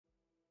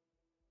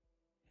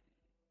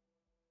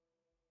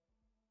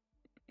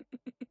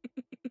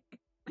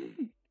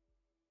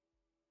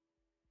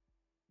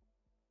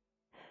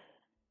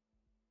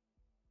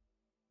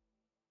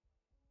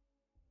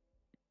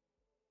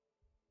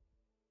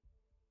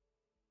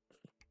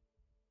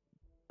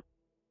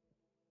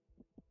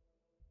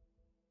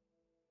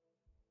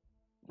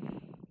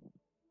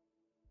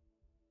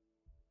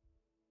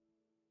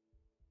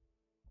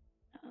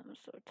I'm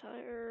so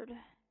tired.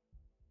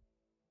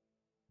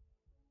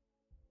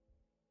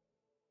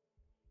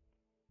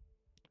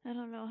 I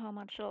don't know how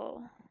much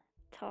I'll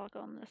talk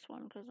on this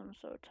one because I'm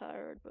so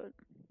tired, but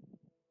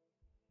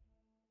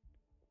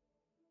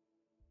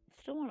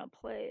still want to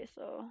play,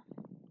 so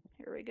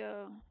here we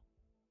go.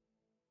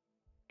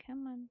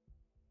 Come on.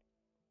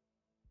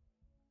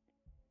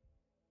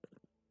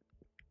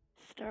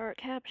 Start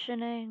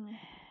captioning.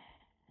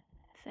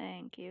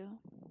 Thank you.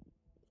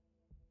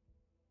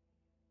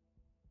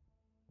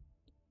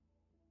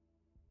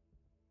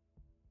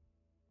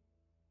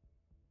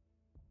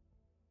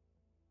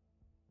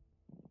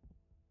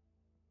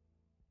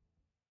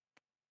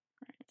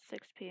 It's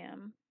 6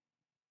 p.m.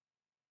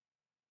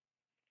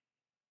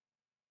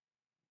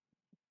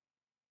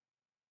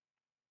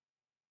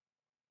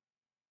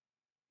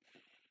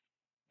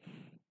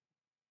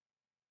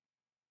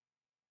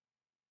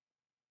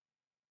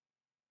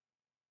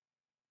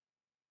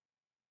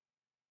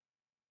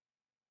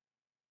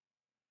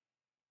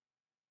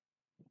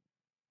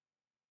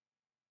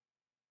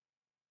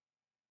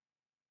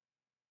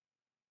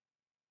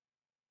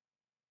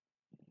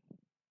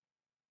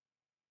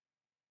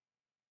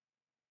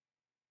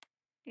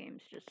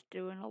 Game's just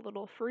doing a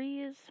little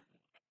freeze.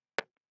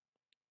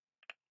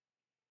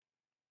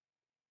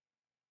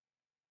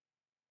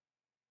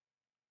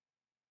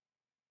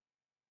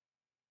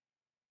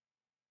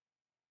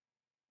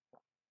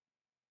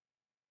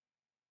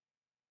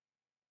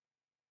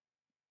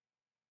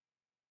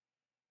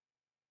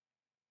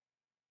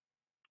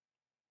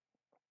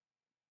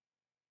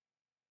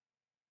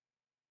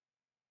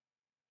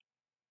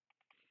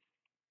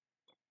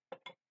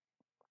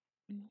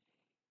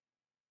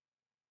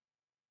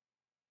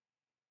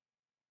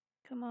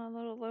 Come on,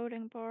 little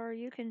loading bar.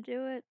 You can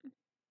do it.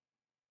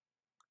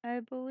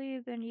 I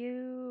believe in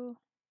you.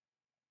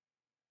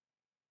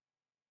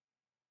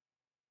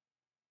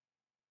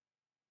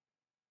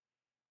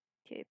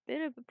 Okay,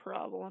 bit of a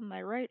problem.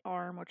 My right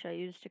arm, which I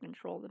use to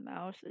control the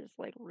mouse, is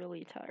like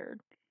really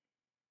tired.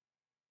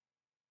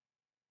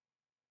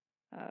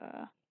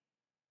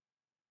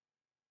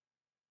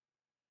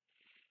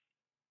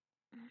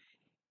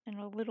 And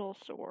a little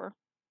sore.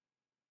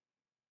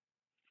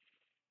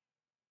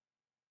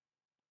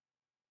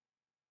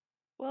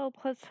 Well,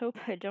 let's hope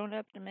I don't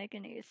have to make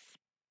any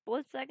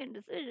split-second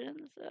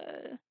decisions.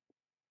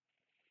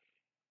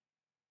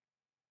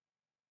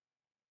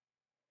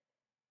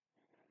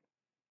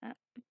 Ah,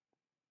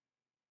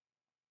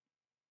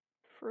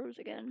 froze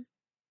again.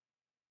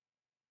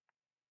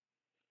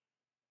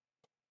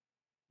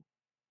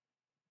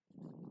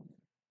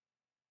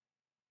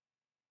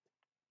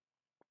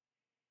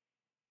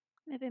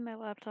 Maybe my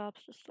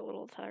laptop's just a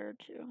little tired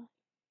too.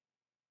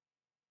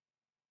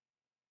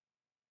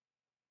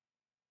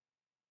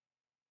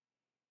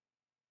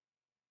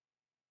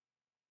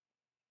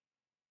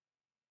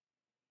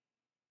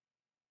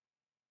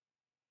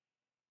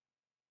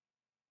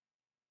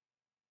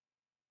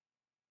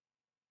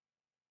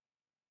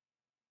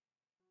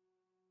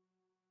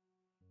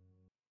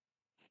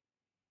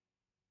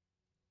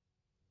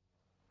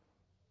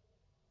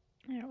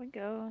 There we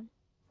go.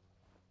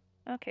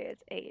 Okay,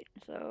 it's 8,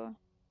 so...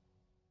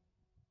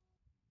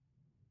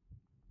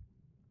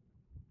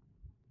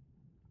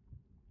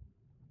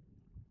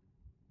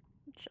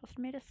 Just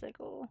made a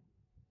sickle.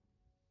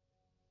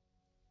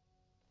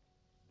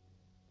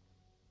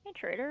 Hey,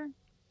 trader.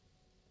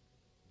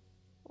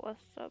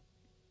 What's up?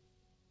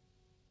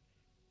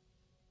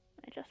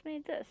 I just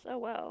made this. Oh,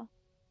 wow.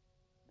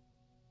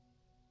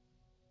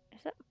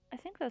 Is that... I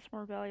think that's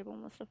more valuable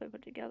than the stuff I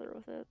put together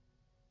with it.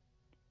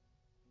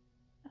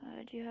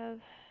 Do you have...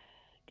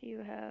 Do you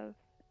have...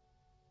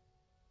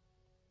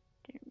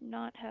 Do you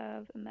not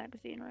have a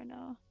magazine right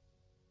now?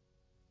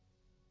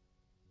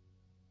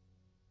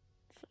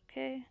 It's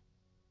okay.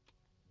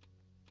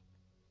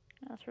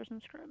 That's for some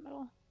scrap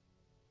metal.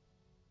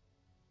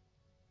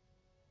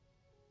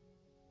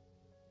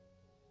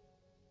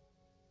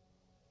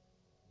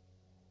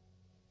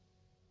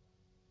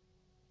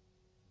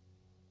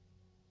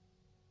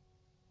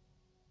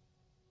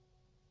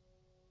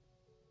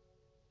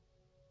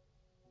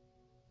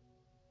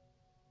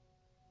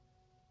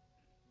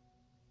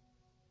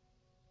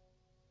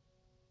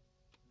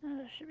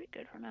 That should be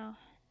good for now.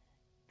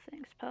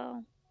 Thanks,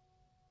 pal.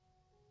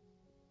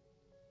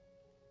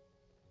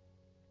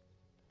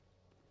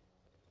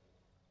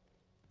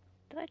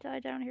 Did I die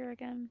down here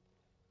again?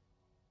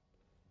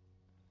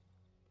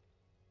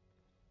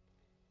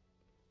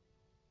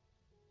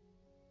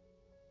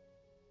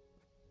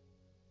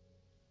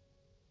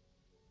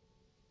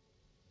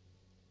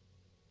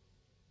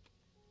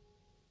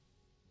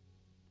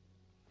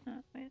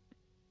 Oh, wait.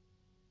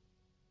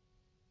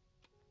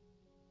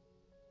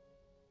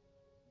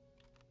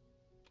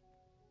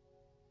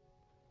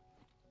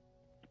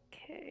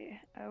 Okay,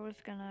 I was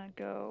gonna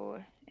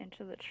go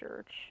into the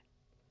church.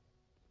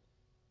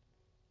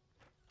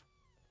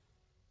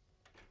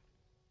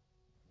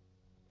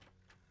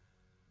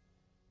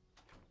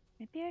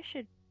 Maybe I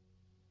should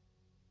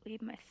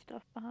leave my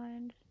stuff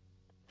behind.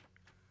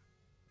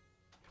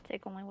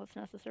 Take only what's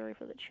necessary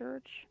for the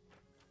church.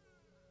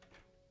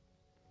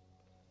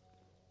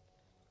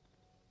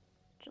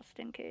 just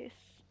in case.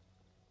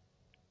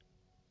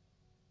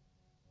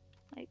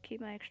 I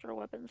keep my extra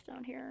weapons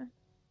down here.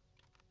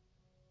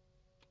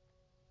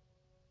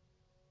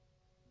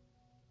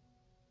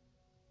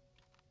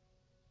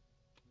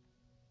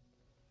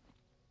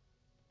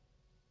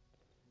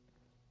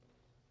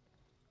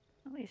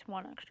 At least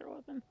one extra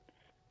weapon.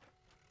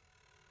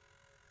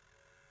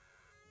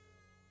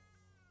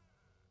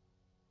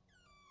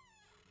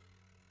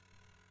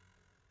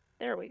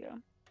 There we go.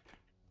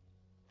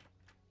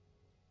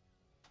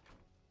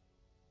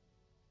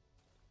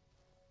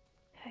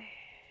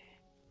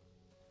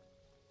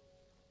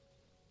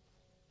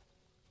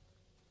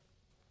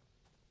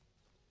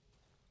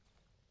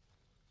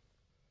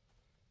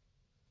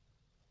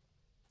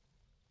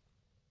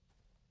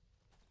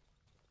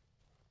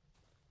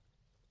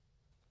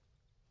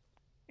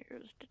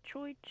 Here's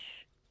Detroit.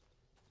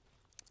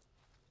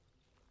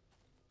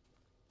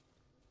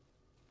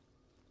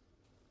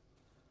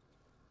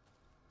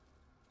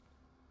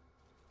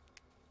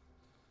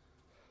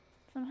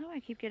 Somehow I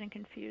keep getting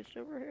confused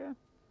over here.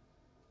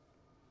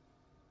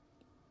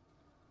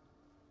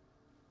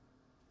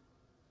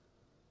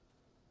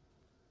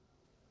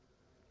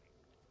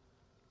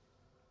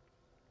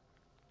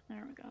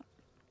 There we go.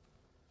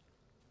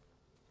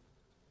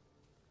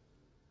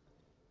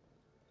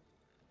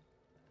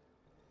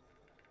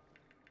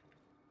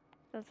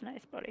 That's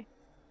nice, buddy.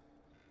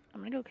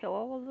 I'm gonna go kill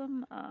all of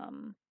them.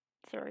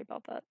 Sorry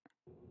about that.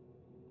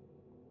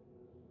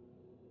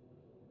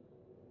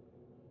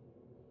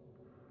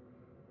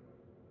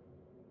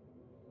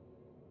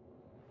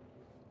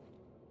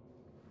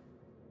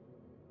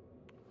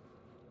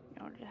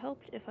 It would have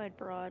helped if I'd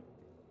brought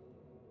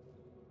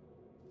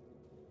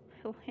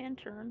a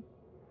lantern.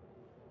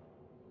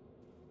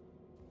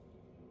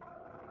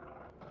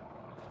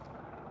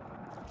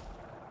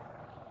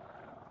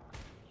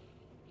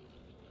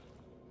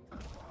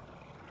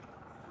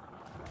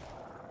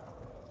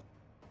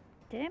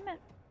 Damn it.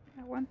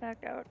 I went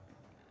back out.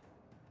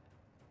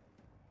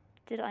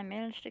 Did I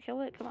manage to kill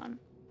it? Come on.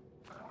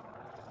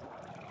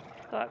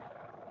 Fuck.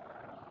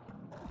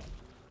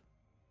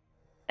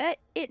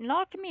 It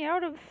knocked me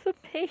out of the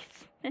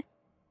basement.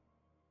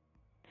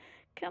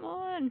 Come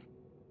on.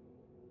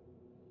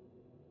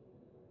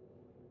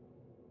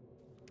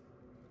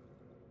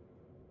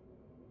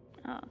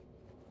 Oh.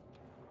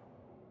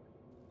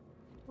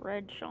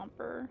 Red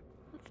Chomper.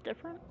 That's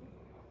different.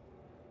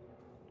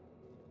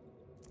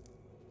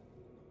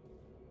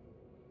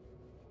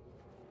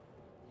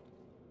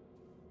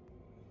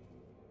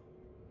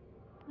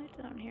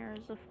 Right down here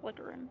is a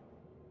flickering.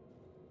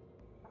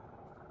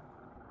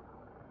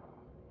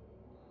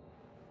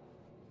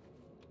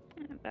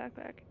 And a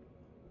backpack.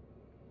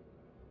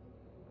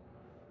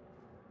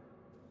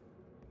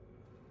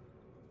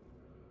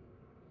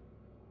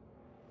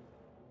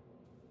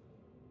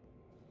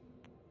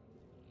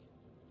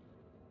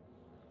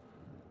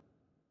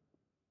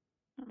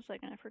 One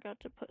second, I forgot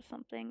to put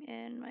something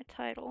in my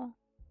title.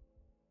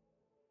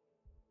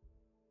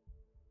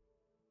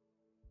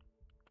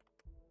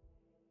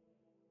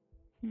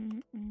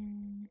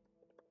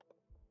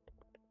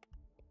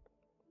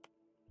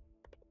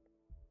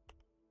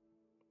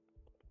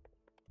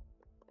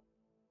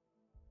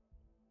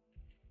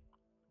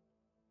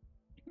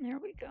 There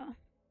we go.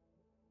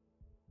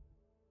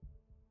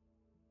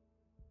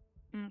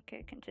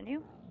 Okay,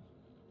 continue.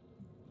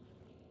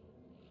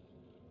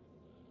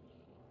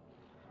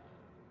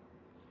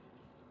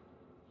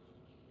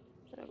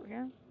 Is it over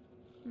here?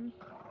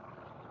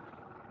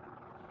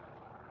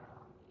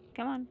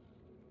 Come on.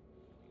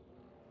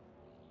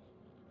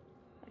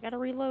 I gotta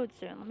reload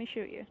soon. Let me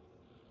shoot you.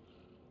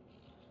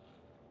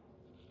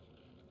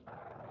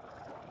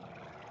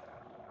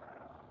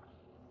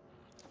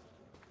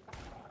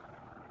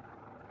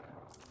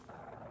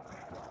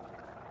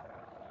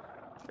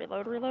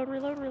 Reload, reload,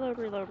 reload, reload,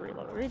 reload,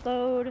 reload,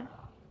 reload.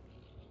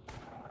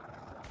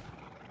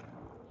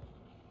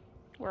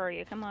 Where are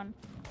you? Come on.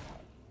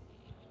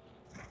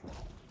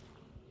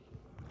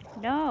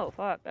 No!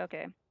 Fuck,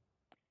 okay.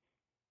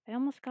 I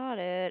almost got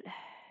it.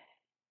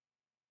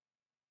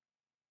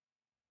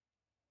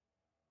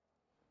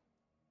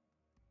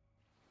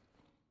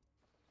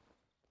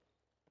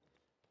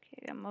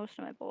 Okay, I got most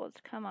of my bullets.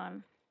 Come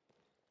on.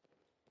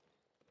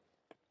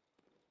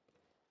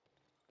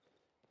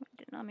 I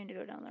did not mean to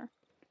go down there.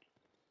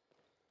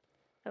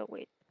 Oh,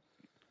 wait.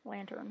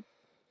 Lantern.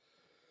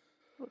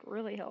 Would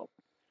really help.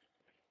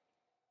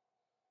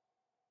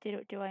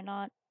 Do I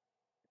not?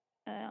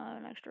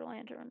 An extra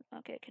lantern.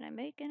 Okay, can I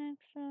make an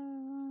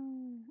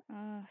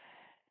extra?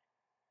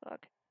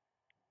 Fuck.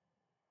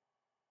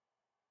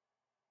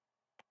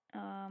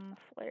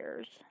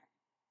 Flares.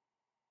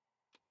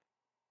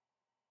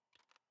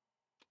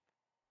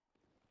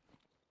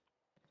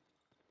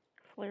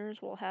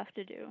 Flares will have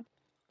to do.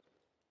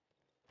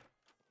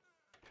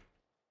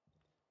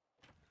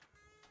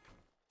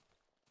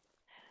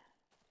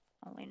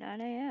 Only 9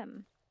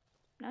 a.m.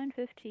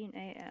 9:15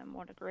 a.m.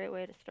 What a great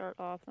way to start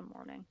off the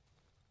morning.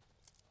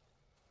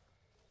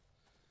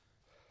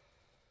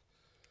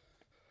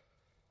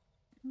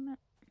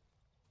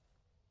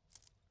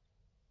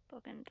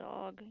 Fucking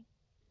dog.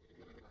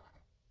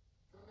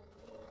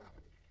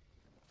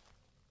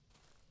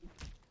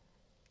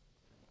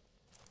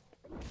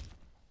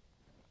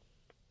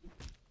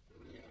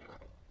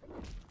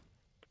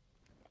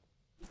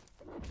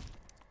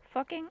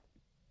 Fucking.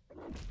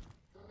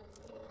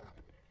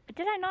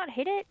 Did I not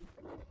hit it?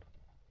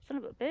 Son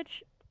of a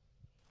bitch.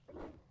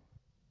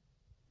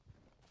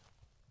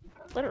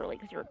 Literally,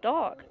 because you're a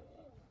dog.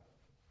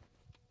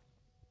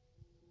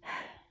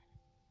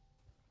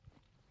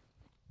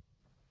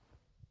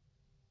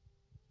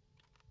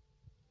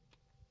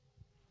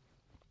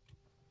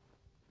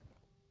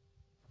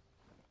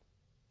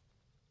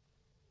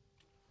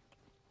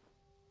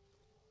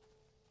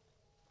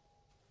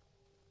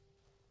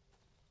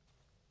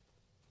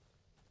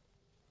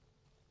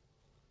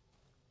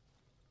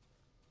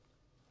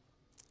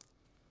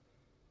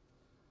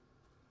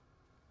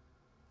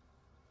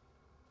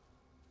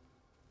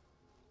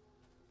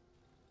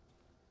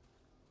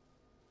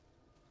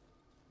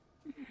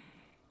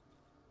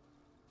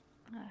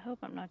 I hope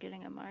I'm not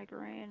getting a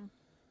migraine.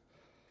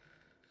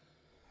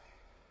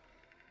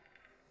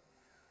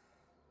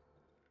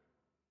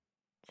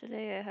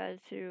 Today I had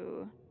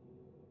to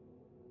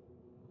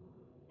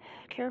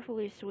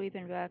carefully sweep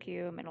and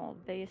vacuum an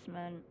old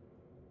basement.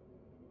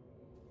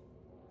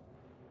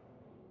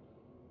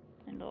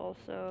 And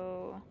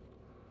also...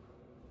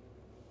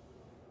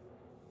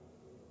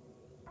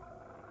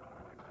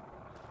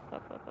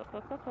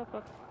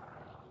 Up.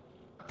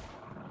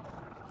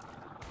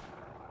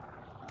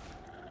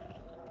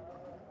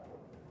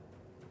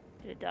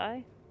 Did it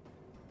die?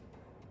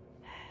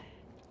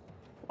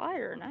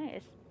 Wire,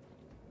 nice.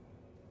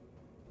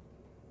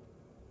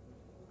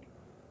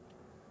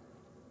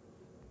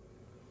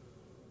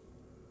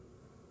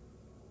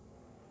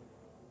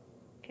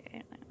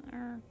 Okay,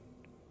 there.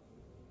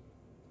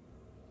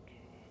 Okay.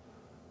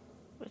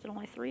 Was it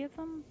only 3 of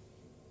them?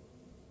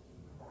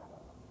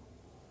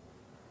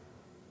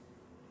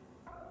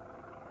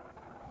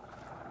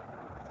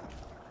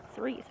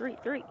 Three.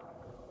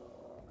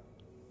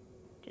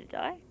 Did it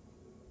die?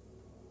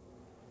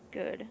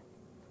 Good.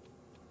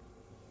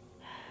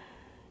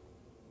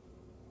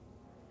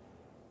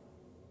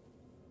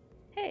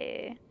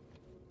 Hey.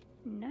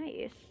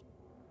 Nice.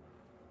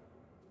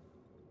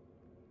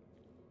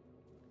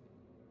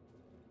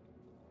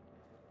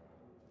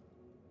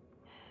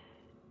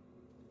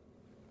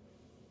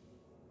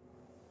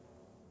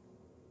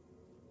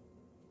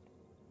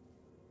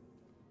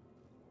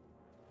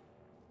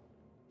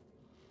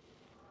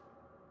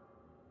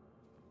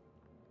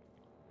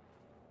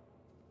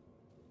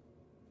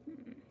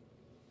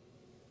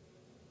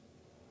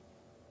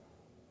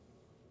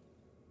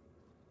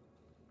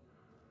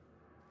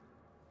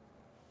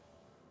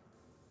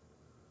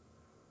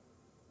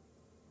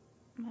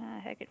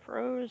 Heck, it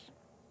froze.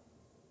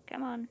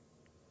 Come on.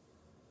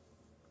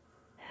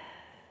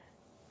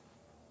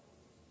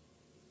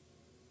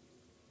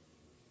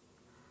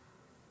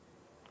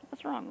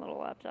 What's wrong, little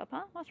laptop,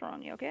 huh? What's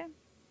wrong? You okay?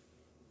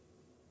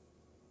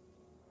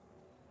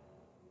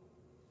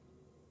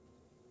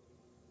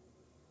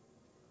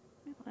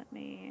 Let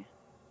me...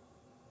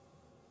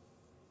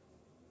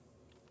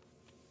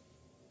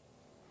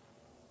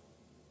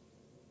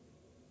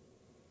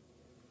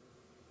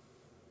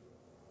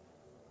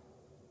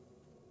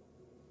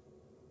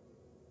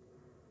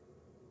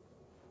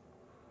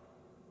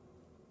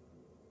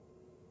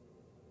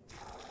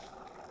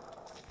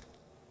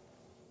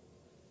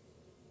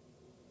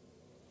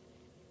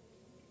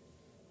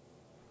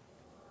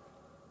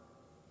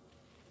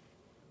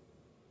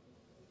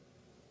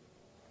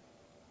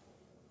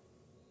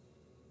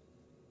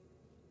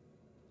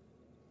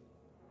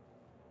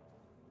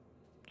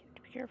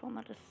 Be careful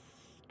not to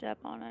step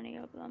on any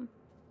of them.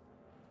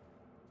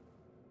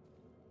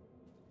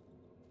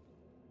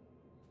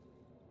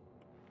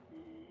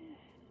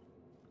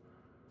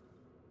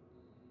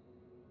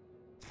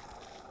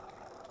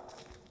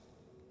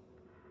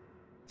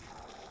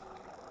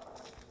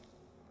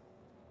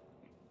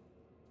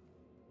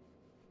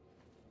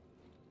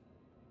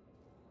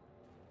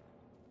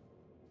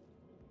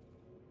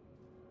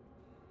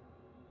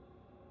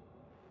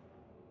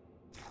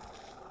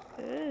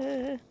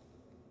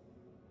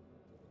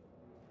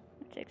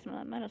 Take some of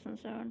that medicine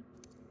soon.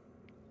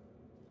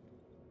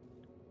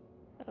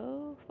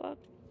 Oh, fuck.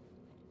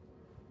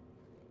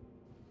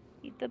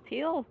 Eat the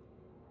peel.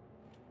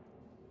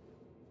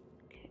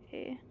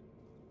 Okay.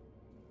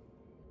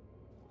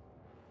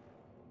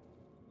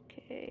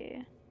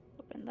 Okay.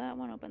 Open that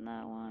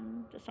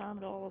one.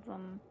 Disarmed all of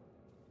them.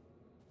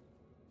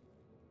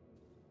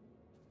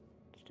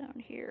 It's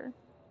down here.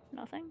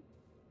 Nothing?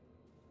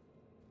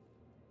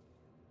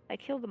 I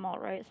killed them all,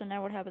 right? So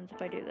now what happens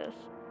if I do this?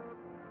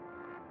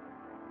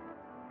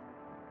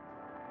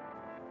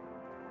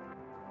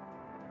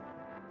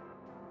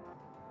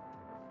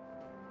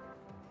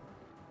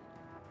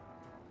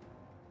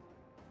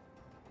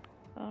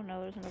 Oh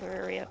no, there's another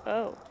area.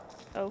 Oh.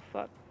 Oh,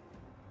 fuck.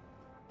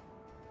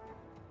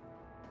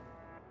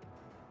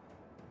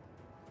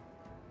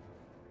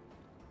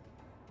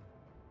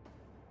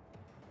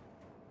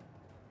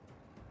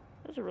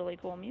 That's a really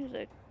cool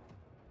music.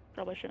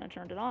 Probably shouldn't have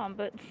turned it on,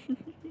 but...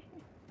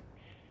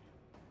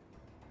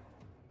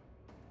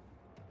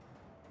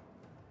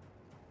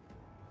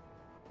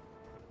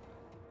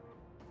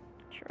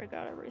 Sure, I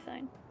got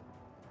everything.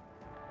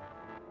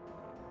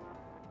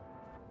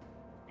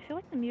 I feel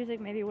like the music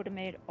maybe would have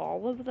made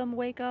all of them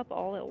wake up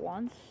all at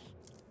once.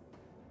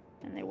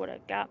 And they would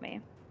have got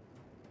me.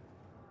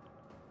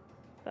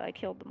 But I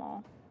killed them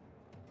all.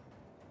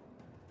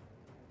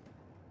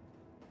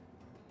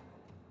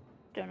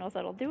 Don't know if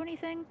that'll do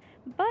anything,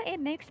 but it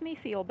makes me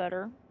feel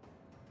better.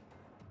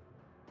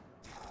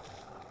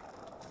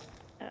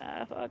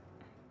 Ah, fuck.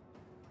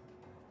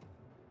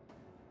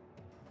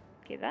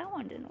 Okay, that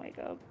one didn't wake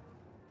up.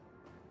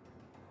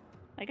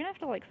 I'm gonna have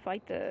to, like,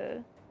 fight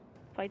the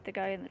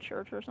guy in the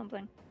church or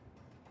something.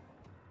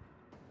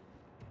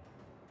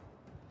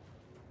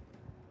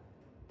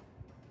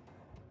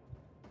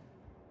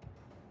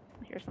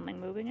 I hear something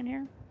moving in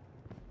here.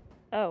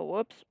 Oh,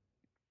 whoops.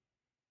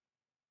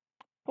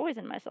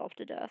 Poisoned myself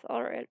to death.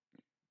 Alright.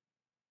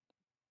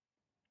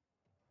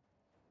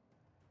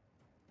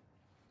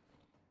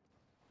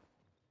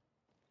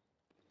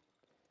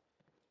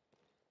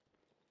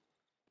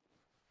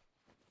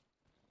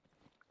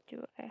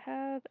 Do I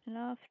have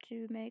enough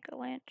to make a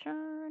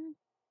lantern?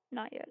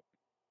 Not yet.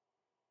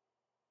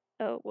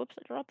 Oh, whoops,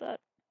 I dropped that.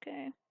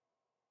 Okay.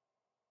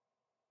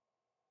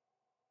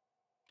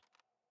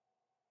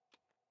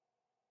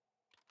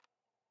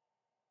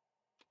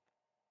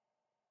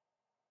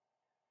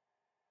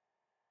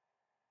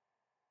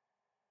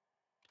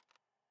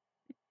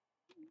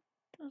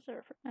 Those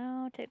are for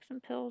now. Take some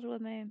pills with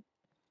me.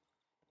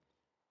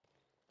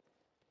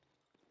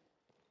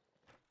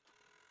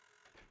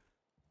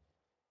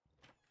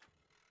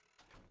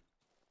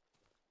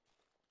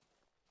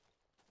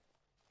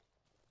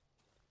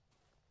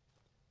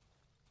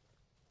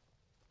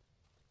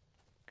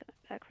 Got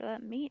back for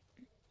that meat.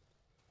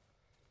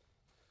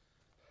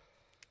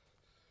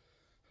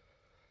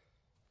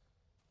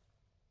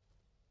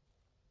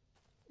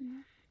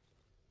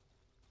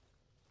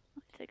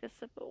 Let's take a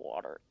sip of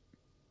water.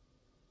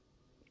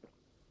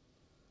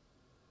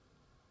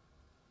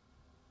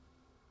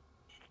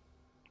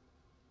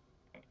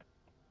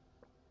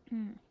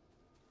 Hmm.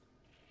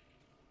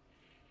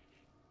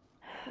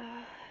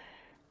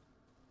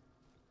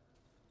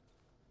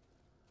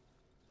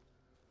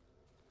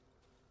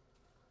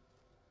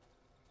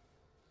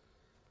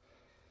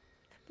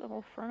 The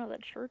whole front of the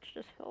church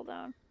just fell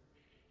down.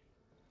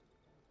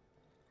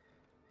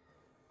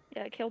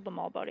 Yeah, I killed them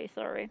all, buddy.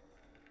 Sorry.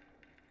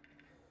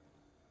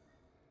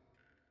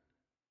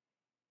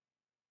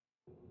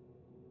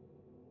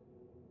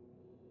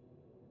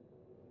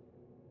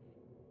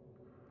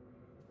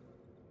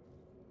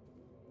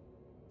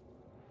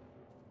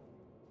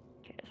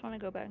 Okay, I just want to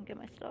go back and get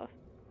my stuff.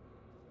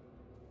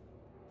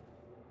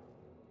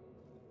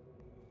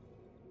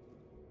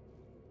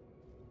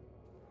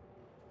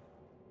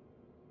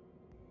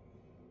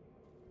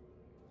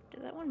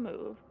 Did that one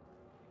move?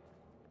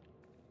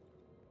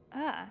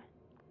 Ah.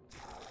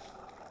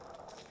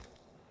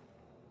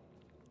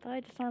 Thought I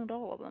disarmed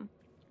all of them.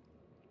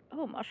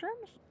 Oh,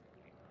 mushrooms?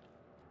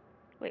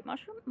 Wait,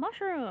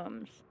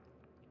 mushrooms!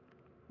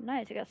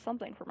 Nice, I got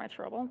something for my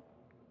trouble.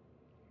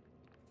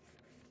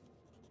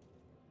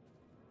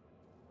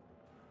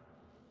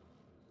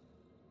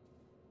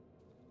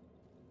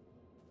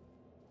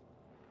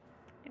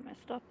 Get my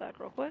stuff back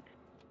real quick.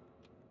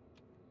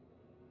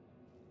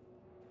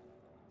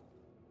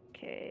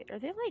 Okay, are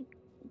they, like,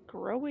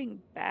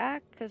 growing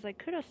back? Because I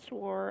could have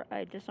swore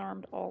I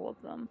disarmed all of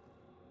them.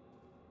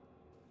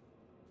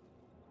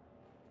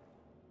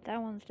 That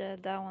one's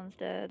dead, that one's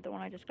dead, the one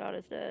I just got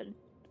is dead.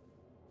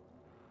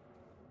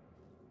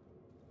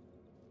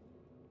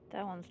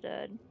 That one's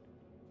dead.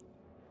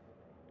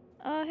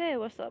 Hey,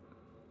 what's up?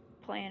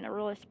 Playing a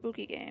really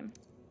spooky game.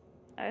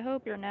 I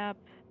hope your nap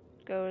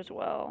goes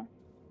well.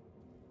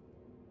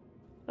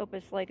 Hope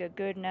it's like a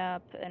good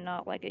nap and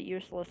not like a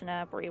useless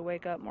nap where you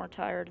wake up more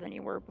tired than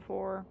you were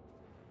before.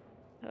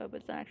 Hope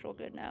it's an actual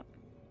good nap.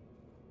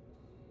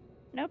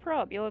 No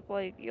prob, you look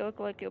like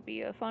you'll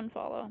be a fun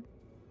follow.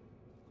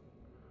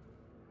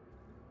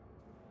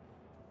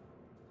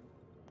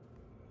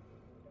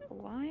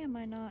 Why am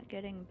I not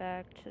getting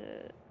back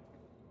to...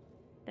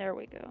 There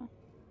we go.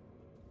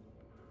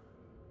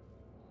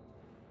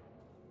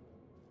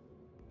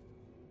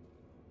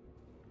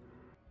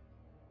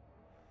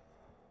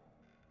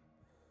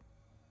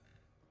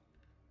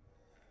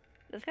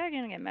 This guy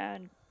gonna get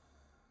mad.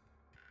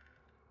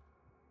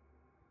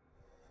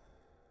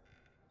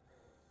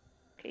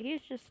 Okay,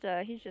 he's just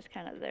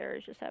kind of there.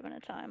 He's just having a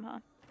time, huh?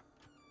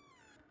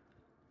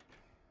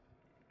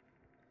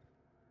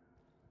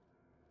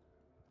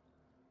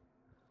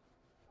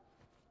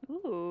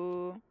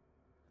 Ooh.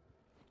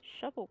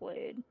 Shovel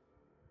blade.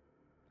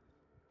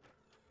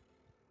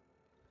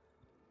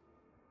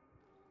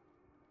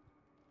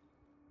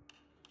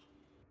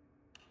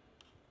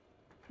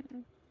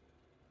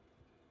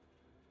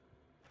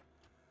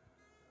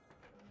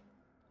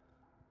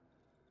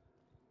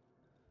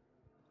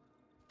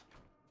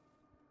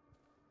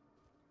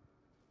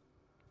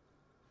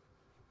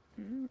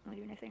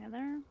 Leave anything in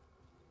there?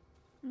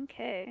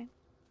 Okay.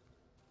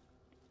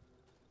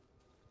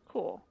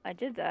 Cool. I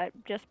did that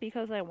just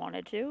because I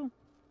wanted to.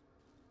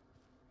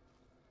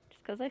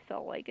 Just because I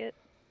felt like it.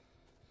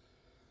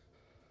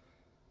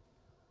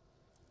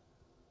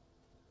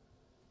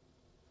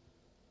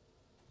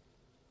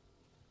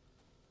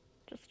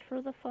 Just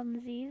for the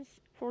funsies.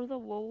 For the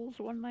lulz,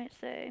 one might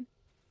say.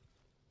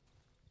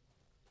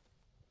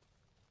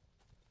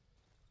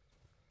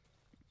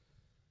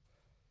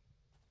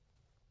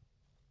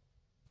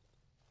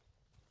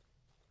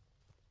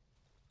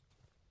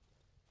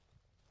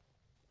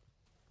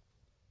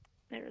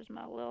 There's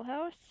my little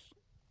house.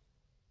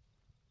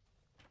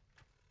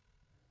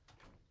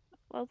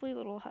 Lovely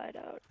little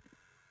hideout.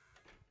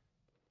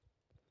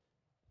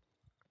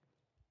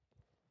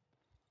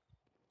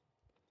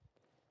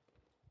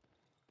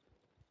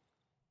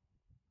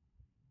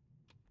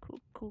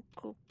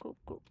 Cool.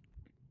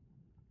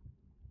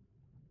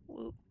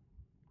 Whoop.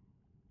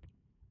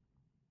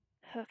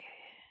 Okay.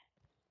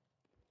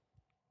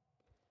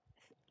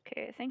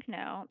 Okay, I think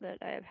now that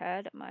I have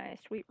had my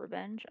sweet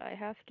revenge, I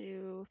have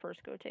to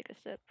first go take a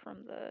sip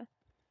from the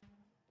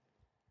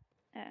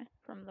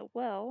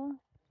well,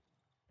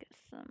 get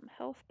some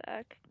health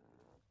back.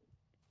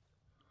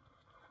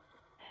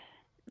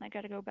 I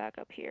gotta go back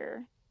up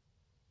here,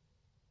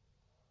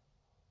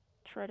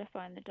 try to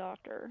find the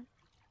doctor.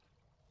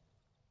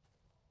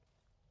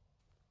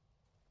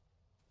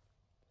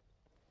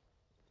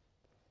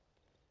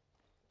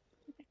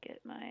 Get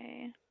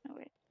my, oh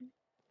wait.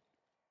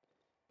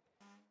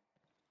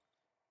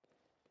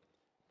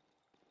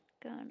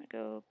 Gonna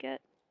go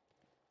get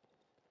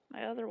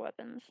my other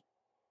weapons.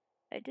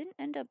 I didn't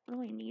end up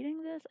really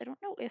needing this. I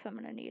don't know if I'm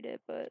gonna need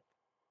it, but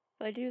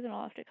if I do, then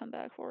I'll have to come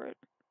back for it.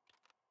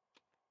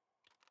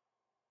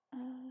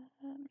 I'm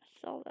gonna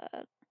sell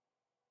that.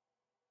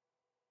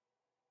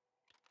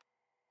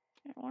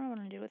 What do I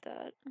want to do with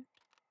that?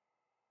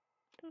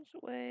 Goes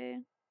away.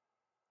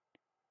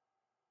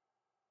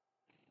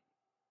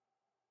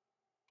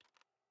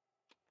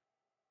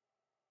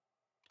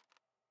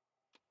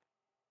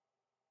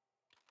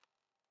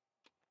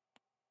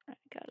 I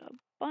got a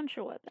bunch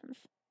of weapons.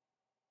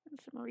 And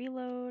some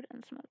reload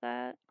and some of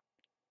that.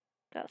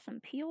 Got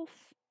some peels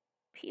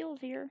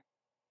here.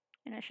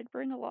 And I should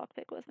bring a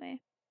lockpick with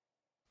me.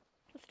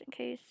 Just in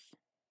case.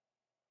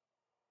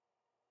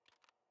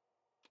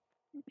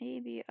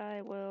 Maybe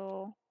I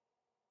will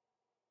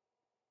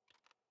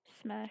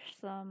smash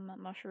some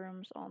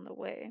mushrooms on the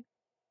way.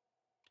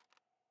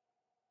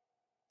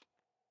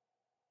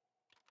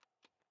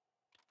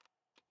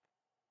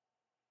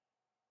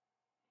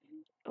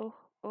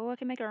 Oh, I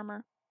can make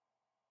armor.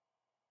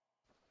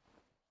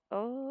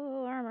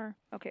 Oh, armor.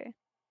 Okay.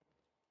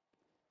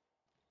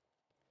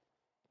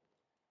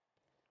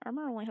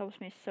 Armor only helps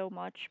me so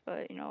much,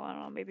 but, you know, I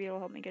don't know, maybe it'll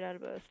help me get out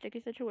of a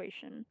sticky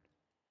situation.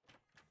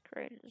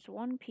 Great, it's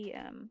 1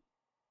 p.m.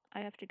 I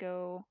have to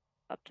go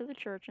up to the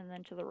church and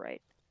then to the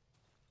right.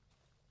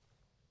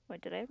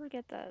 Wait, did I ever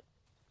get that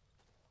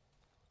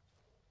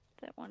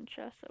one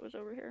chest that was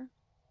over here?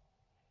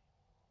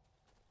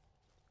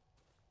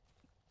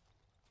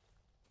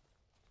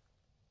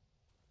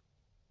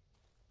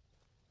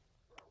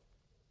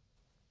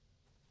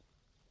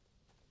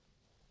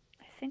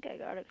 I think I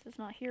got it because it's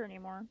not here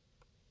anymore.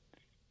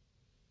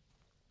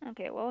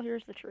 Okay, well,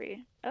 here's the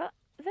tree.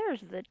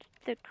 There's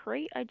the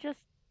crate.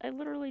 I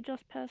literally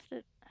just passed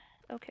it.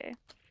 Okay.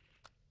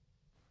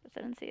 Guess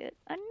I didn't see it.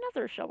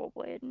 Another shovel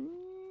blade.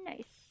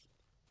 Nice.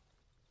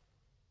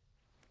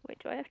 Wait,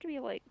 do I have to be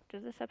like,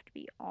 does this have to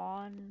be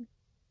on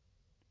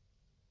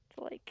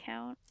to like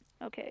count?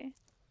 Okay.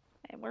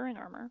 I'm wearing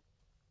armor.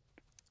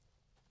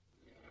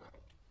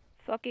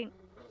 Fucking.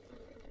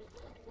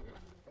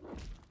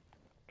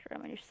 Try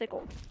my new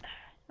sickle.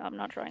 No, I'm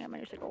not trying out my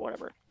new sickle,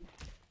 whatever.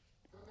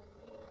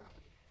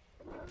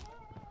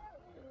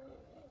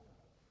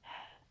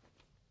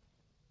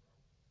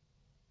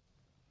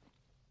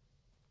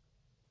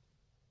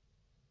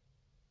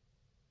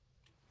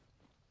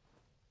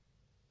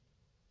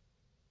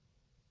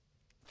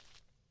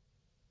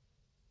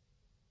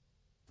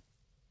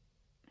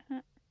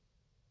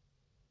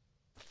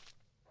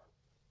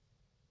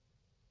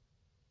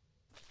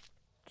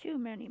 Too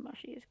many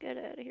mushies. Get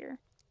out of here.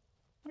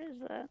 What is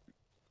that?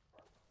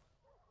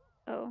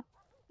 Oh.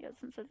 Yeah,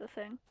 it's inside the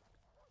thing.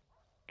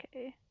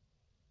 Okay.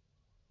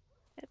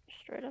 Yep,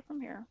 straight up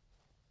from here.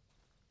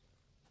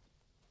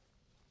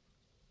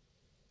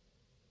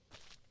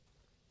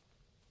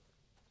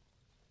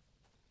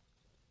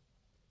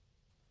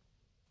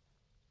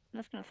 I'm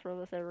just gonna throw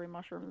this every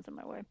mushroom that's in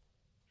my way.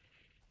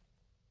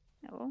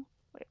 Oh.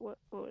 Wait, what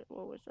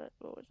was that?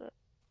 What was that?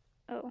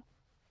 Oh.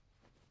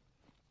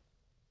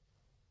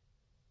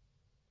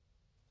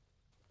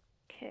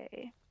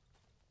 Okay.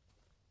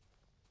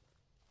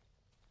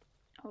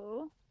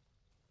 Oh.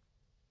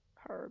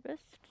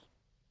 Harvest.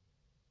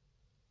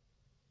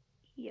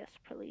 Yes,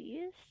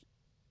 please.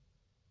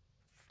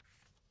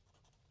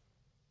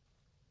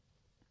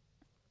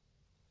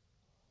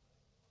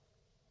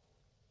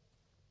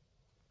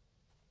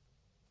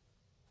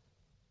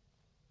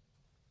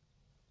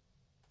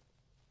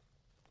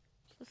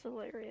 This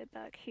little area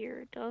back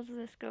here. Does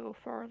this go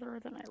farther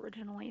than I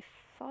originally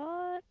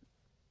thought?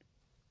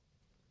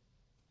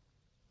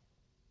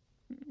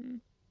 Mm-mm.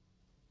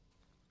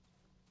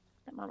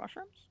 That more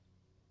mushrooms?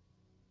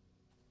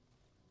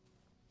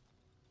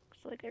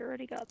 Looks like I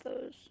already got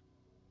those.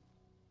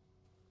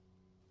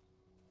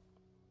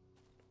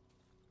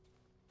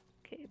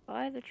 Okay,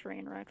 by the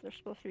train wreck, there's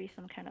supposed to be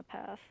some kind of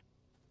path.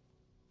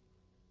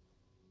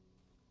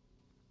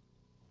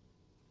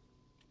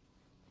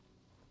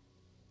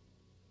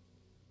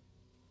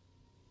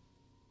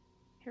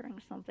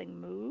 Hearing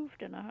something move,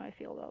 don't know how I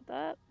feel about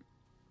that.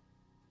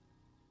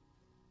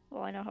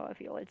 Well, I know how I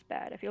feel. It's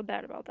bad. I feel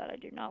bad about that. I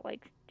do not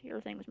like to hear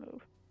things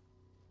move.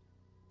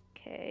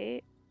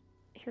 Okay.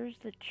 Here's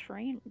the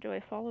train. Do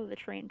I follow the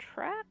train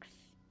tracks?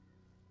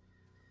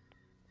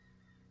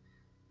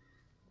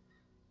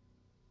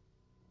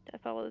 Do I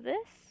follow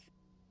this?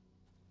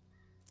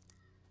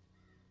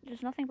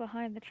 There's nothing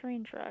behind the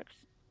train tracks.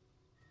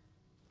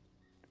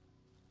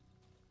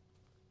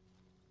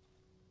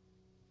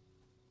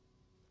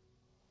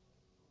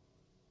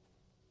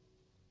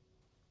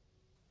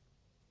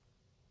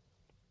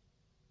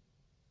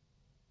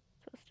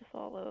 Supposed to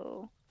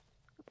follow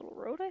a little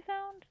road I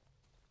found?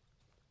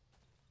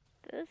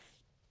 This?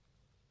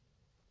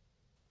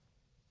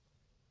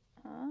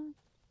 Huh?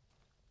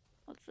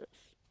 What's this?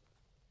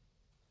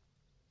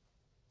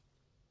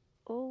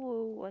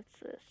 Oh, what's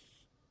this?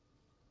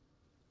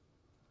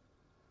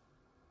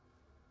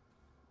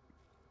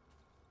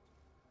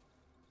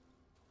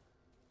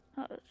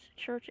 Oh, it's a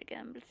church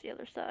again, but it's the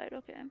other side.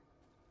 Okay.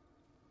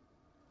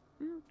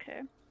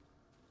 Okay.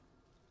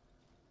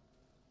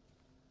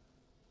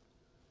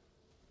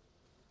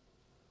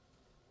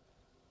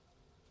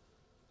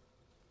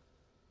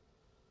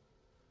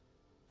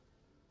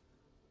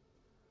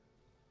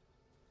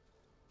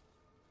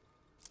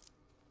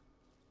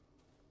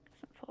 Guess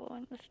I'm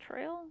following this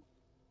trail.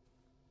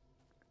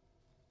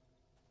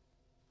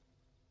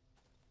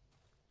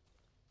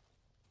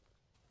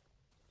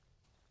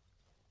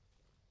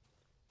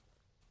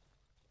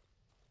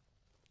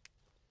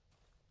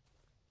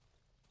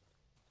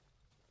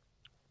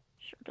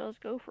 Sure does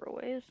go for a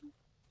ways.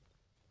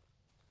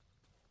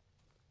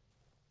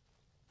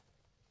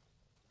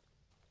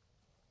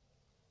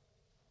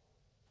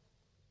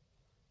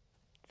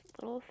 It's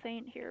a little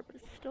faint here, but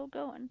it's still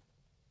going.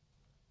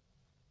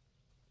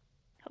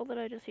 Hell did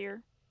I just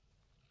hear?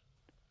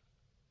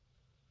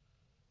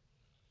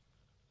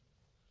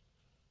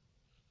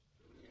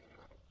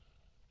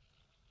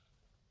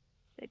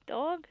 Big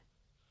dog?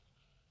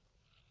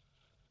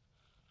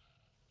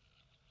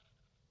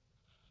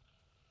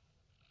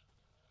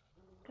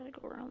 Gotta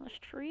go around the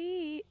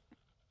street.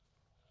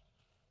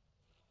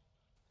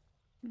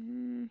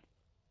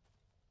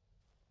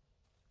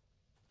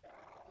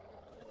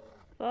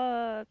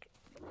 Fuck.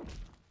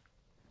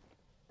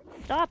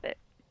 Stop it.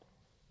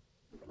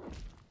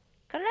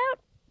 Cut it out.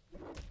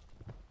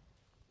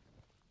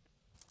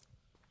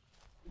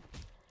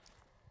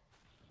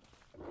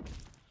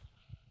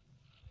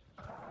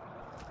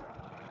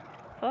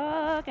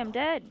 Fuck, I'm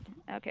dead.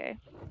 Okay.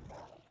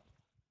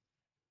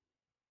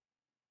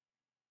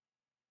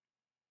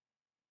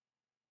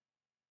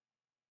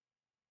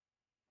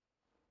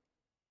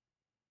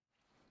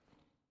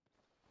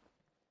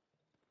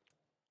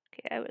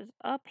 Okay, I was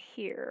up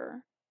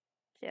here.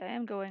 See, I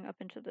am going up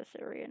into this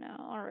area now.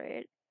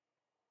 Alright.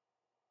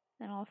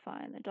 Then I'll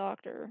find the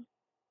doctor.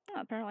 Oh,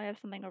 apparently I have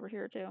something over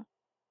here too.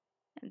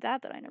 And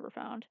that I never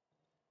found.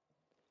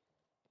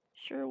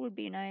 Sure would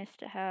be nice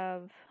to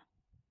have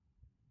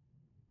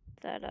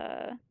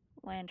that,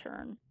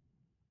 lantern.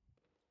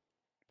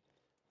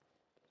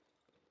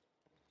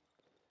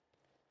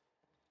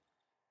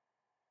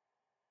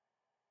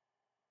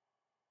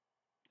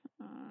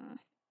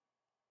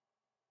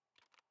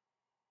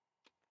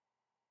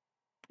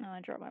 Oh, I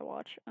dropped my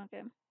watch.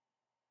 Okay.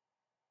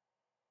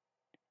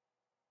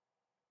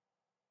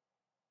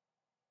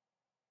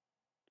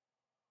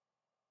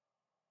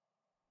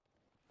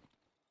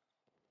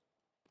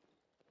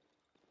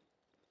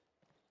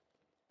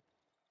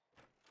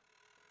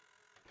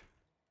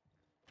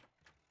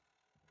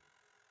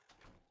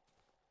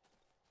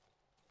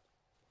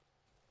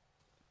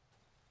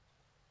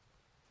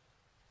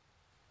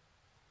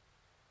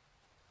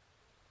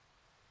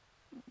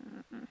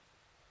 Mm-mm.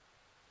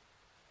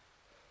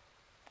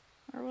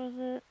 Where was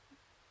it?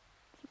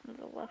 To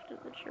the left of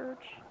the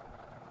church.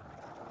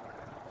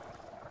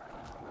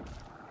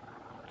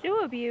 Two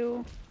of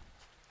you.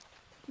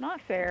 Not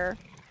fair.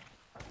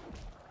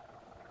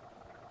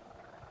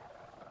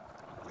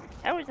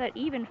 How is that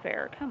even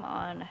fair? Come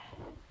on.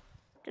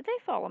 Did they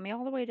follow me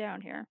all the way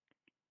down here?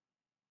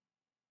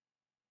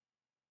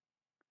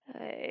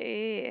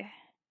 Hey.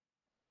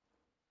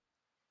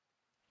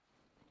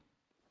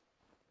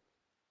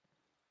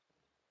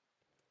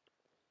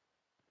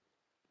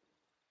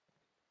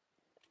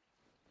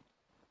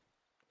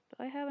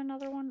 Do I have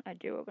another one? I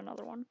do have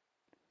another one.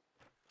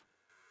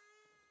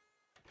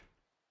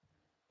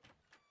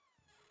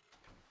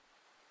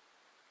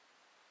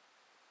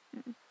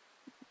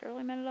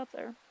 Barely made it up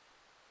there.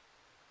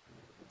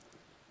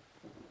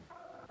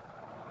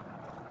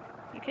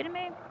 kidding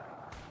me?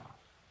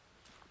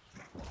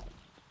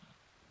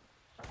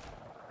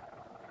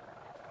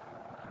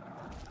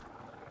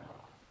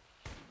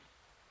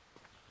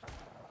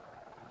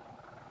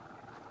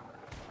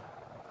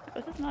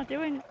 This is not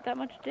doing that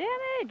much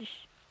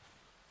damage.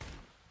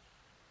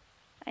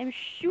 I'm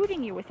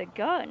shooting you with a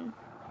gun.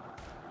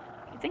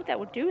 You'd think that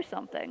would do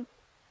something.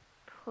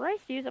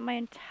 Christ, using my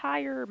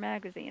entire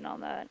magazine on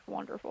that.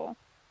 Wonderful.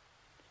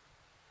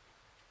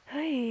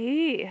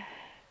 Hey.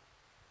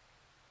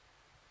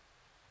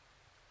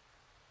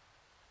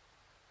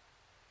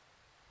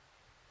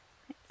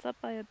 It's up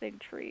by a big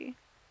tree.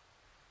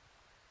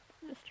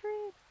 This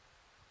tree?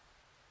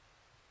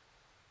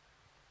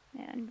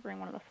 Yeah, I need to bring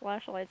one of the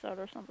flashlights out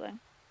or something.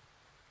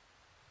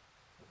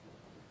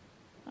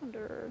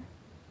 Under...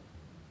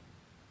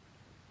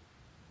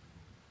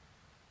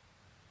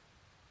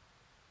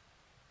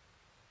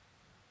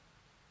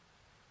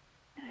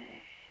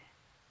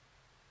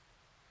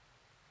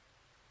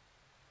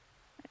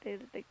 Okay,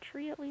 the big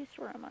tree at least?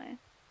 Where am I? Is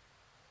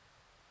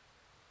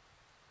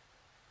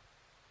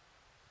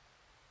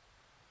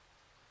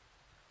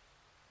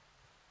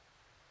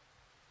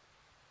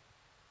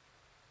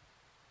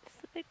this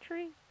the big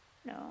tree?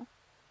 No.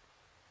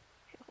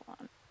 Okay, hold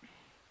on.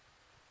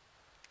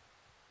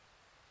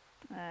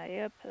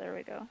 Yep, there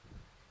we go.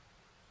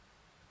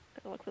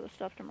 Gotta look for the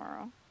stuff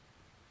tomorrow.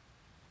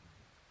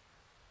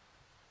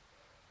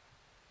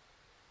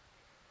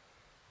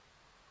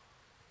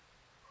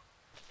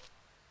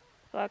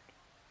 Fuck.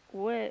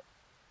 What?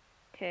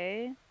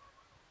 Okay.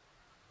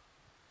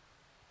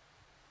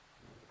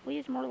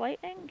 Please, more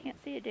lightning?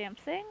 Can't see a damn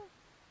thing?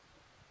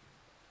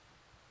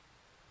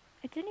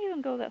 It didn't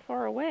even go that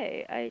far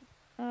away.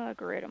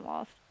 Great, I'm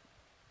lost.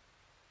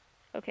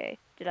 Okay,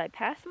 did I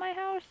pass my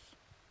house?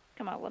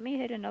 Come on, let me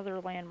hit another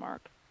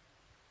landmark.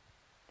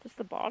 Is this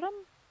the bottom?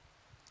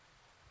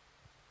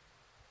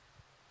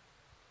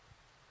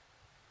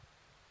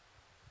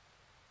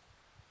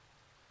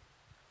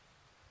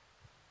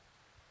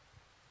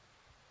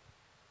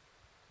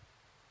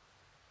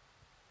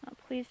 Oh,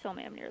 please tell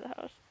me I'm near the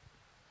house.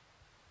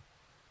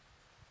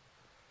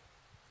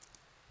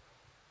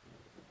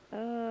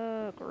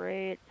 Oh,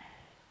 great.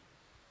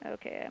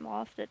 Okay, I'm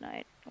lost at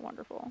night.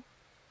 Wonderful.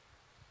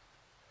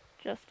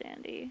 Just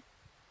dandy.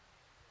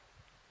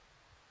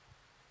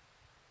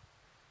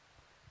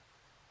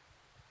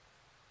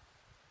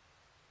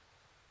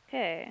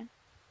 Okay.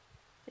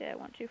 Yeah, I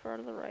went too far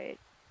to the right.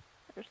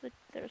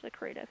 There's the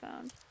crate I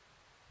found.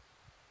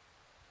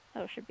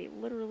 Oh, it should be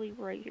literally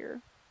right here.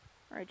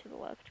 Right to the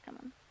left. Come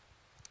on.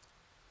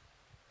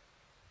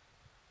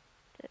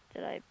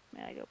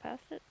 May I go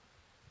past it?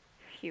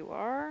 You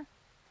are?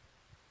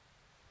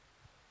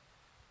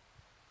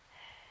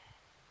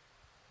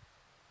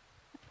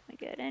 Let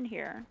me get in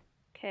here.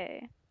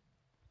 Okay.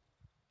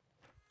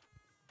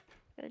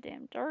 Got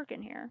damn dark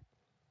in here.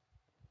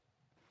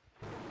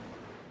 I'll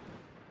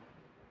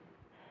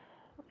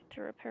get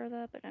to repair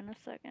that, but in a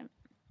second.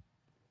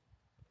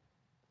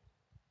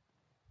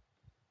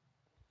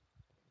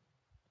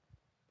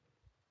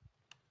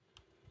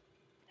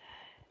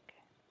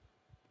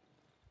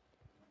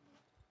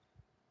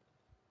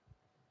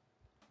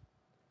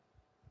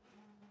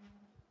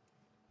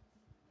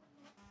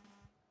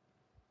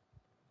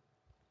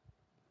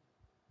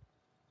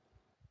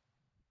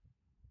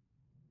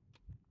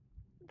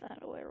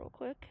 That away real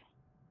quick.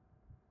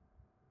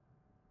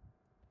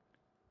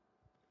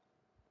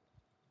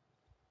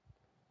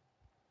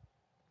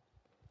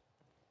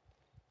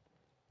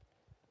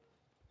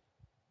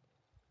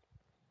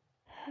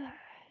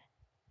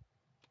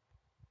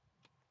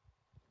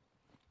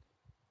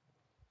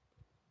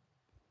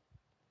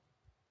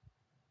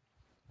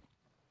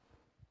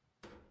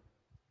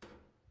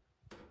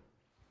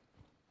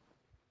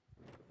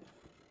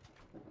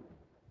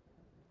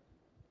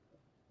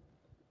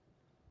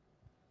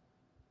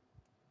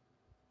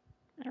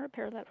 I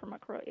repair that for my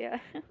crow. Yeah.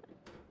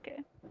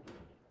 Okay.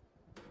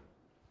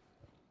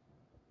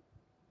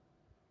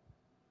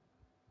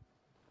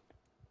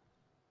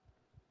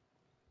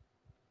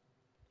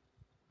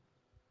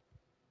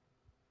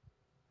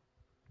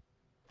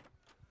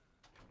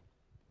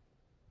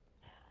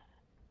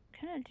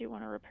 Kinda do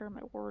want to repair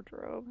my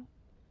wardrobe.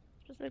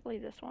 Specifically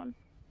this one.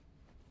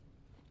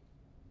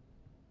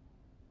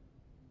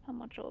 How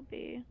much will it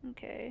be?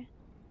 Okay.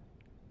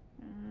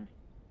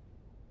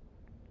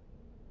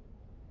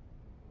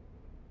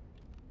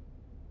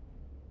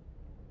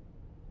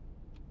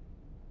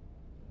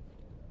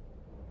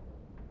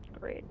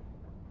 Great.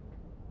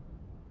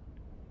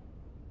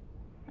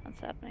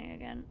 That's happening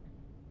again.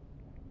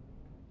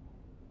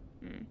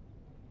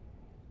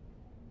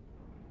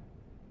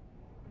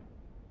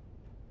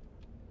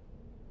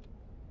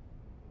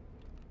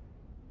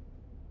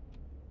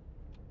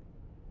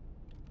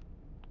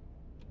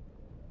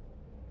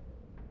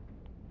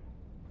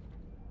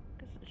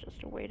 Guess it's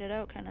just a wait it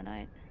out kind of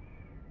night.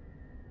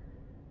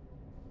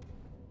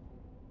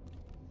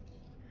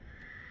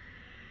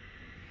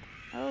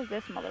 Oh,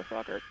 this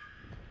motherfucker.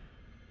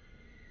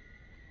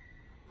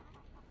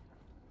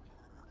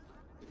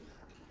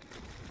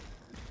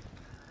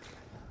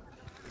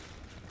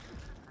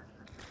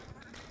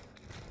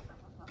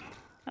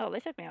 Oh, they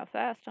took me out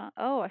fast, huh?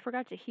 Oh, I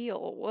forgot to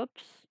heal.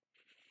 Whoops.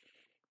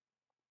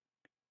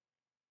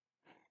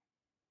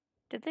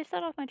 Did they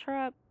set off my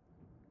trap?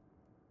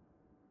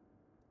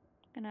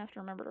 Gonna have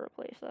to remember to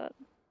replace that.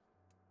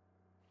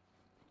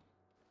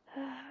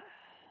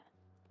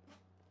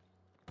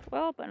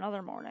 Well,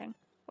 another morning.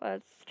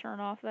 Let's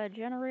turn off that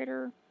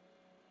generator.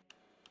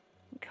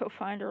 Go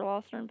find our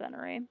lost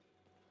inventory.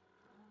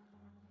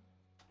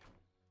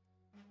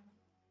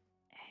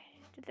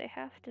 Did they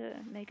have to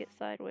make it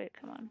sideways?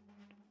 Come on.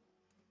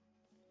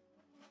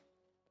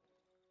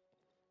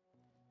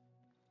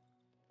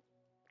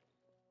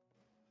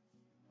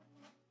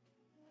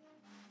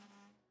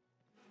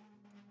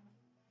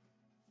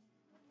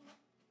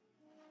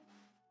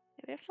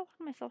 Maybe I have to lock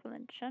myself in the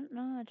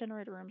no, the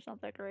generator room's not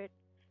that great.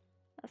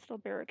 That's still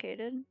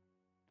barricaded.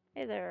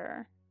 Hey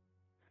there.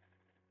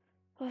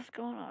 What's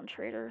going on,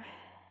 trader?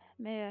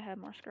 May I have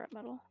more scrap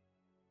metal?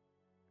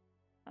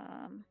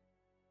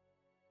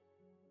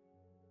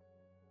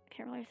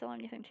 Can't really sell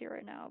anything to you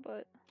right now,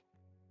 but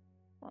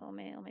well, let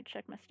me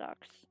check my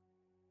stocks.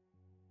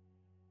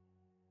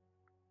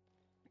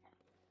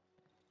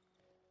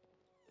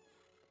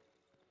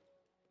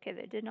 Okay,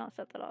 they did not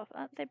set that off.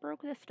 They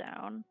broke this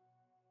down.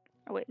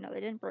 Oh wait, no, they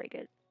didn't break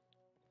it.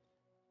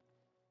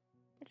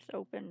 They just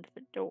opened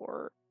the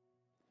door.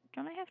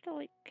 Don't I have to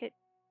like get?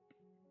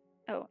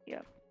 Oh,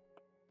 yep.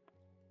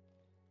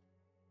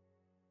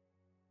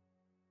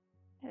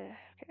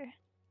 Okay.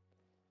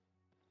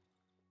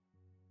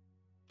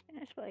 And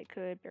I suppose I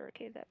could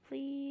barricade that,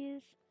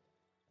 please.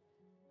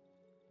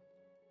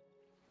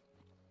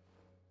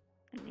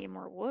 I need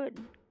more wood.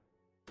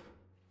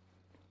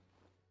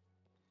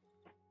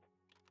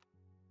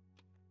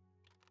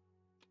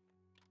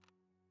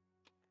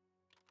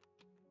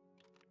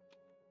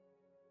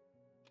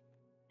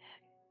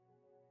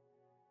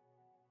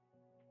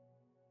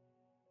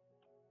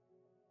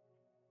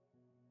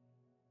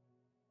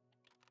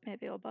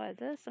 Maybe I'll buy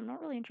this. I'm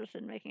not really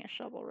interested in making a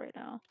shovel right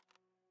now.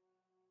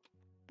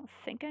 I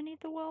think I need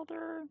the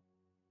welder.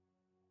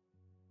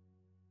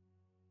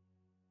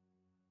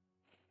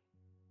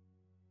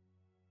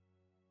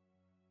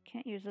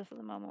 Can't use this at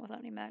the moment without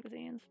any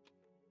magazines.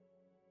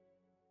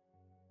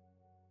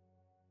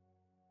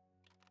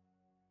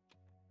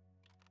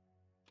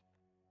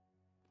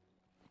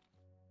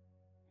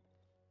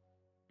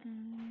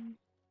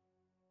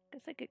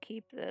 Guess I could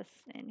keep this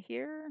in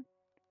here.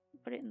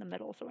 Put it in the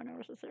middle so I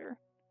notice it's there.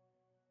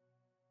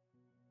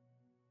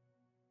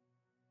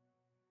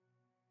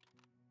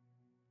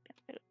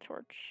 Get a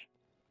torch.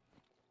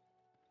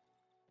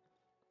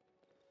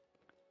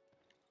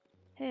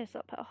 Hey, what's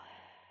up, pal?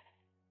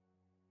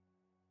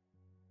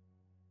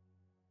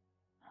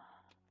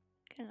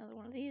 Get another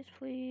one of these,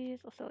 please.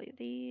 I'll sell you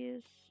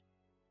these.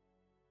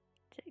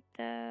 Take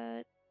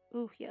that.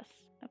 Ooh, yes.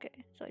 Okay,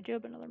 so I do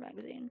have another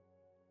magazine.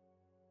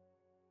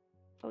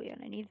 Oh yeah,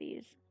 and I need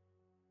these.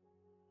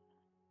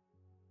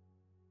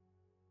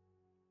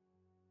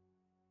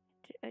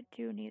 I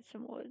do need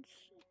some woods.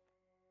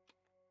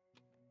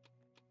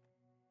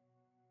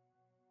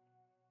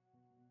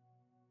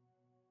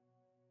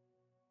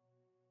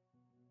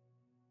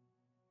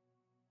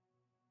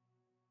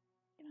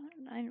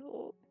 You know, 9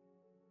 volt.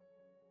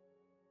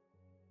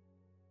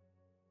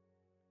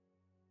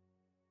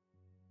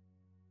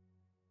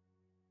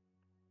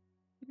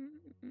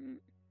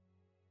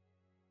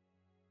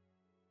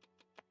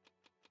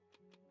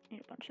 Need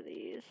a bunch of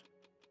these.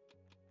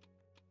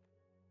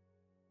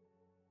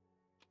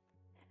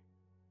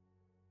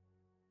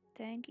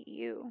 Thank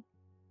you.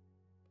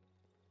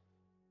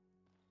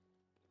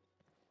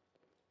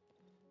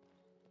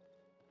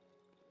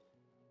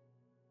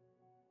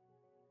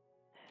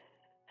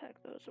 Pack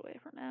those away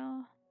for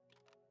now.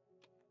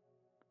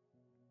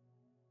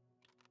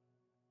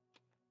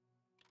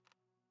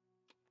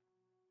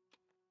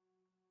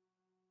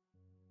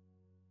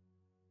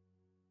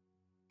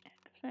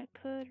 I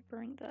could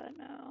bring that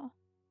now.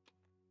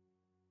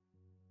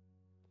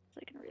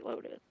 So I can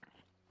reload it.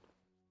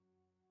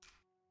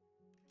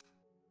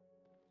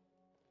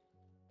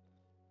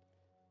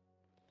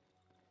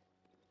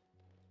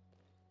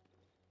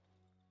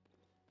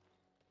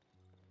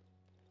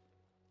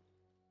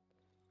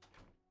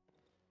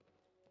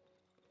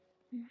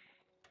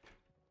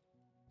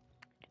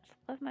 Just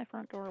left my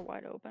front door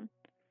wide open.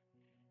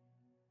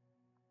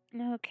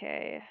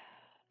 Okay,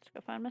 let's go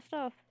find my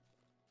stuff.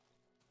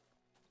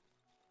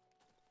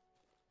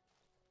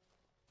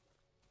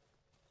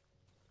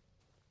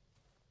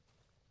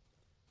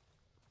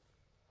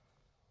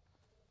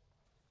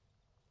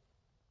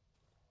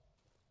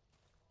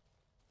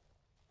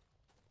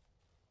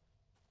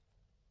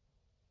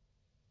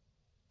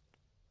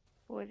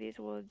 Boy, these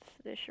woods,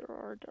 they sure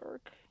are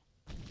dark.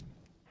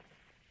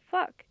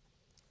 Fuck!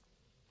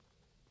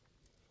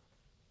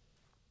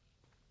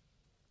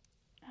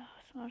 Oh,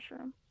 it's a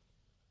mushroom.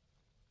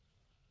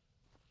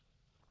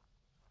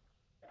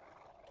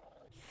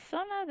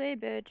 Son of a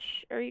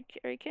bitch. Are you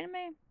kidding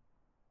me?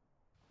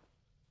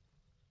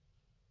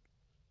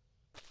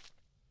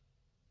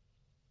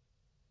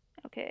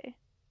 Okay.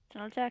 It's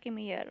not attacking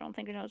me yet. I don't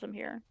think it knows I'm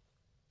here.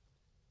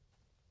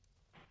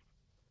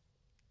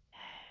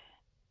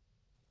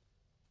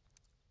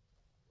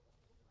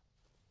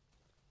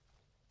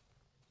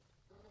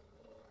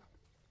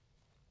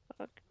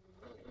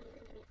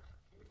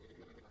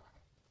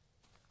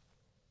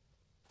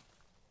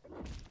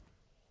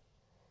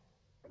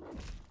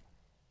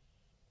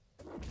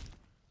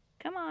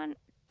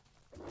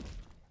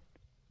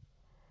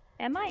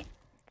 Am I?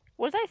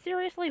 Was I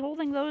seriously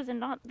holding those and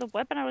not the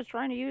weapon I was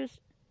trying to use?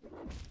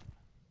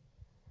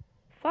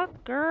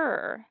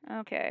 Fucker.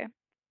 Okay.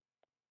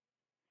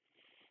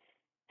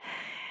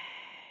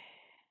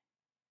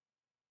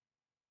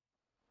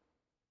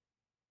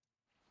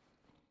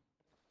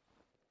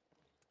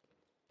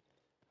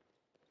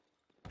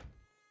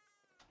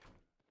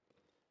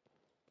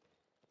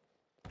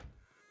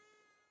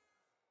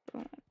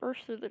 Boom, I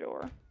burst through the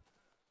door.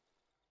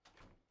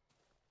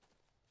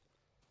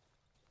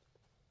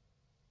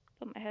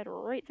 Put my head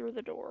right through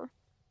the door.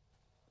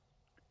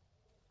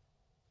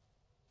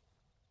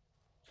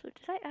 So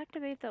did I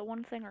activate that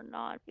one thing or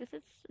not? Because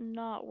it's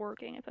not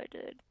working if I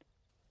did.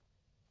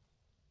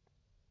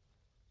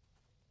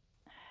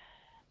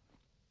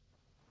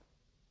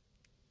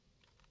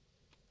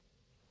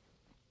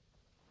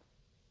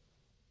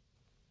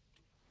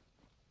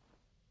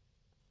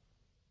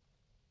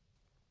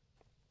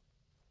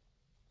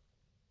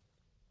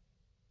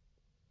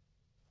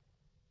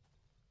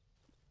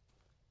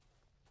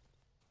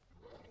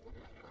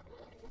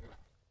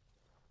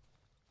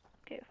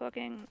 Okay,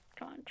 fucking,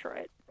 come on,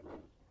 try it.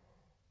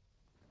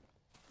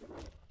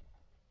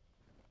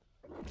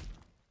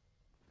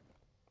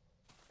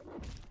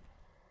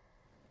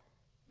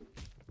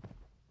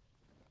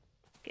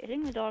 Okay,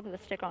 hitting the dog with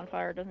a stick on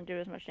fire doesn't do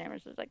as much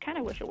damage as I kind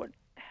of wish it would.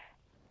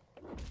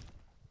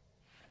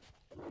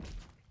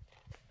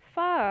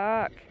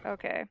 Fuck.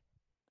 Okay.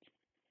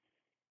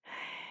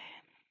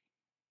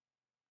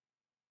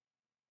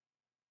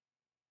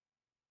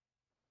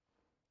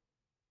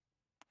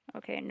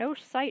 Okay, no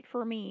sight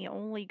for me,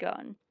 only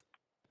gun.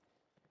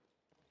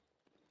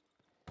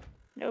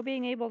 No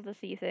being able to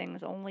see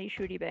things, only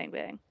shooty bang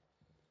bang.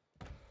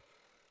 I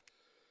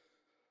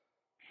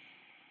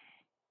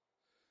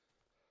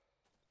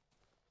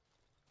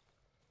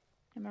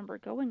remember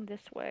going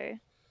this way.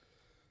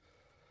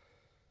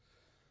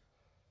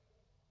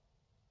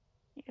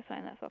 Need to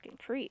find that fucking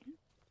tree.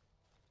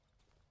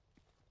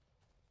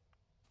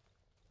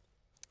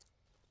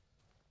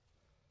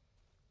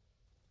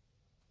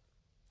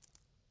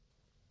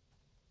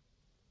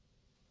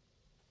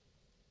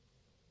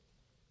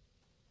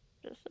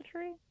 Just the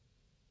tree?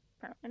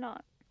 Apparently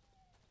not.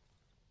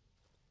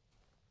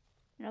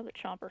 I know the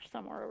chomper's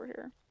somewhere over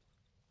here.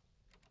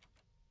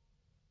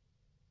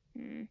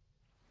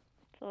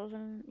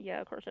 Yeah,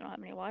 of course I don't have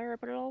any wire, I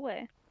put it all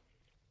away.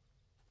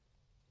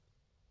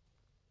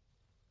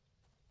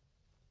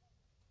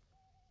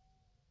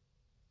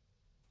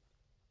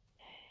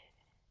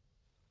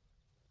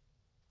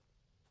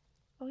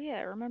 Oh yeah,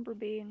 I remember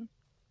being...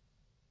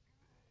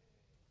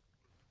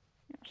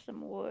 There's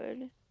some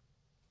wood.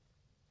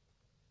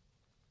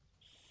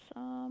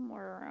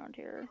 Somewhere around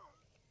here.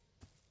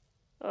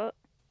 Oh.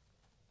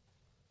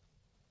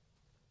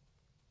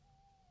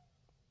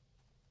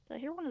 Did I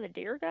hear one of the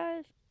deer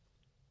guys?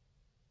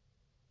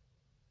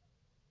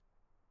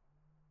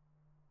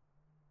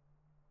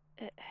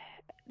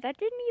 That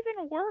didn't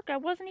even work. I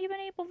wasn't even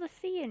able to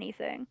see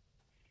anything.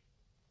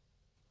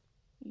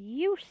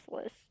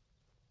 Useless.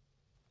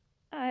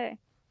 Oh, hey.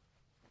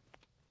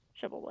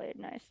 Shovel blade,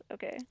 nice.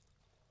 Okay.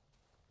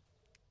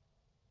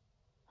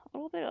 A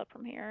little bit up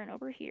from here and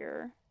over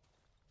here.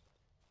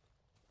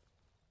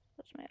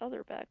 That's my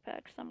other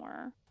backpack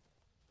somewhere.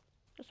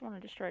 Just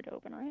wanted to try to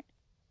open, right?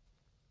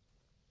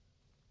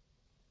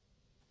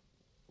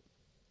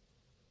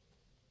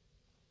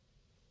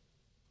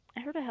 I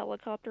heard a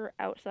helicopter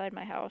outside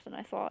my house and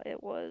I thought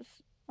it was,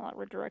 well,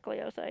 not directly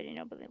outside, you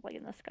know, but like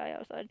in the sky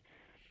outside.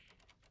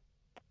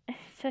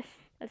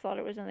 I thought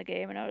it was in the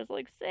game and I was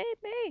like, save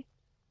me!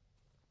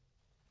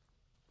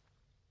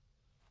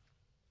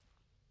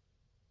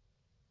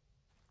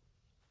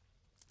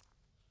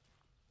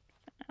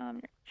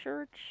 Near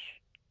church.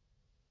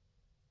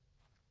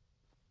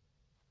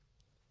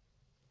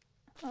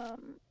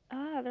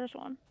 There's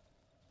one.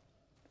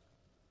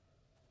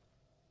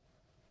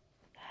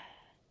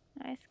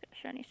 Nice, got a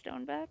shiny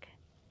stone back.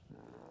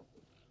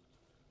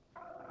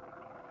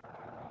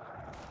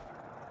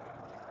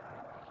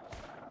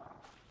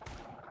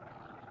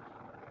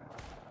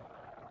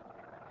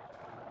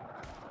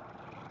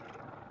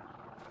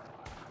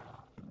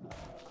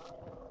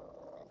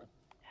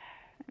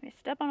 Let me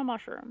step on a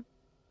mushroom.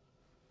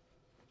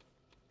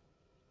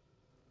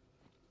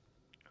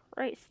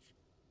 Christ.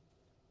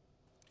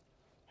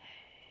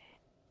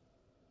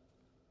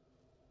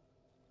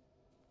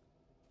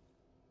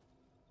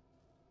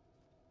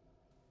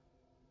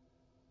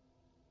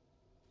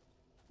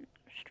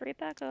 Straight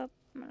back up.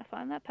 I'm gonna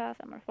find that path.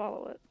 I'm gonna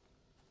follow it.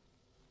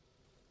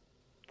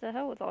 To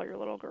hell with all your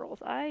little girls.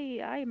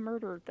 I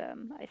murdered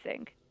them, I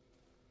think.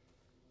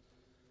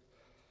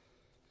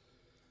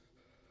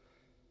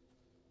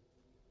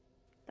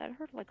 That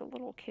heard like a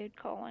little kid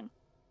calling.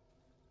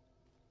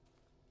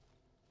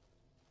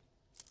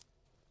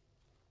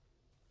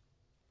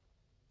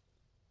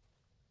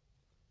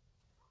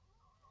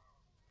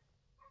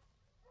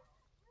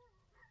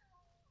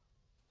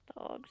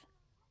 Dogs.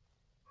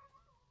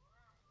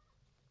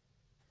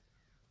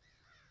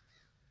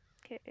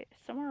 Okay,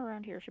 somewhere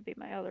around here should be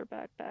my other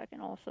backpack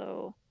and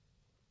also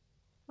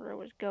where I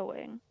was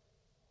going.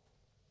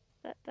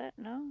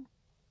 No?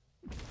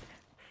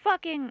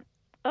 Fucking,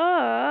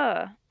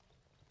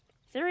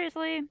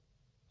 seriously?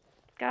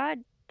 God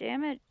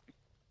damn it.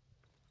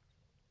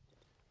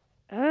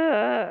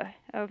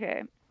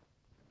 Okay.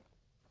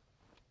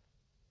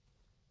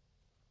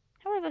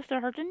 How are those so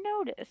hard to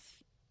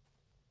notice?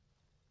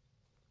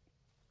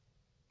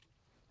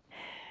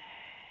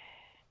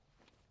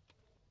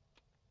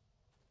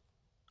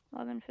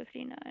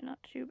 $11.59, not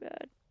too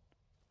bad.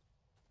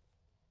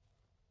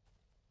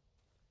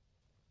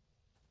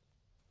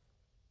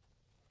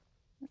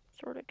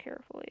 Sort it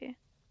carefully. Is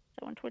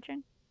that one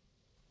twitching?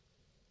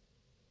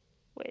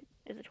 Wait,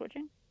 is it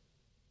twitching?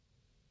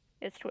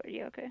 It's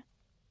yeah, okay.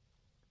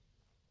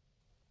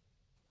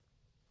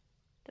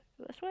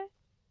 This way?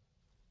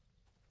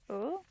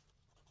 Oh?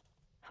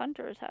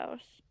 Hunter's house.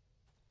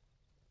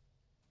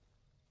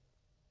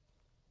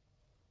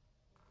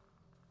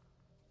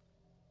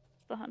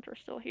 Is the hunter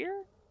still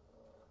here?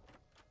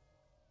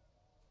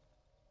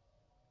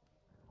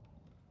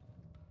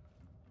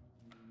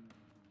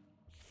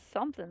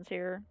 Something's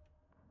here.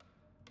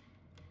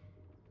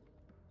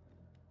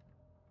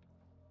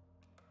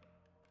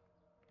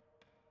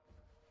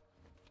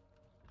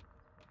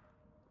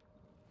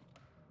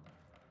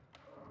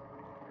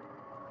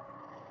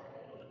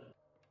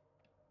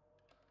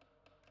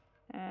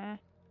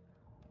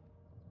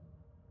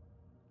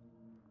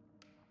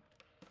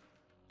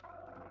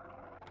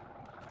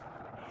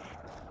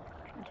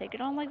 Take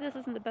it on like this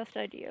isn't the best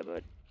idea,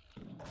 but...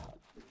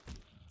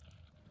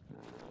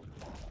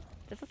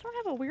 Does this one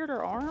have a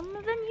weirder arm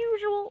than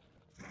usual?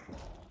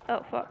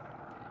 Oh, fuck.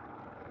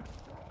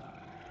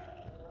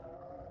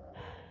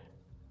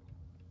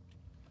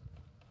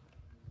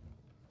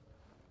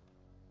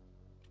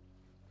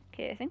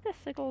 Okay, I think the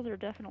sickles are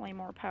definitely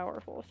more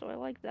powerful, so I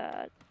like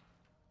that.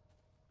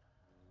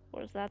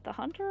 What is that, the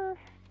hunter?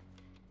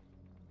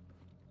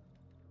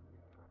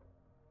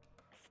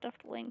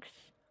 Stuffed lynx.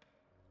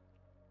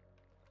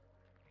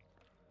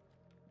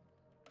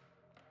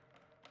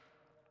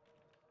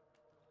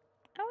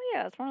 Oh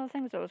yeah, it's one of the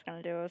things I was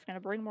gonna do. I was gonna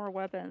bring more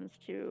weapons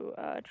to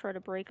try to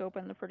break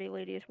open the pretty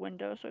lady's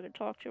window so I could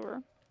talk to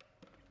her.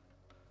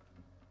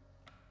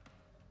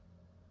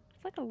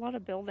 It's like a lot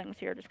of buildings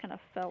here just kind of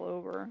fell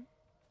over.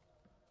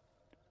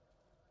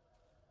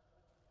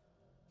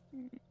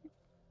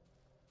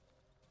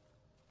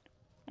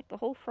 Like the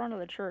whole front of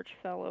the church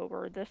fell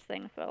over. This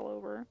thing fell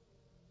over.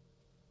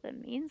 Does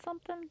that mean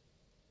something?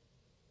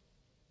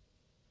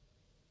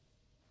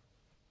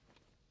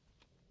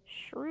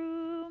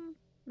 Shroom.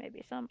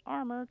 Maybe some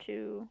armor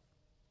too.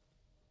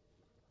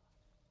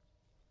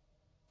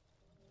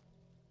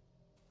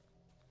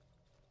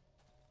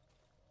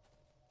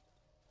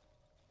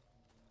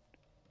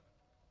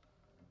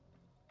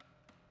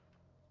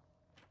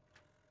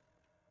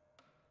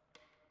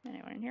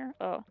 Anyone in here?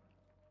 Oh.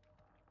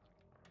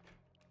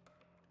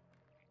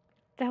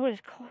 That was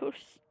close.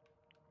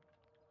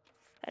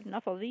 Had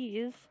enough of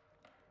these.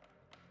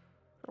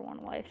 For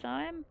one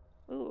lifetime.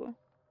 Ooh.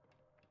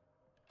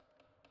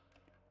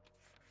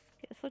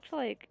 This looks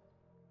like...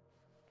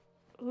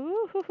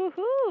 Ooh hoo hoo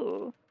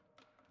hoo!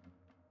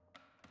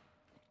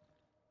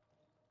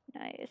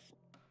 Nice.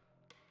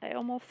 I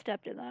almost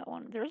stepped in that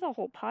one. There's a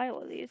whole pile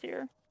of these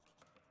here.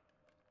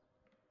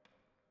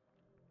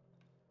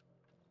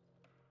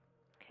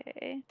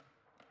 Okay.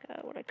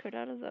 Got what I could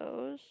out of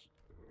those.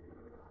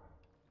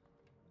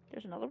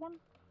 There's another one?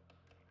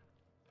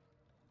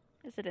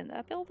 Is it in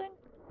that building?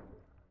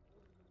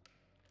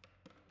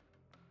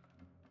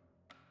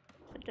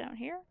 Is it down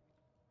here?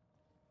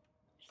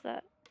 What's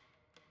that?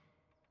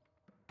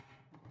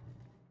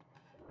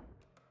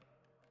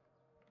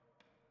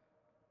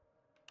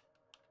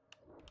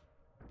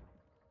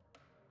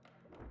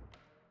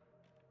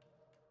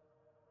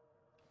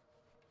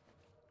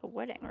 A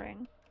wedding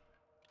ring?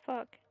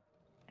 Fuck.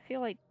 I feel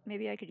like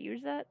maybe I could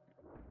use that?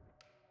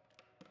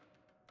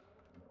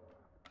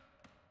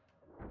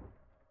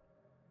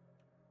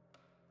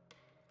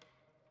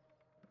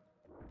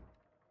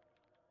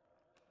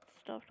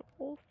 Stuffed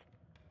wolf?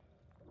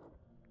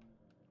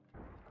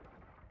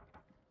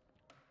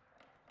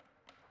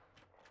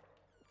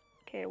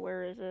 Okay,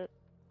 where is it?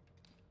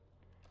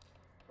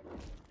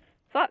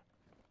 Fuck!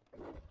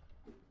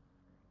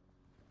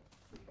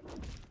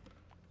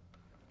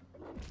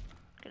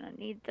 Gonna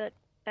need that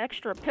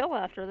extra pill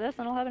after this,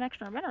 and I'll have an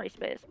extra inventory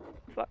space.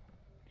 Fuck.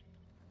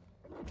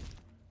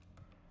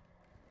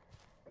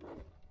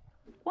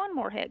 One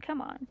more hit,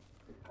 come on.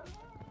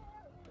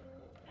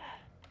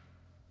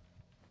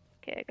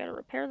 Okay, I gotta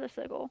repair the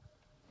sickle.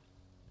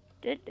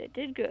 It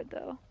did good,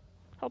 though.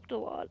 Helped a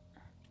lot.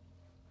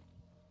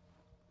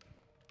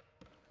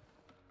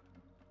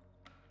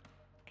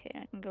 Okay,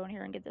 I can go in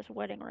here and get this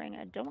wedding ring.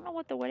 I don't know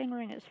what the wedding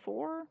ring is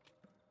for.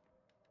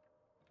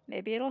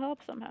 Maybe it'll help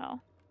somehow.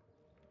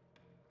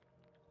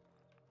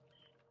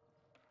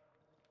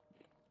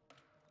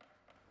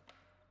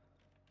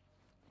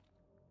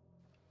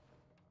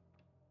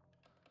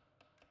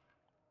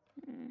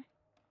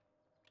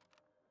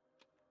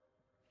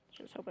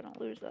 Just hope I don't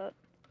lose that.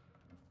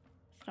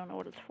 Just don't know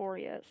what it's for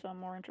yet, so I'm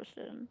more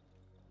interested in...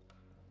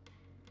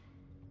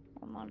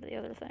 I'm on to the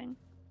other thing.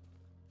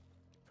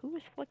 Who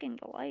is flicking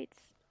the lights?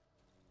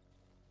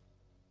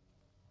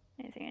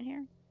 Anything in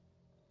here?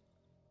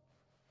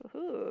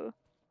 Ooh.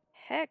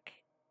 Heck.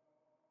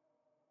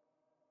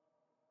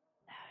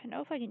 I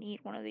know if I can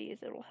eat one of these,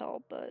 it'll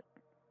help, but...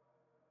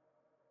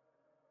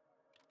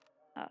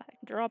 I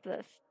can drop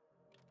this.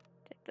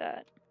 Take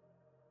that.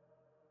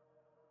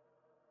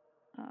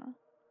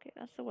 Okay,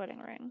 that's the wedding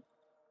ring.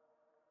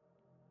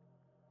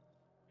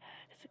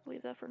 I guess I can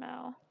leave that for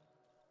now.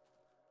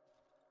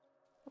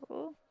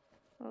 Oh.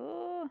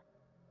 Oh.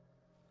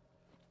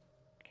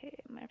 Okay,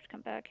 I might have to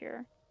come back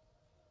here.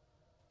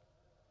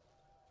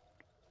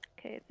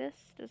 Okay,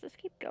 does this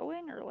keep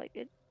going, or like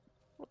it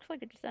looks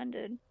like it just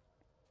ended?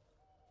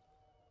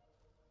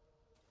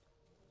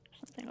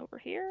 Something over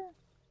here?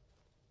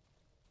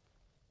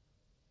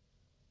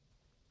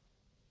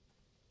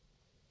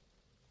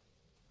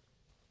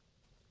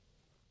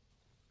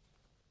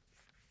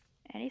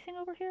 Anything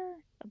over here?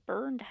 A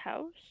burned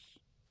house?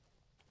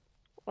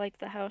 Like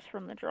the house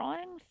from the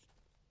drawings?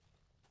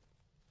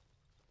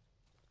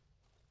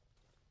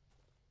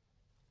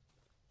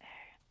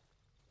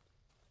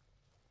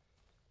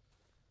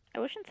 I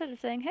wish instead of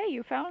saying, hey,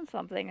 you found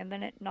something, and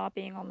then it not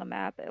being on the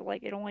map,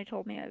 it only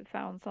told me I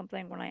found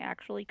something when I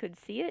actually could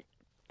see it.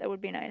 That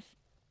would be nice.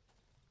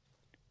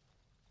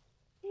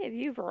 Hey,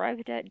 you've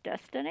arrived at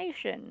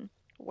destination.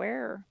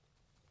 Where?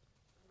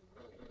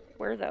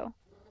 Where, though?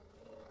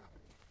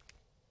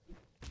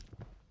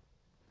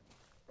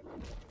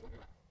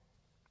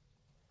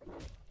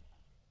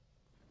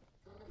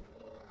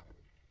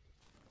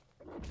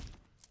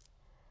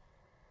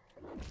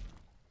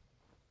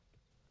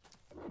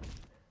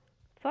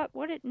 Fuck,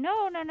 what did...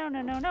 No, no, no,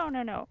 no, no, no,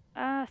 no, no.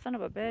 Ah, son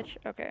of a bitch.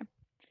 Okay.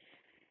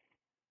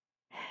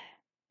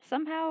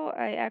 Somehow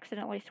I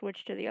accidentally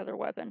switched to the other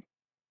weapon.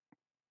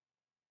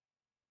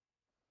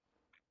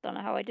 Don't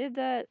know how I did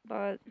that,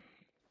 but...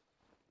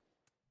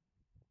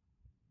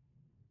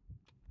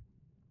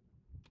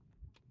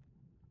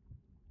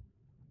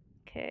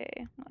 Okay,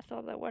 I still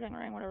have that wedding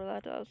ring, whatever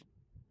that does.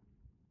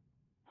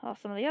 Oh,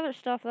 some of the other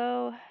stuff,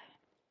 though...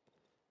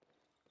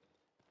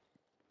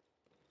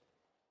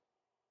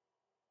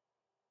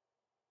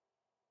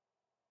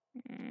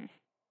 Hmm.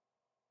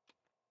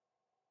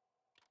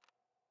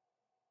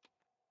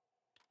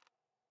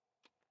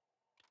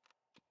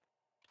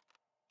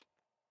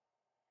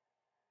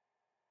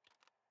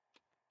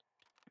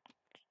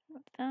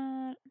 With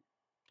that.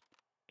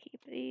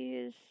 Keep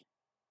these.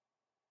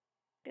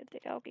 Get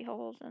the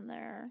alcohols in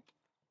there.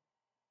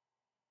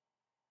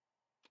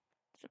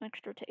 Some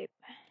extra tape.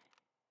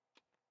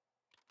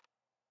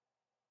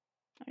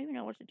 I don't even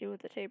know what to do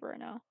with the tape right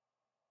now.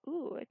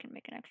 Ooh, I can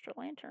make an extra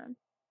lantern.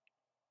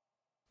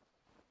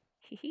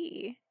 Hee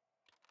hee.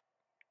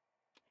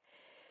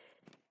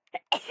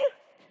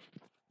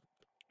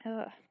 Can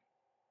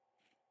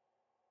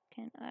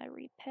I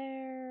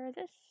repair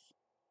this?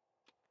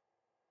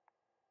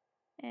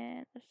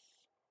 And this.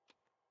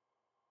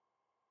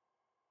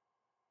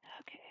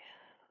 Okay,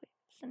 leave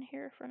this in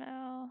here for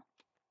now.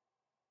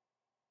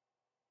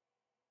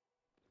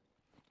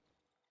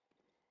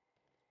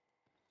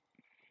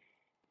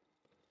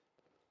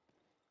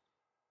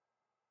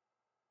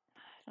 I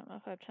don't know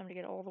if I have time to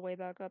get all the way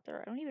back up there.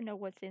 I don't even know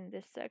what's in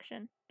this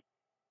section.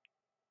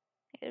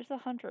 Okay, there's the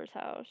hunter's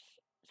house.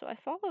 So I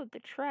followed the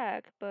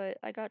track, but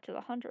I got to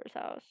the hunter's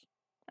house.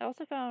 I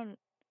also found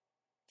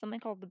something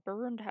called the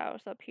burned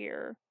house up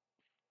here.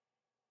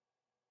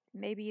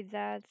 Maybe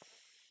that's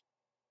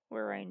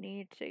where I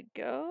need to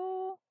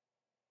go?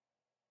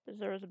 Because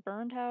there was a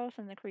burned house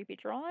and the creepy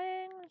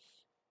drawings?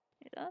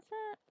 Maybe that's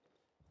it?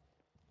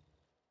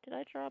 Did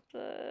I drop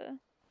the...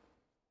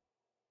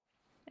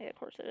 Yeah, of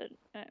course I did.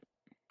 Right.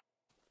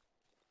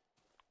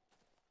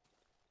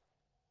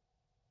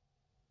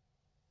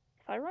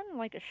 If I run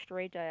like a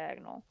straight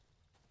diagonal,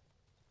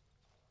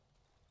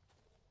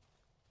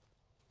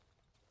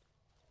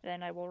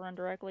 then I will run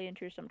directly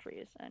into some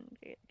trees and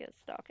get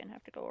stuck and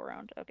have to go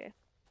around. Okay.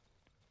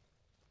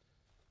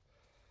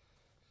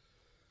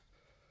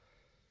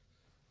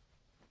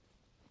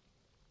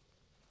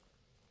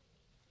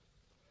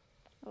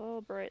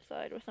 Oh, bright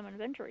side. With some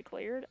inventory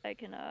cleared, I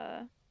can,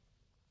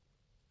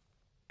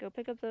 go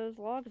pick up those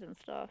logs and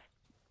stuff.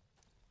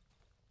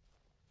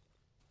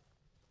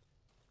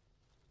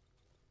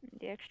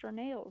 The extra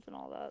nails and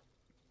all that.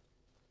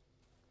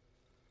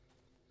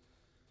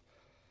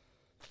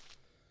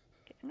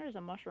 Okay, I think there's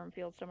a mushroom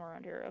field somewhere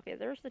around here. Okay,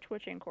 there's the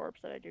twitching corpse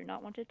that I do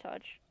not want to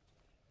touch.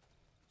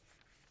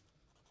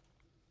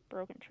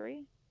 Broken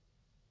tree.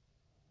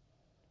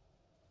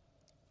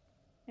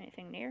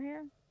 Anything near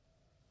here?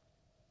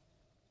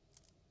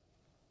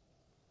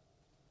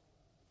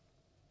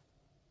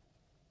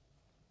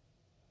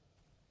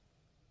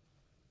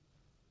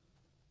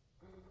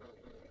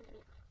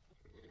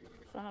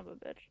 Son of a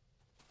bitch.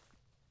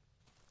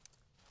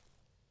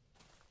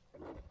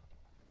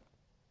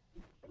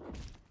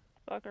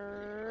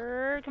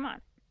 Fucker, come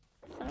on.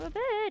 Son of a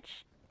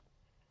bitch!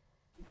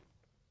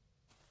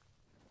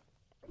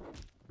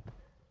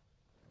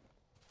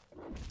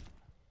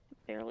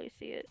 barely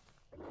see it.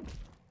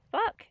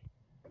 Fuck!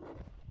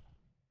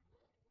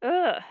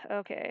 Ugh,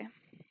 okay.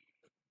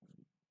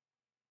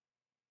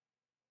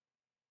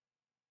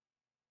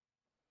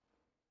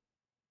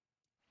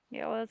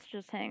 Yeah, let's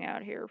just hang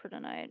out here for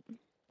tonight.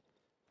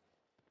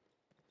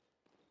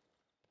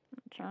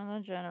 Turn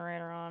the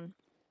generator on.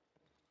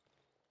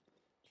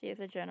 See if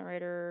the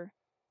generator...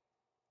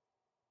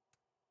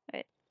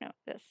 Wait, no,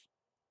 this.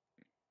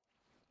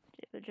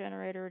 See if the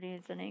generator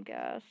needs any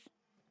gas.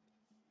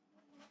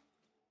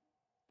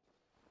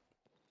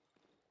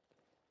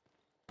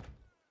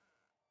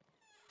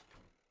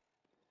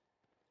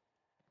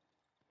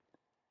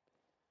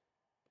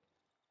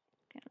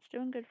 Okay, it's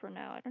doing good for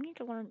now. I don't need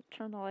to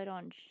turn the light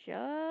on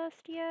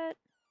just yet.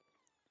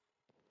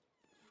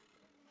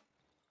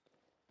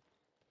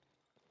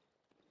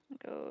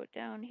 Go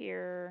down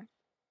here.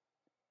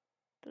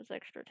 Those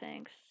extra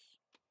tanks.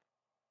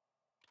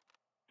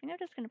 I think I'm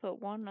just gonna put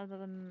one of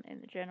them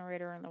in the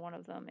generator and one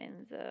of them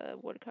in the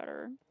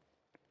woodcutter.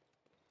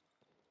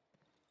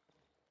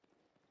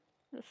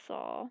 The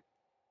saw.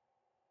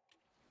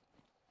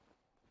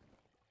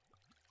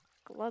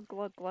 Glug,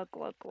 glug, glug,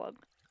 glug, glug.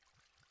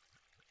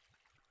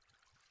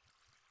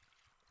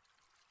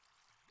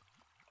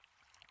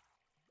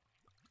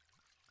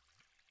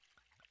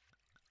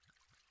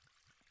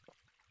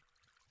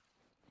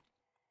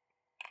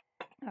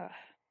 Ugh.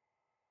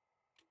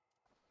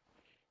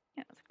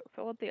 Yeah, let's go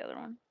fill up the other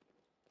one.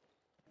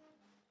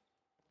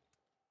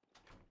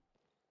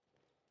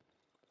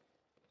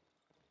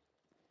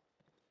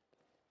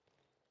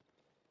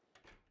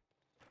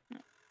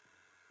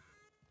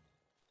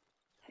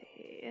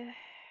 Hey.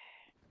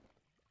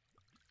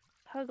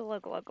 Hug,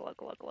 lug, lug,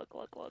 lug, lug, lug,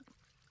 lug, lug.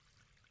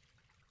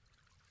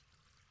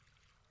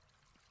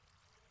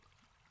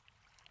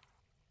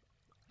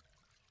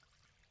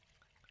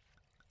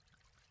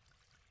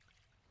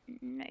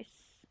 Nice.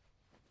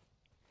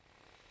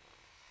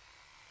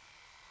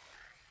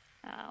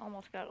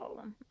 Almost got all of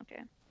them.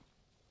 Okay.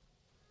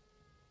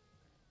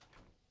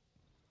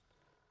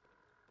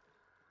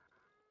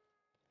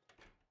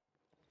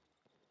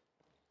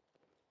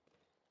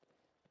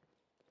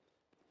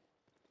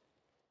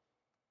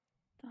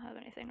 Don't have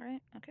anything,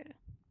 right? Okay.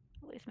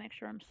 At least make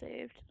sure I'm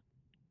saved.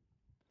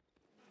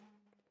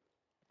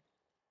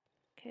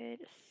 Okay,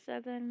 just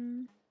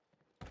 7.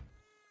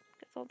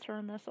 Guess I'll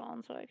turn this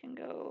on so I can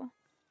go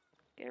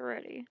get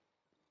ready.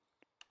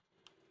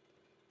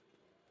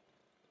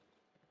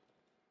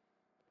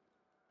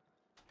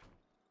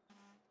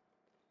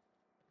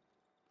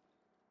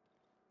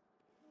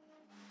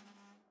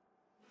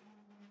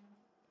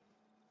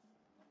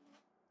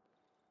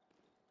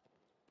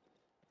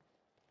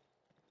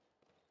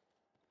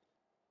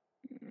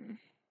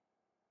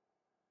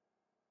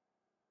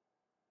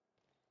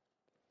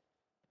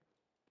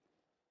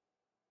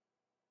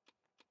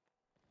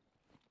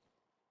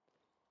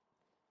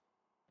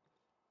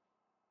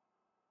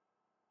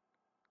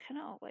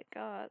 Kinda all I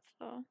got,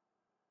 so.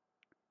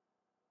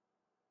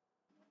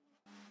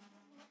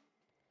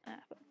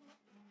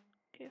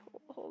 Okay,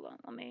 hold on,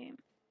 let me.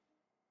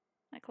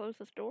 I close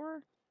this door?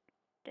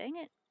 Dang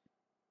it.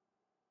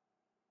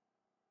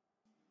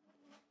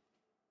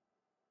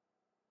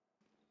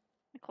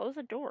 I close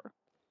the door.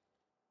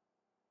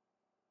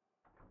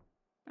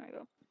 There we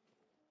go.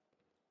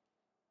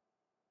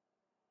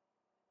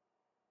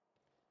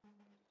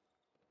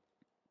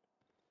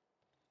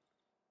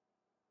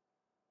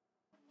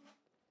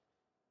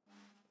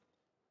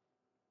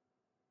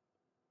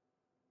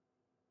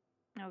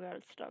 Oh god,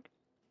 it's stuck.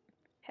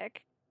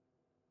 Heck.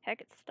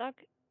 Heck, it's stuck.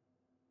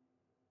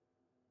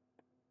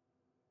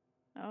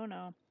 Oh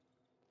no.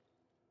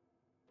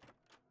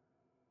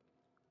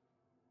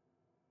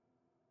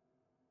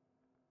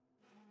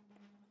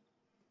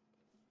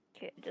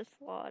 Okay, I just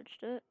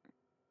lodged it.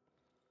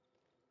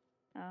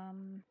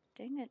 Dang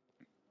it.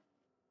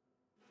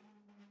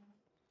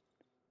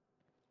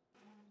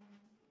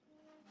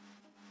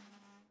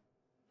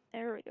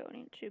 There we go,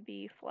 need to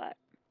be flat.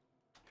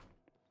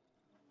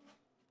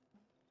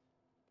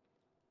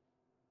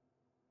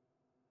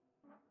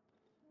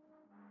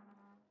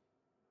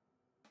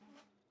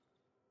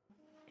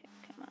 Okay,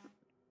 come on.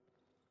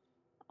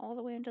 All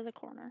the way into the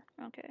corner.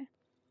 Okay.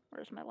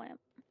 Where's my lamp?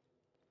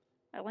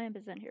 My lamp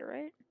is in here,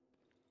 right?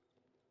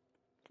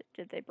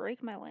 Did they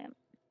break my lamp?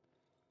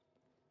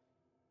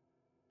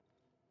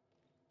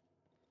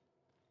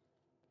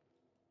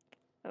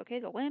 Okay,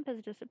 the lamp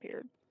has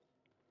disappeared.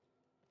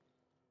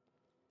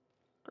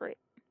 Great.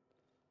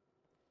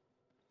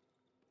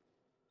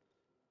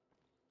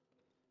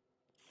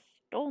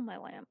 Stole my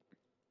lamp.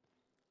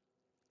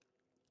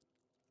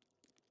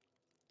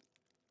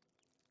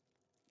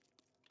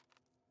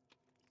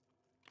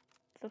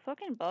 The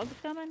fucking bug's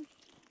coming?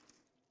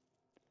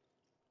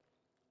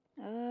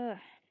 Ugh.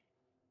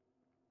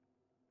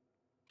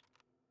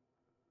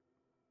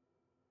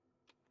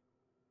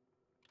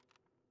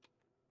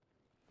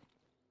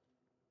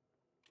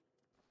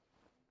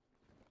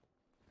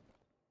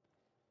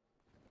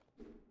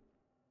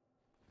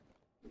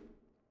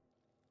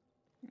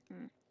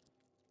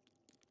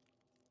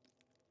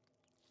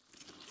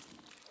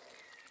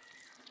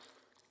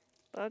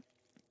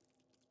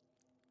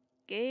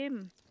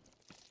 Game.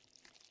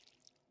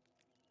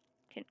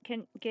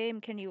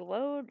 Can you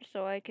load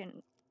so I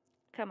can...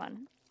 Come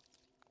on.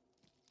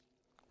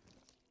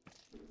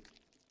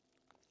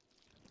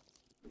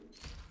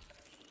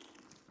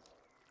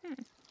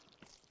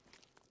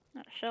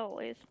 Not a shell,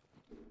 at least.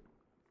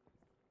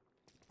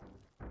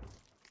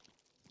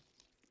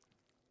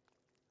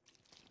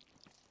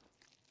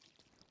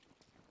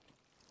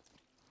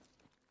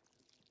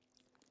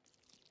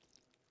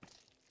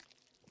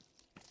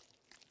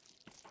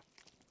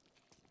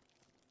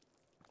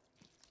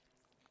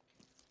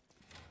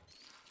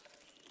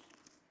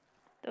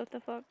 What the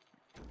fuck?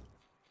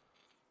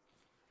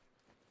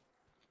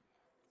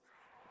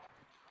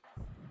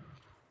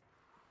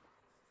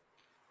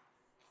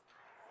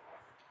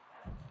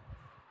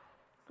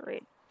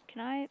 Great.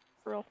 Can I...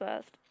 Real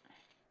fast.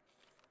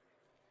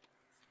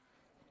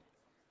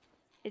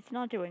 It's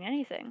not doing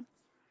anything.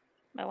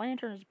 My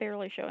lantern is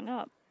barely showing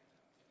up.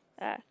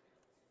 Ah.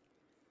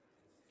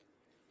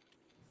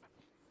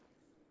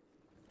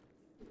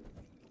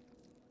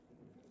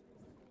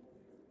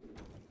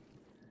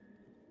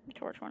 The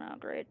torch went out,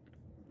 great.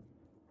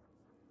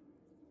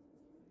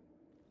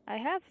 I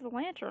have the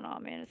lantern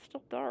on me and it's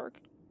still dark.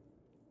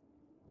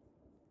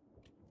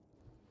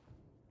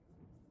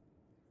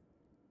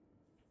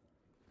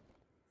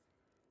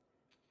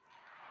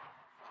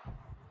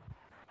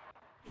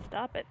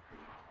 Stop it.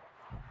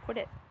 Quit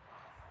it.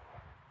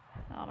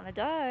 Oh, I'm gonna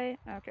die.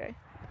 Okay.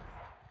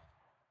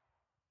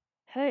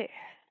 Hey.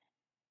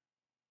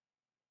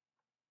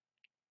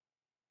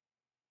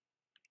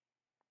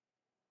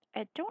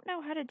 I don't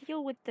know how to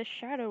deal with the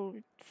shadow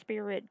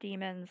spirit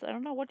demons. I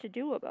don't know what to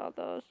do about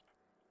those.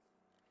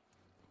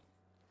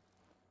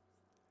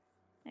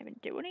 They even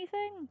do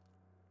anything?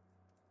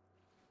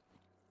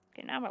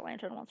 Okay, now my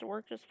lantern wants to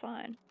work just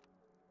fine.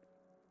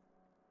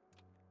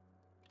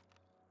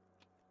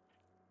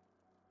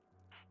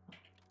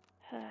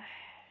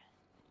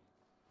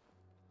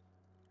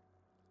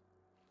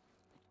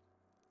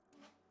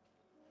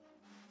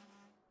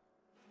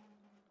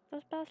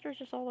 Those bastards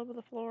just all over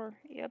the floor.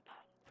 Yep.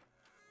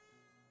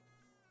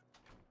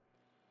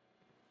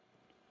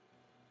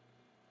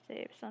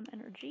 Save some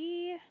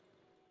energy.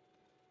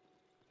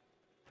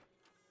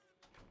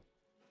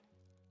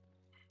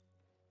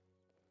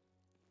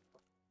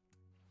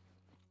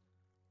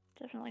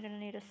 Definitely gonna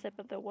need a sip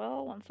of the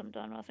well once I'm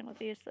done messing with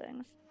these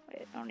things.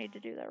 Wait, I don't need to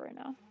do that right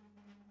now.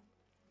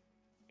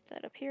 Get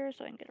that up here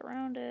so I can get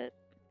around it.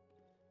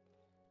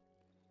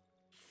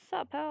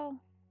 Sup, pal?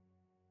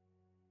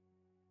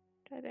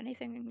 Do I have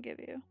anything I can give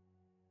you?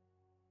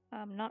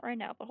 Not right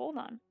now, but hold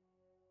on.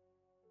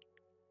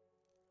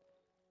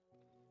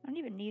 I don't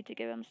even need to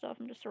give him stuff,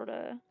 I'm just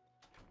sorta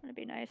gonna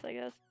be nice, I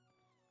guess.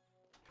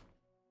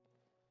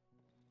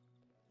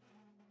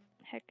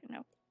 Heck,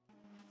 no.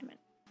 Come in.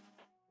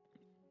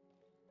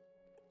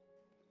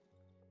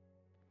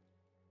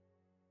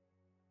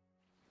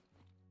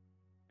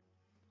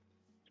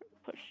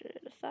 Push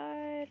it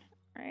aside,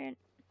 right?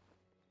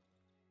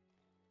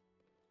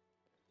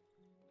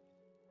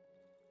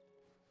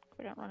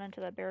 We don't run into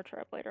that bear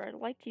trap later. I'd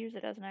like to use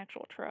it as an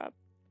actual trap.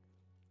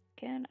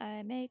 Can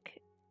I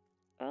make...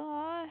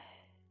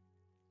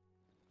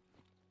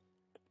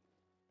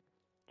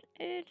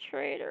 a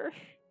trader.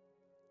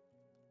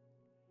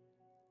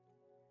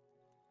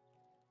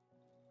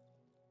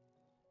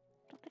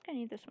 Don't think I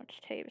need this much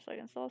tape, so I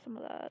can sell some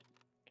of that.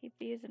 Keep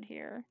these in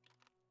here.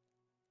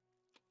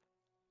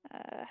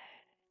 I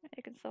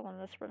can sell them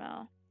this for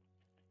now.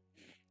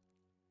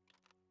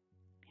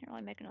 Can't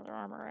really make another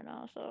armor right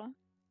now, so...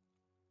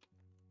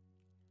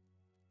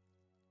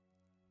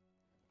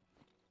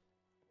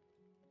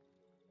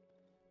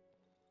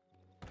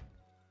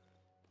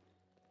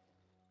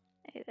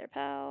 Hey there,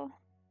 pal.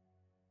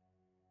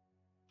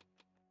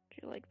 Do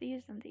you like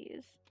these and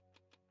these?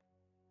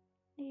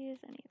 These,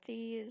 any of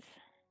these?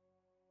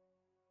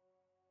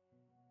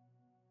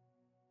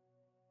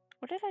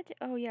 What did I do?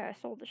 Oh yeah, I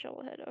sold the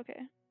shovel head,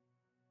 okay.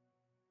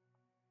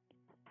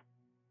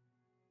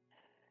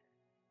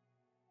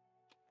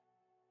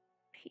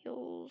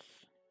 Peels.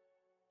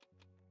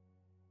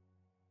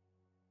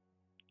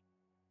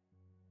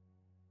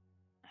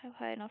 I have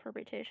high enough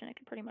reputation, I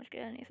can pretty much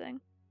get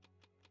anything.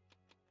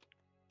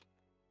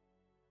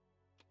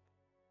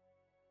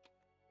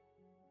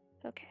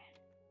 Okay.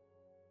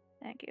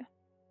 Thank you.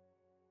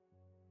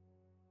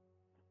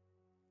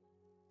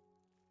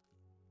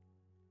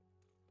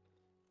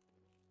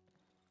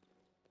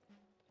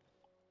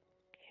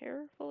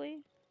 Carefully.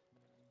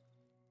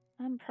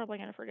 I'm probably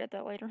gonna forget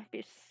that later. I'd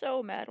be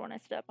so mad when I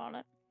step on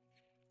it.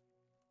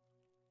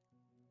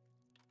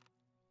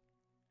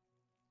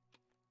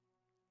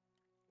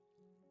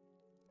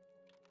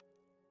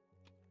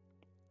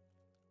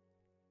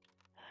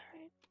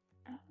 Alright.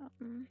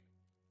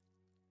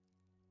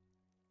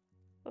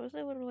 What was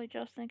I literally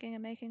just thinking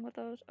of making with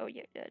those? Oh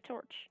yeah,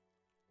 torch.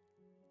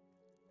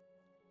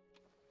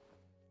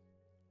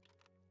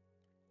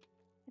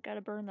 I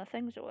gotta burn the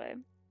things away.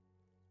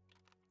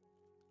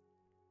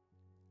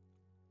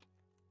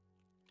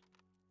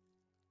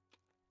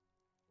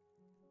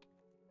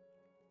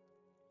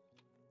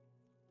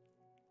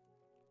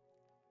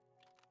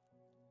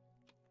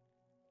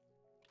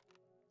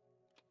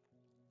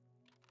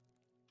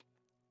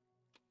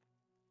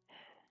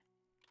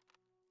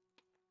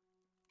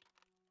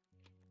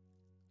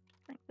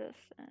 this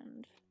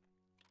and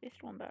at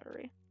least one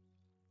battery.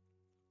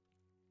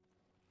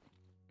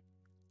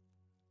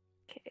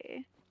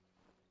 Okay.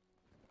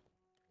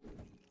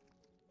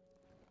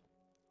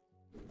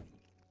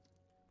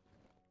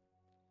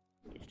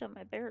 Used up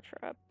my bear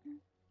trap.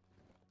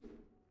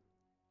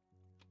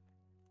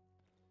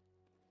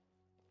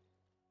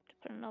 To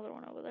put another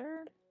one over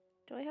there.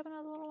 Do I have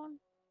another little one?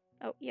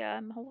 Oh, yeah,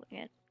 I'm holding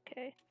it.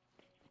 Okay.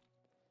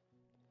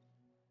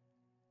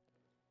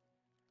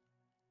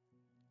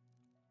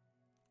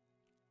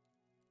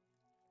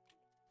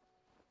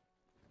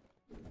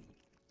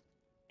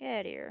 Get out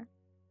of here.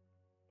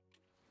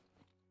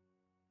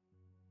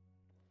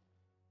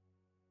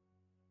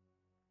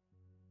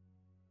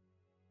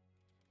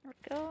 There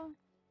we go.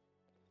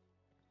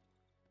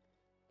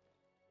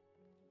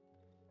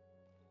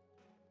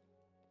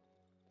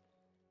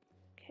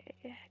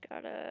 Okay,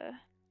 gotta...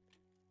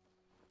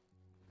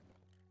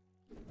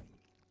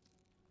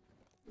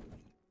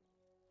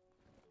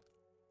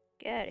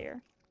 Get out of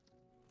here.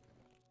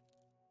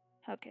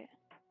 Okay.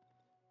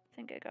 I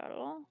think I got it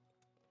all.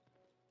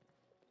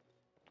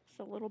 Just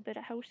a little bit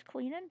of house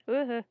cleaning.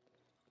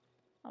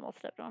 Almost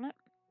stepped on it.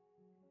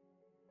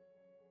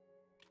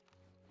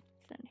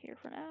 It's in here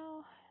for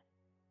now.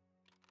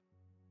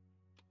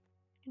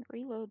 Can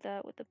reload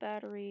that with the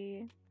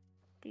battery.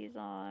 These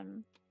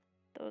on.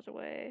 Those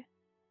away.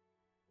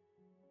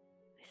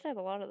 I used to have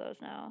a lot of those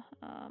now.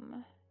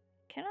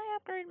 Can I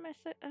upgrade my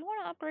I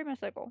want to upgrade my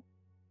cycle.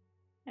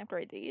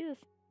 Upgrade these?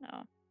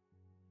 No.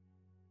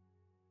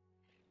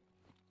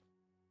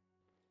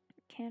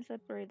 Can't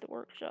upgrade the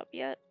workshop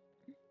yet.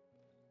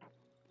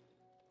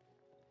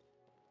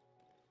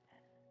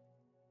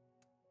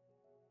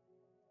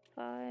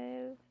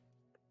 Five.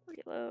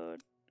 Reload.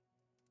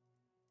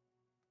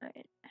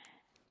 Right.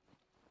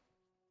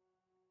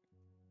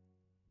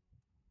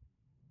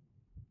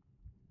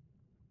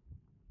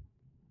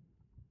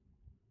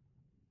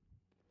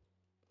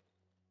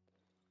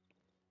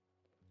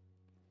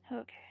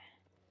 Okay.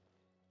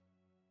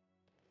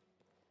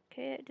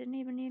 Okay, it didn't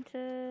even need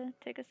to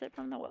take a sip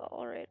from the well.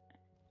 Alright.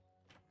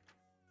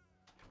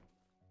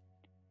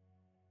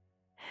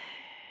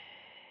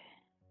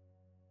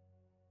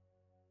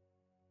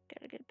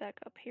 Gotta get back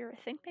up here.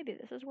 I think maybe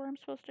this is where I'm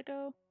supposed to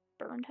go.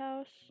 Burned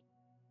house.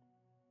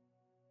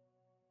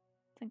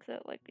 I think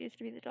that, like, used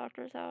to be the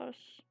doctor's house.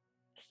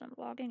 There's some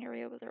logging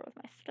area over there with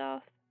my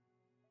stuff.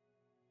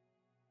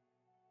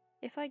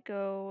 If I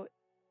go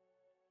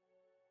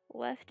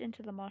left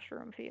into the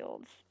mushroom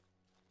fields.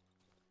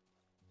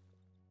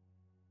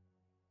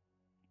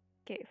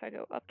 Okay, if I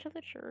go up to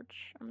the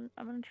church, I'm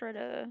gonna try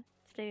to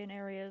stay in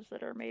areas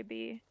that are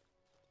maybe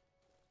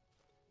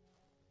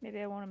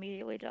I won't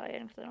immediately die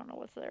in because I don't know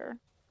what's there.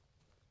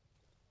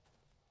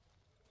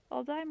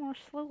 I'll die more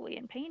slowly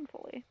and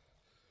painfully.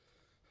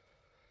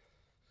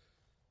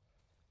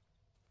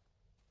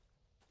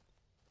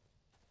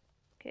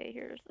 Okay,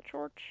 here's the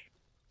torch.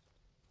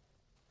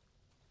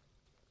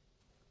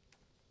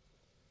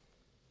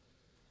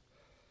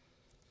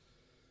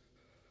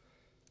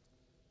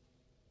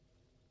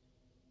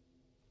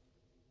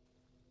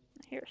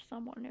 I hear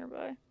someone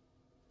nearby.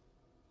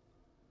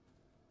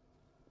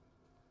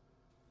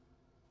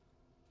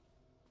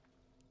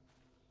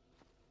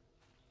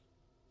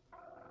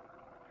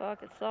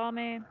 Fuck, it saw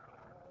me. Is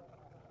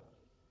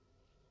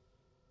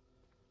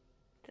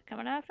it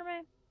coming after me?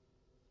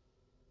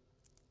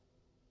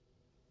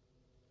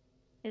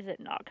 Is it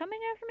not coming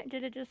after me?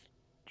 Did it just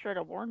try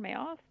to warn me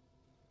off?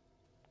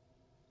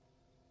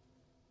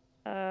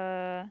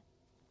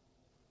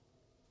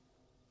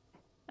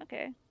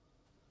 Okay.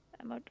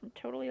 I'm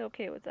totally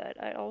okay with that.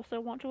 I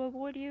also want to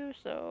avoid you,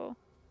 so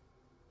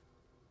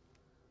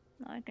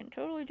I can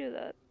totally do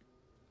that.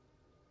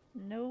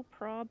 No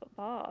prob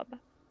Bob.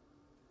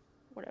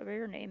 Whatever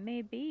your name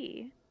may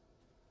be.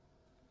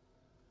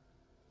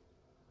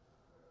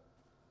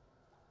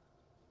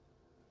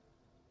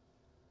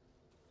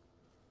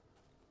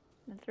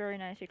 That's very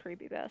nice, you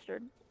creepy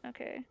bastard.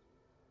 Okay.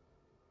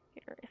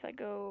 Here, if I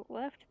go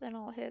left, then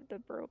I'll hit the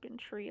broken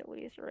tree at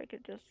least, or I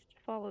could just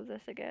follow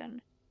this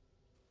again.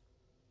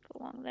 Go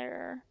along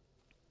there.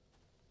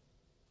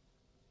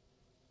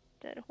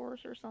 Dead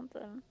horse or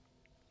something.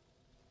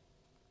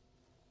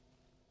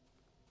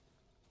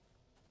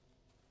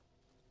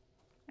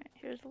 Alright,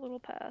 here's the little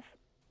path.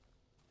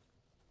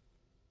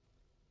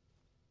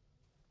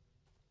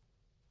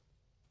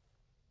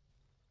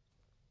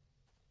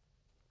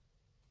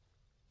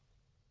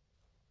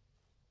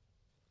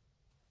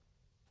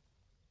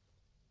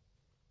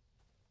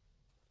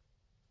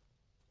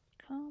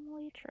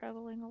 Calmly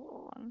traveling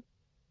along.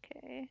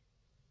 Okay.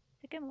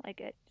 I think I'm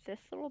like at this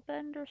little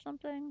bend or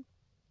something.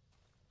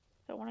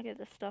 If I want to get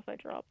the stuff I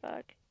dropped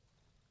back.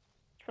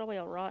 It's probably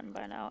all rotten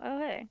by now. Oh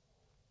hey.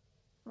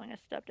 Something I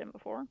stepped in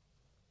before.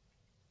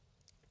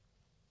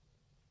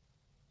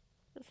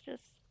 It's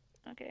just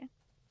okay.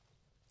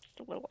 Just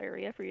a little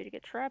area for you to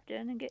get trapped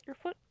in and get your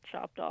foot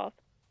chopped off.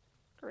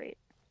 Great.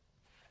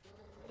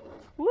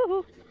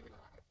 Woohoo!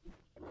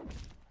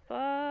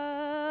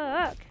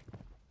 Fuck!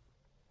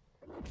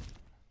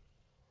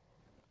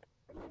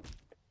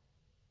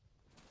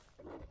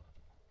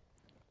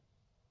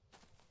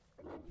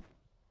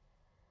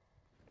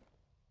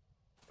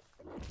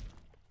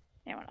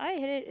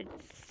 It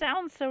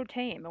sounds so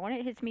tame, and when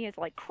it hits me, it's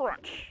like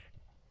crunch.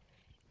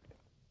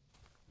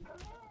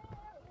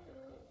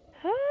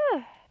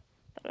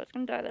 Thought I was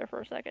gonna die there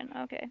for a second.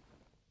 Okay.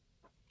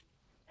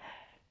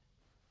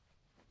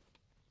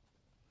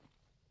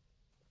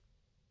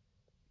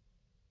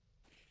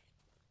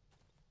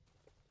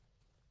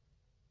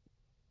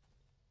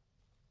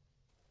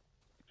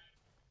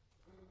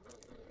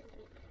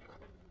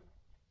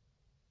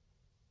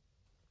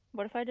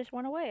 What if I just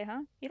went away,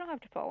 huh? You don't have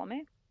to follow me.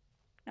 You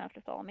don't have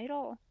to follow me at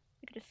all.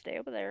 You could just stay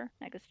over there.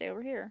 I could stay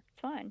over here.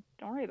 It's fine.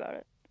 Don't worry about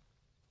it.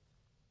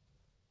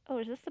 Oh,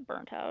 is this the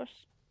burnt house?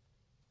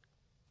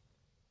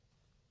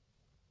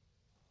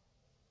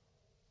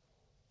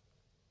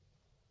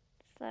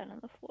 What's that on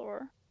the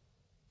floor?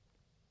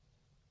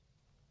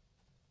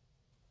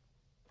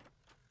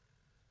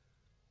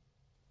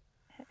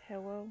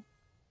 Hello?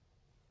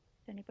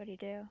 Anybody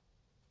there?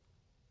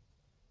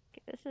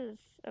 Okay, this is...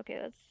 Okay,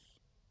 that's...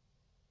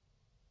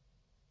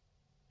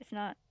 It's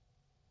not...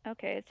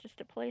 Okay, it's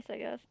just a place, I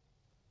guess.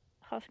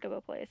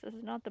 Huskaba place. This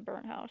is not the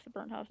burnt house. The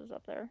burnt house is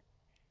up there.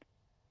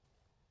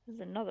 This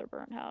is another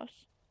burnt house.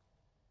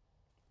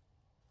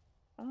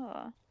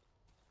 Oh.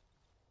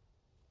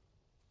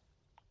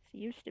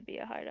 This used to be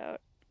a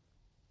hideout.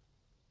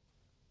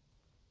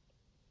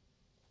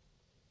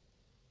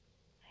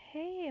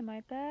 Hey,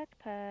 my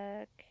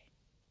backpack.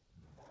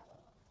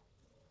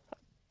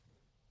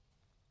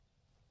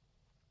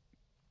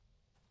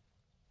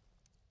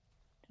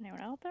 Is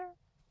anyone out there?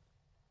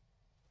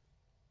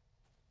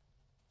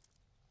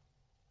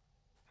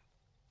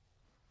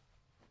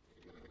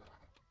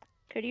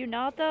 Could you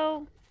not,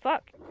 though?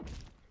 Fuck.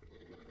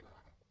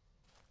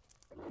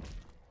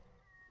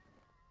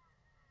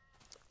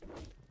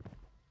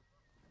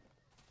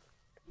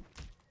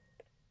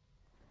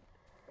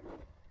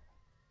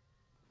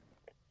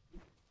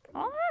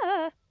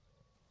 Ah!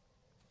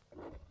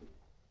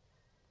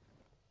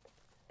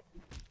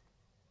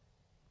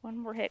 One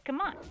more hit.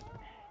 Come on.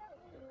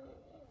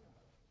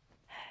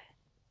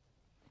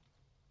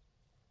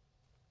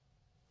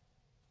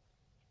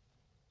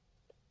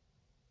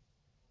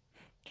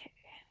 Okay.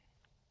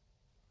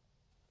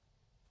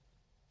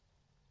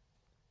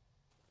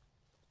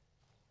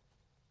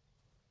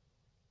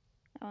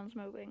 That one's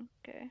moving.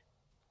 Okay.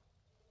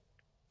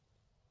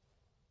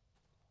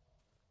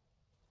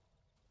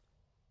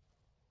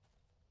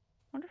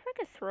 Wonder if I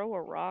could throw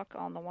a rock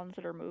on the ones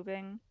that are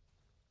moving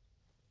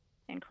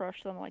and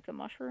crush them like the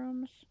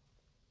mushrooms.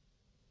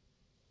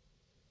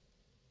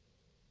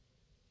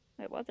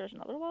 Wait, what? There's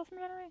another lost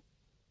inventory?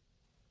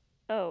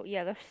 Oh,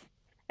 yeah, there's...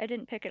 I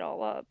didn't pick it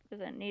all up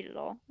because I didn't need it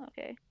all.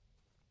 Okay.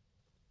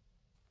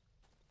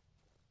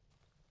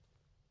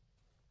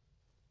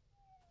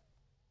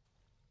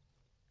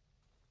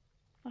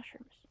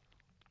 Mushrooms.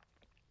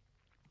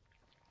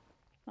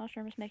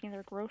 Mushrooms making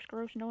their gross,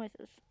 gross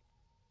noises.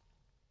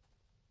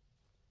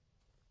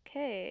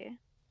 Okay.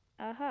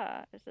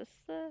 Aha. Is this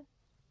the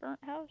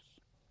burnt house?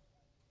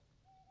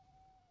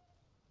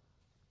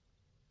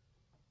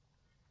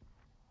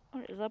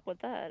 What is up with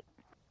that?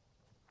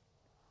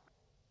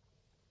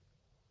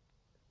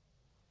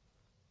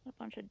 A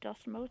bunch of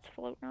dust motes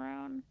floating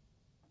around.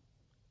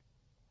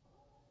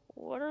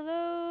 What are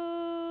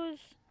those?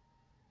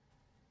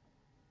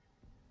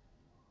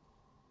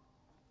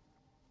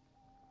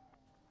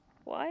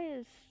 Why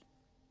is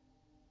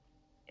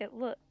it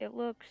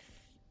looks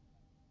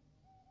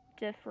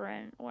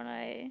different when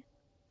I...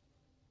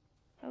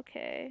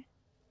 Okay.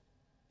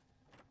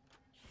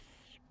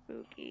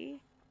 Spooky.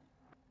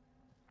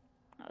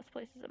 Oh, this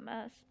place is a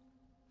mess.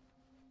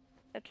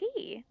 A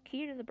key!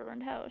 Key to the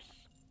burned house.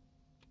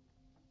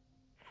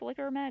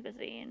 Flickr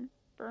magazine.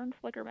 Burned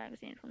Flickr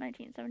magazine from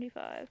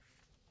 1975.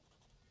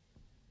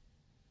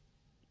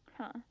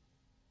 Huh.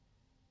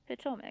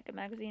 Potomac, a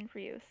magazine for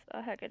youth.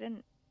 Oh heck, I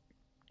didn't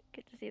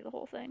get to see the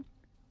whole thing.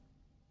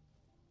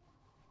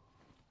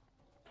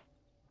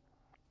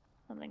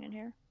 Something in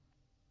here.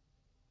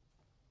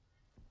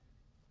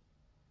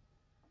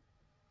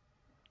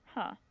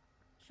 Huh.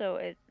 So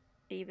it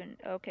even...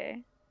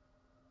 Okay.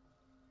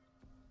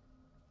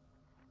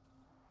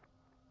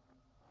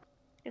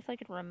 Guess I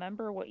could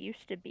remember what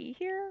used to be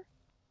here?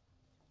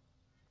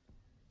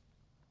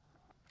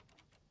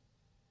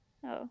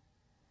 Oh.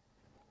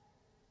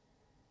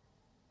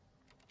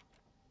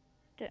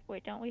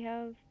 Wait, don't we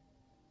have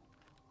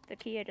the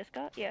key I just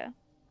got? Yeah.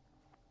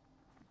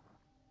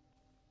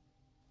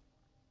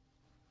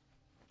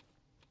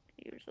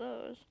 Use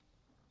those.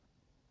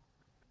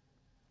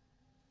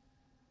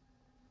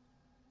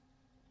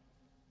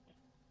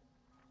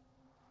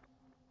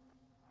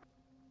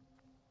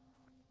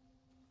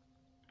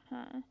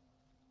 Huh.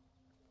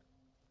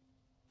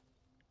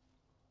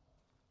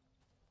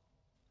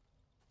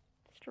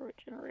 Storage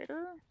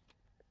generator.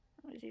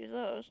 Let's use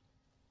those.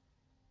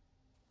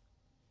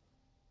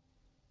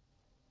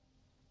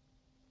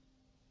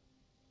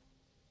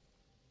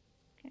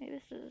 Okay,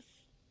 this is...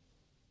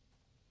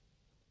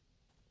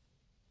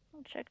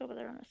 I'll check over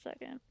there in a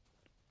second.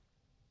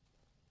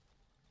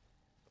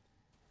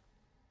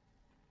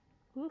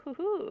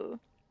 Woohoo!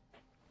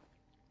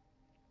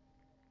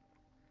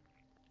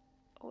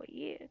 Oh,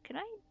 yeah. Can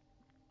I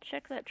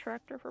check that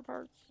tractor for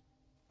parts?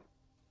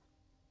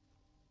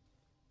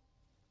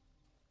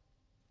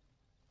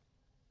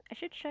 I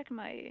should check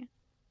my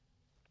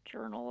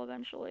journal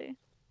eventually.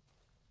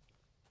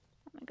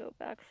 I'm gonna go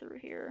back through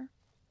here.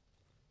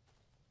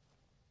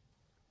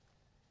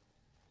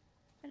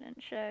 And then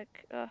check.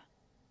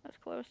 That's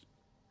close.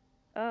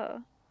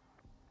 Oh.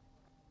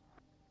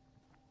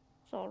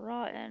 It's all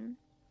rotten.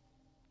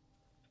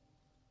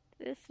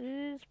 This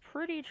is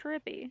pretty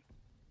trippy.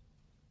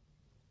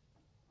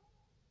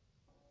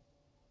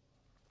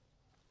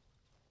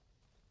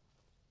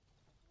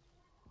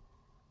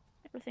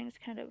 Everything's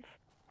kind of...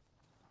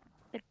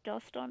 The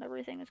dust on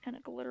everything is kind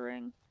of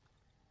glittering.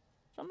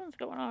 Something's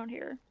going on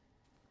here.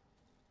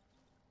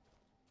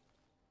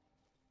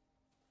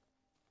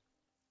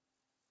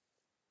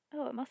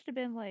 Oh, it must have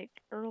been like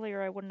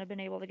earlier I wouldn't have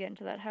been able to get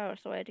into that house,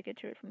 so I had to get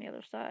to it from the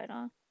other side,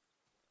 huh?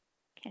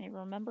 Can't even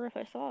remember if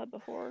I saw it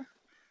before.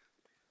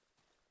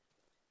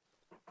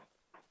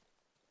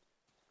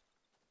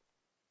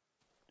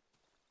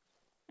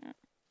 Yeah.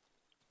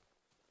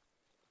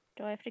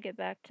 Do I have to get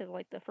back to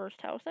like the first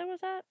house I was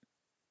at?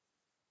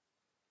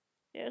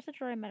 Yeah, it's the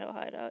Dry Meadow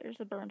hideout. Here's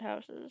the burned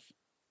houses.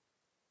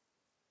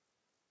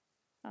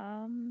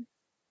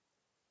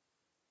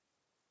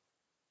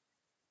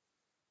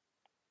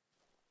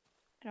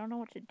 I don't know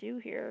what to do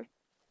here.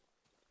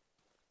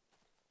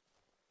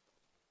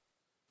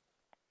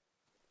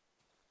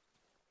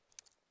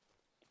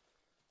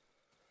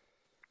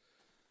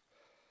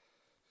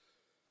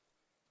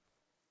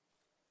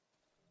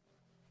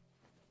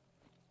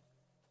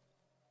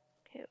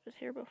 Okay, it was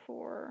here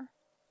before.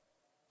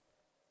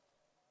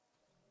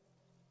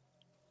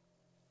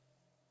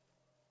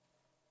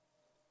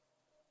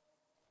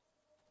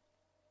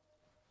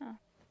 Oh,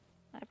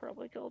 I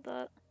probably killed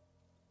that.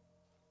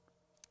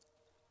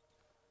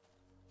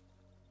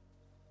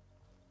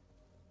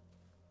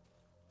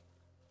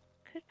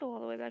 Could go all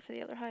the way back to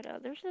the other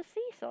hideout. There's the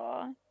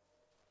seesaw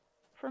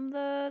from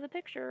the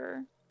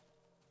picture.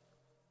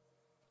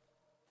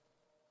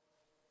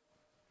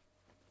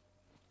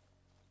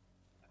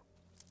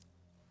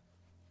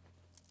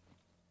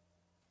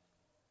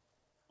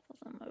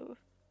 Doesn't move.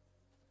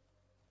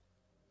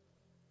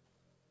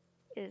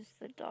 Is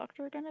the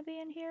doctor gonna be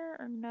in here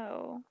or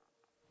no?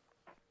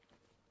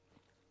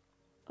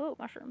 Oh,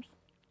 mushrooms.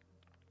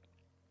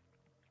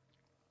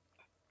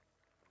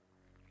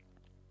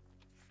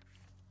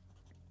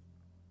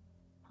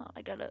 Oh,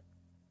 I got it.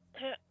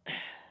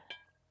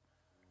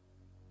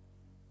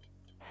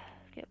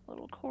 Get a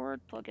little cord,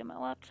 plug in my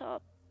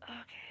laptop. Okay.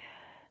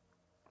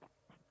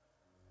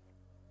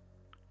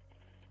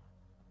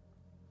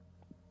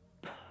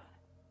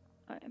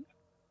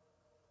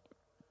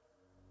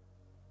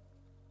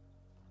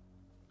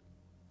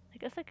 I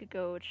guess I could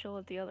go chill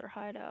at the other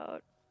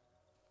hideout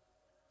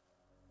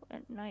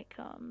when night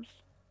comes.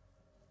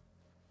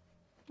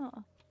 Oh,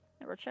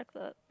 never checked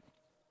that.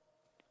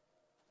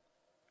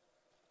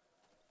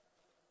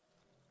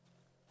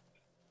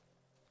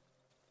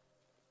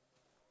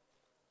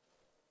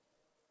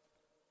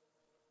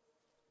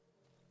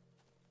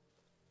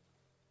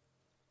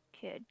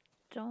 Okay, I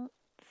don't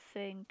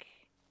think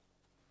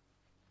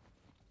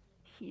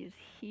he's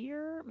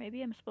here.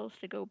 Maybe I'm supposed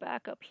to go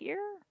back up here?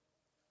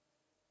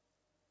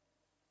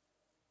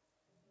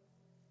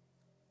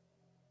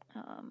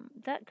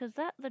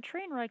 The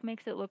train wreck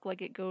makes it look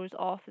like it goes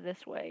off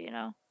this way, you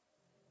know?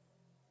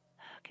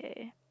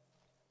 Okay.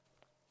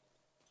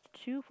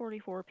 It's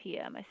 2:44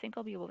 p.m. I think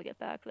I'll be able to get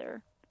back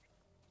there.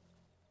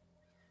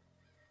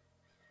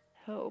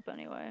 Hope,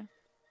 anyway.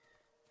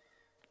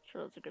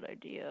 Sure, that's a good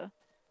idea.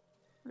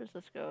 Where does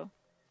this go?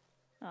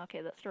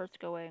 Okay, that starts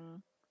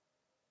going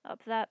up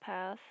that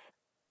path.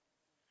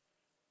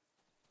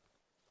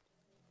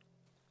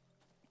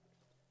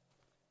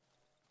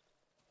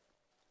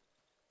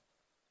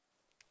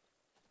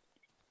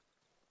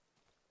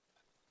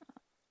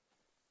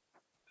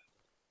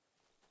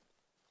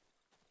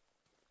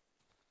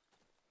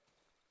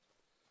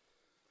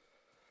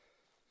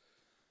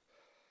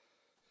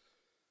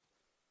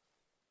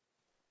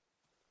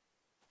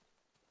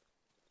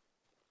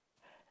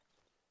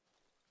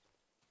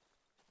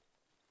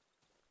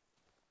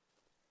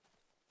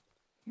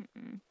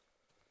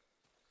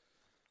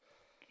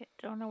 Okay,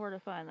 don't know where to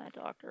find that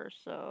doctor,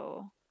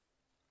 so...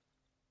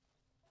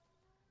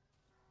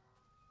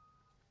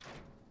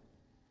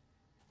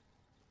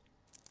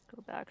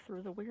 Go back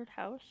through the weird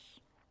house.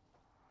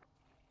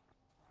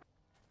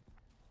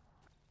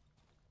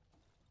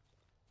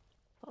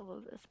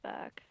 Follow this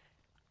back.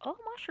 Oh,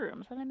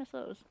 mushrooms! How did I miss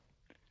those?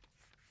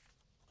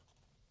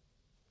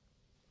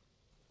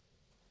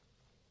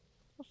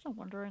 Also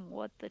wondering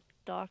what the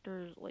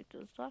doctor's... Like,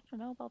 does the doctor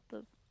know about the...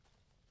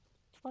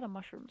 There's a lot of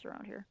mushrooms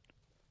around here.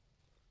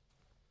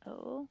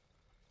 Oh?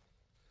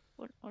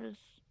 What is...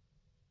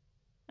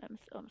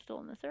 I'm still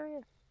in this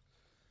area?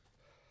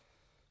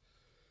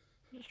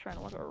 I'm just trying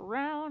to look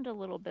around a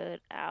little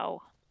bit.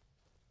 Ow.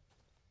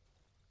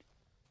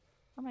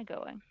 Where am I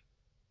going?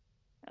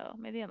 Oh,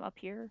 maybe I'm up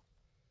here?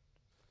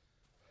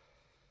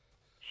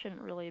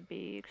 shouldn't really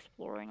be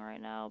exploring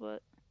right now,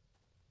 but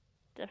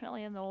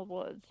definitely in the old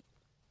woods.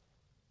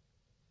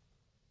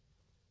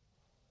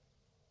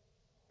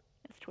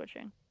 It's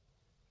twitching.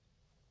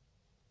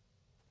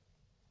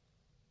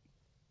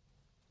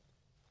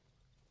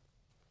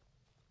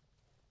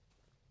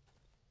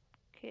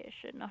 Okay, I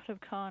should not have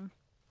gone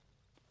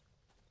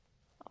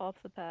off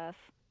the path.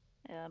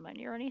 Am I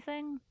near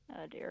anything?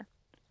 Oh dear.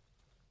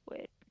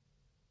 Wait.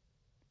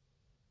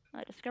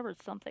 I discovered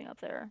something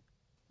up there.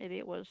 Maybe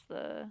it was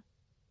the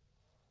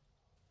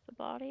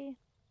body?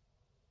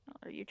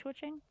 Are you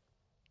twitching?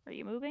 Are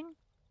you moving?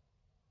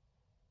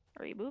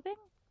 Are you moving?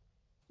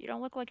 You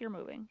don't look like you're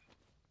moving.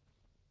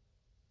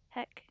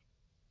 Heck.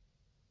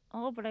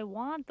 Oh, but I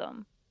want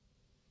them.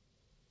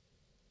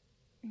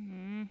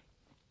 Hmm.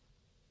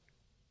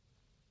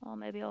 Well,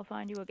 maybe I'll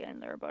find you again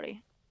there,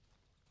 buddy.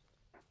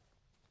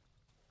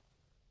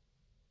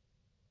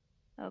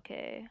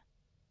 Okay.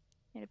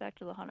 Made it back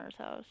to the hunter's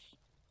house.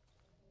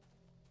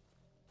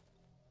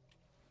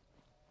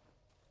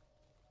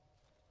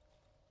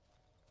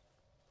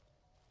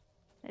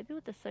 Maybe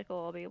with the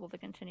sickle I'll be able to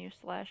continue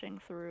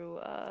slashing through,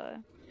 fuck.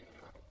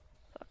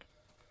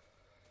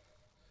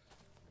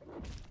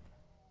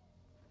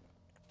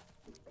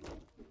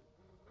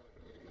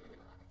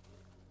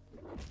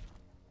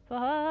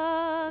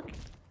 Fuck!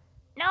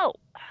 No!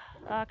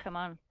 Ah, come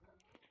on.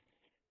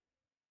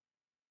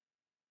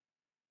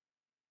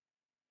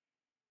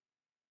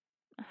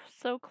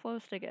 So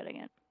close to getting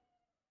it.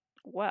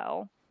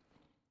 Well.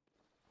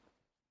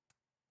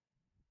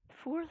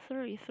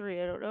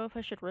 4:33. I don't know if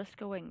I should risk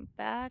going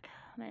back.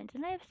 Man,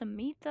 didn't I have some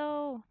meat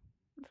though?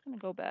 It's gonna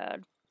go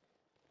bad.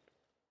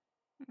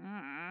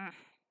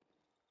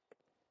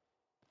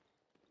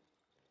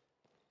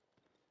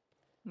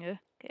 Yeah.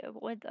 Okay,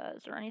 avoid that.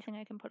 Is there anything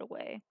I can put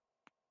away?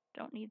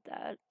 Don't need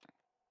that.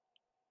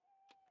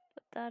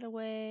 Put that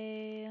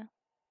away.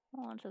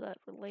 Hold on to that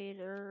for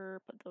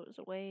later. Put those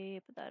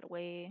away. Put that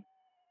away.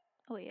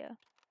 Oh yeah.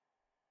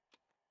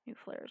 New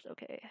flares.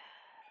 Okay.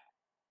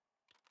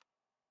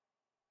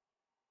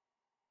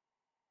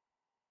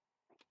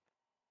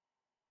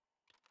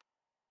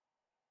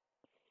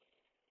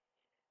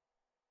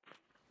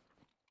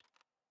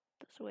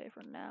 This away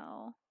for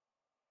now.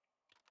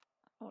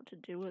 What to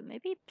do with?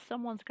 Maybe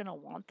someone's gonna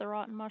want the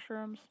rotten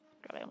mushrooms.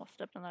 God, I almost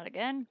stepped on that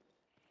again.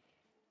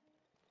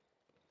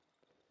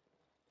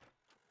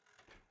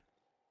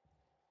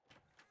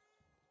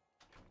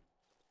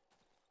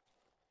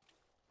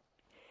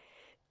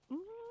 Go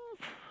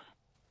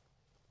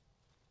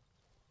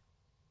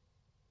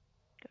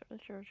to the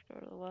church, go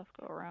to the left,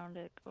 go around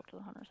it, go up to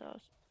the hunter's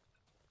house.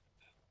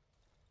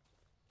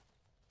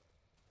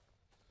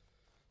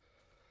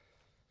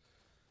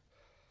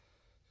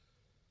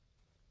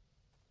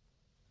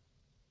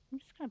 I'm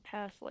just gonna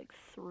pass, like,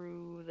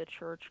 through the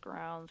church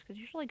grounds, because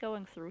usually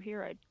going through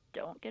here I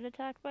don't get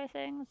attacked by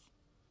things.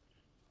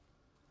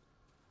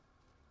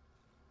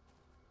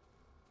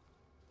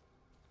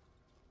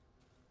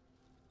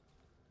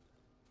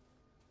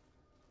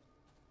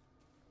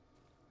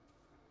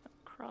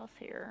 Across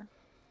here.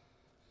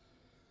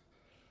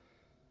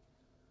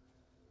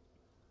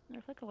 I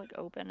wonder if I could, like,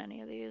 open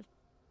any of these.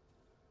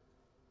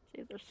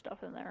 See if there's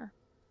stuff in there.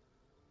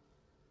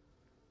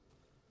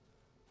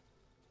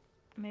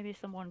 Maybe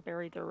someone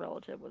buried their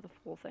relative with a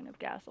full thing of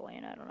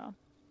gasoline, I don't know.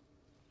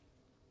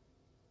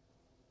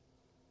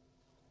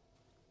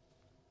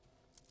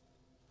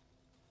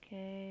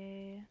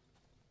 Okay.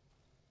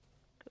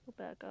 Go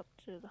back up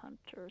to the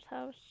hunter's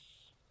house.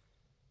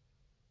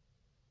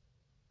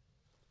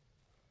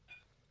 I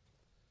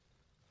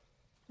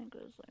think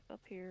it was like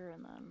up here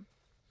and then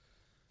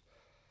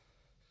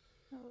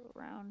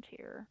around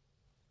here.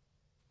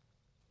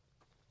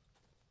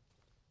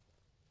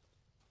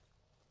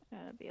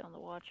 Gotta be on the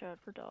watch out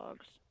for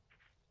dogs.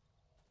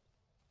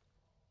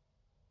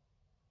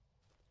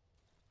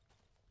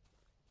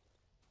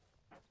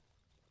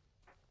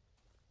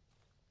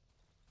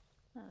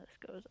 Now this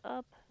goes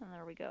up, and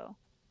there we go.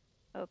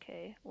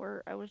 Okay,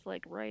 I was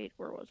like right,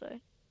 where was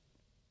I?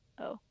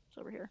 Oh, it's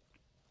over here.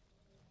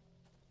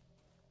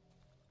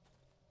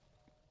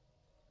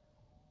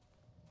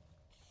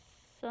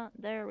 So,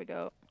 there we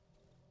go.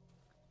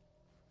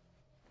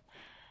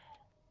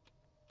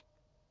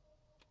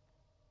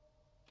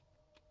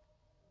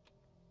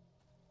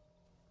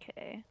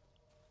 Okay.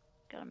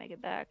 Gotta make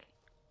it back.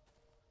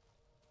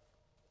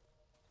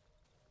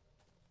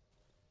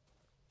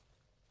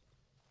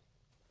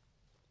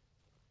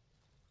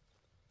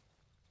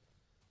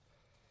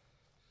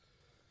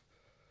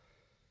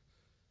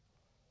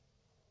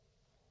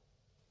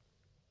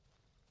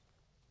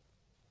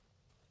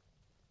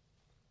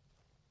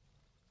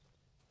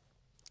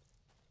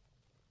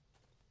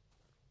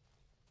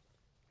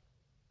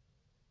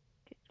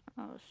 Okay, I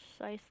don't know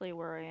precisely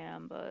where I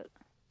am, but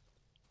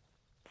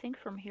I think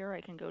from here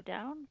I can go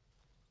down?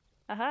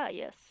 Aha,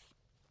 yes.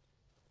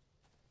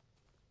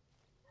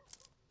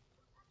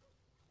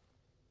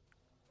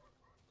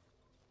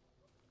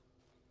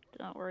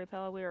 Don't worry,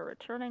 pal, we are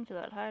returning to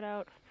that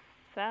hideout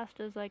fast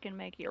as I can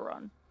make you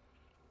run.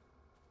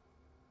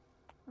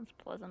 That's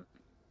pleasant.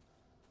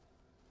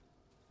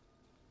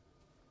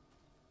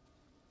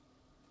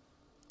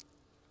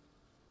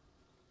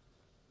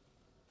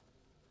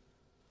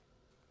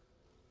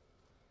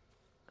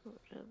 Go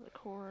to the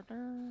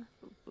corner.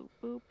 Boop, boop,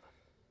 boop.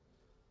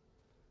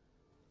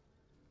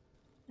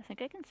 I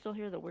think I can still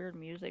hear the weird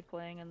music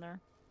playing in there.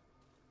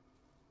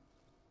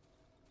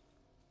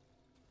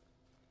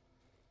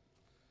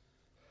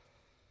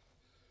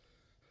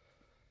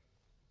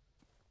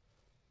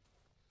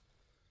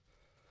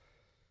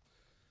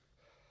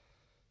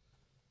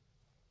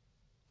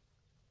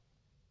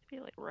 Be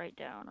like right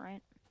down,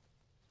 right?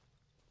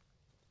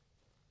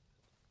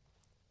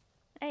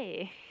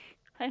 Hey,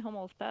 I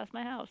almost passed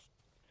my house.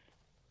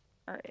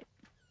 Alright.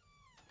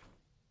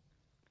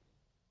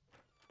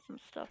 Some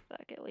stuff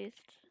back at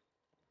least.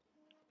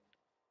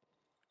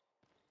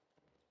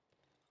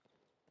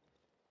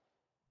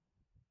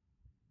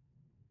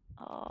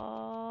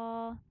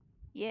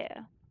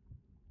 Yeah.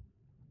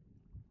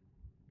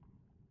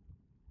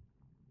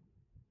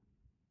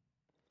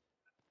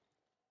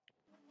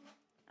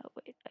 Oh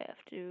wait, I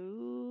have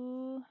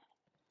to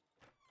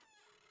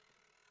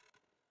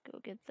go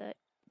get that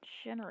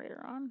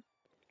generator on.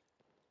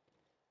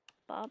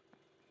 Bob.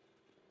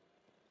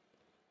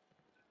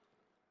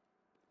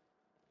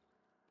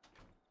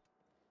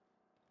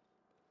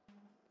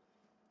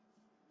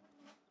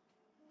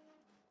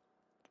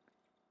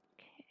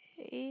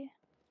 Okay.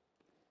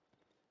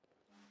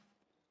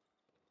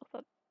 Oh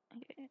fuck.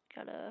 Okay,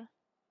 gotta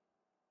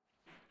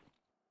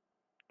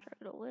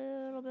drag it a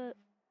little bit,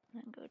 and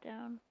then go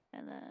down,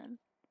 and then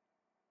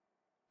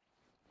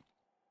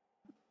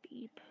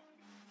beep.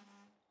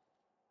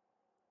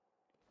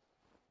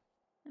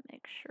 And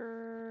make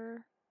sure.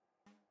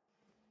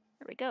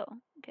 There we go.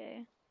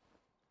 Okay.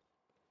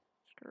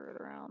 Screw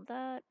it around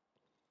that.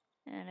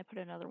 And I put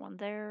another one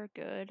there.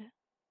 Good.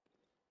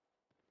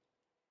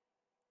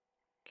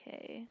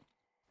 Okay.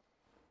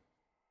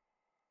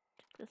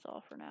 Take this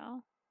off for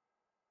now.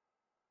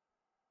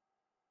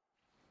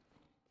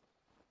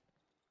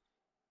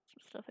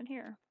 Some stuff in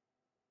here.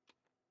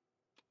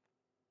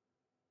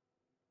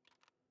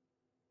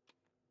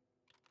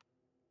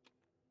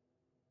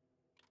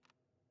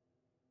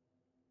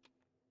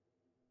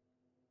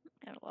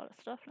 Got a lot of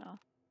stuff now.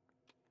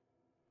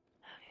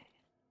 Okay.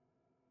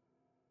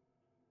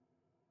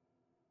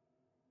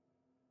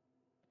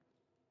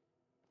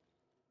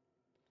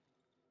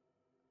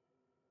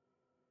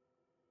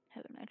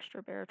 Have an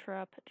extra bear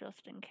trap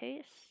just in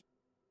case.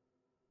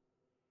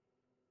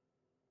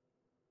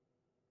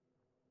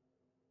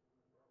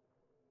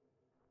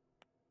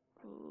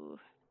 Ooh.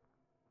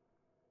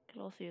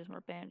 Could also use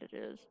more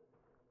bandages.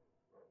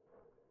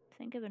 I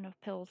think I have enough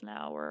pills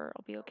now where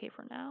I'll be okay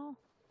for now.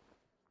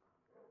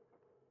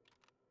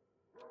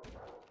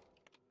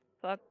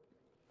 Fuck.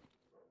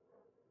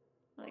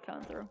 Are they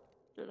coming through?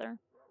 They're there?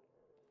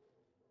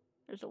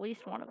 There's at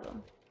least one of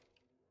them.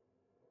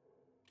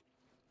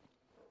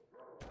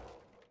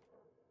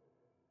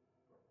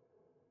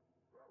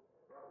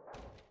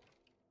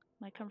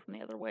 Might come from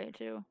the other way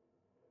too.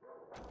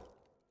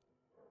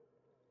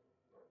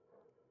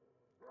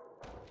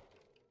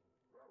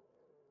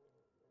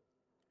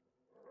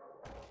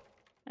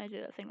 I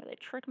do that thing where they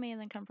trick me and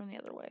then come from the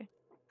other way.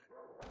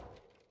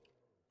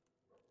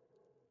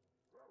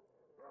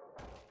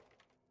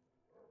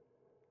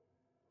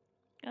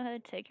 Go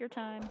ahead, take your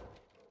time.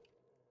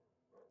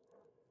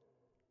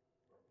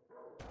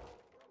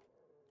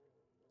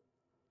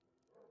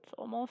 It's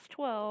almost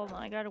 12, and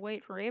I gotta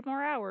wait for 8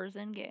 more hours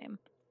in game.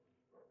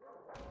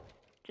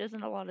 Which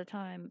isn't a lot of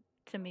time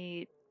to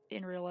me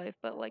in real life,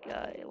 but like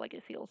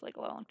it feels like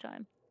a long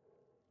time.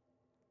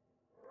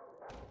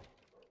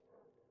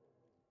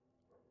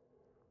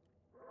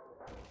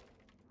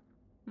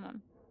 Come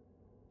on.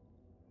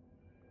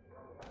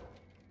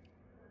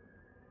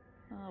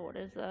 Oh, what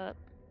is that?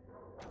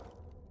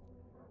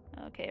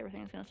 Okay,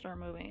 everything's gonna start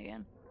moving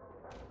again.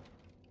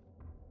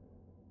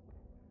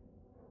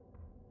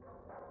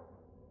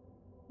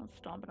 I'm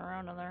stomping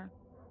around in there.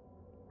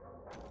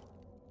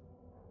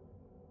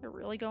 They're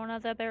really going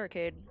at that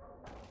barricade.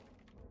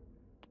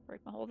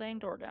 Break my whole dang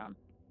door down.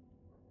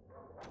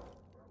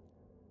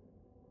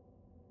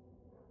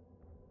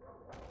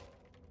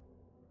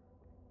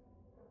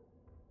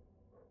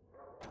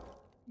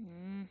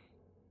 Hmm.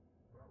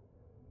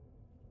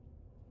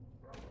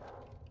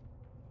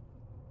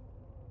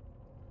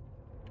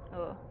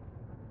 Oh.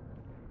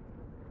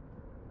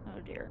 Oh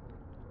dear.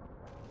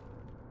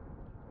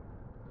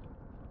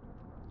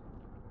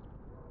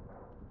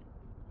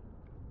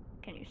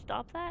 Can you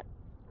stop that?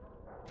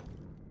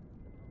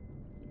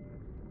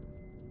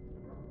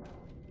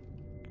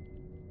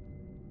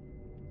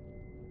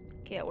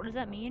 Okay, what does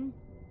that mean?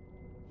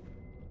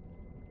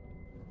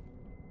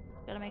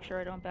 Gotta make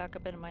sure I don't back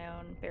up into my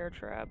own bear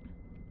trap.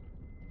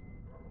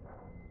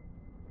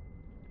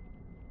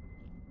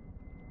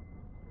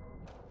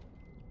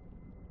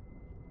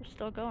 We're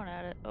still going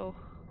at it. Oh,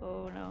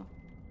 oh no.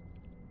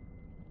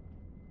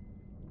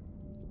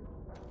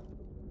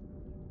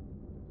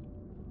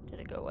 Did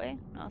it go away?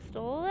 No, it's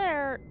still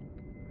there.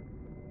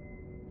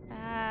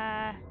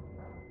 Ah.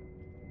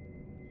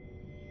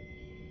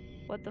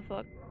 What the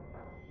fuck?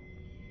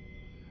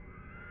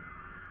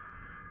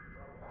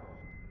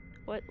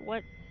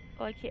 What?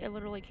 Oh, I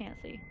literally can't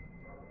see.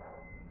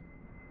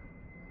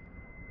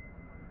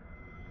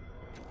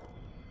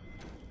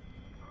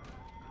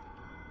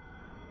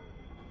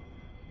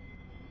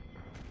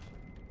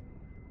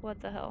 What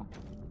the hell?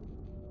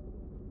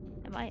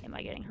 Am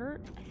I getting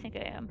hurt? I think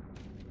I am.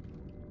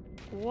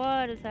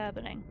 What is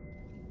happening?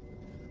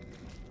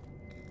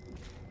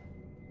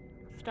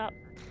 Stop.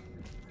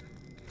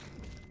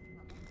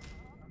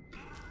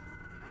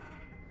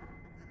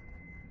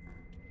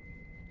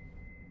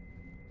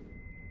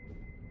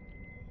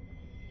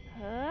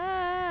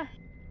 Ah!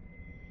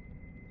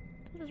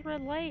 This is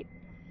red light.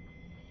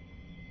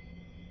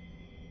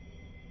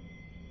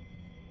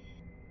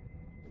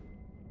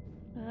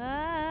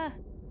 Ah!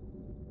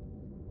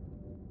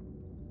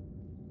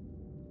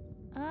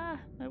 Ah!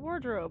 My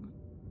wardrobe.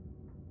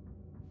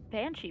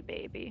 Banshee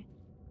baby.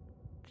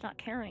 It's not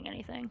carrying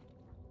anything.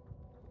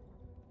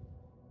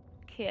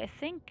 Okay,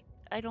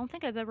 I don't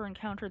think I've ever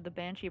encountered the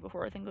Banshee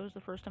before. I think it was the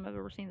first time I've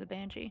ever seen the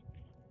Banshee.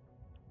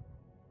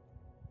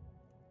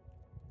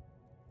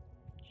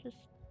 Just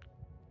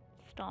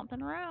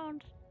stomping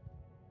around.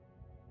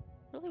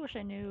 Really wish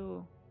I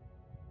knew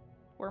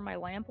where my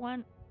lamp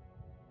went.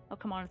 Oh,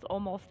 come on, it's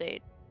almost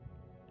 8.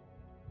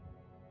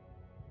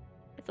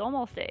 It's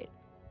almost 8.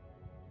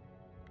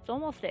 It's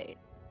almost 8.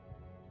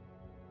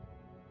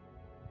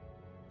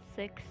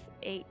 6,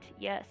 8,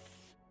 yes.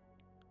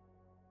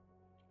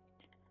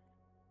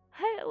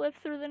 I lived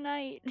through the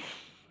night.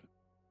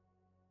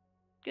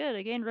 Good,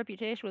 I gained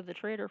reputation with the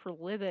trader for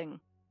living.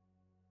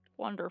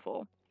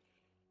 Wonderful.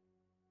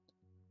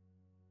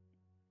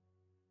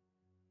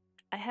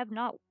 I have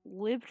not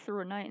lived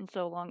through a night in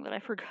so long that I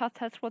forgot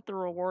that's what the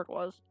reward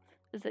was.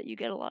 Is that you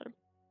get a lot of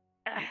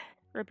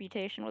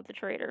reputation with the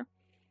trader.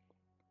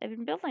 I've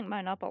been building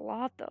mine up a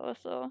lot though,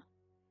 so...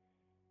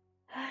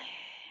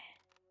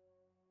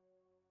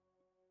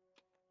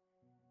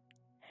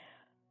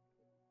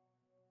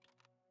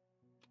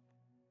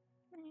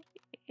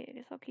 I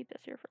guess I'll keep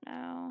this here for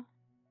now.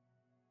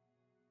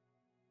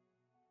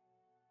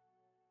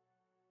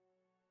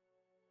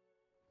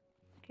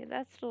 Okay,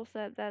 that's still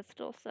set, that's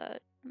still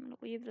set. I'm gonna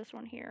leave this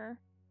one here.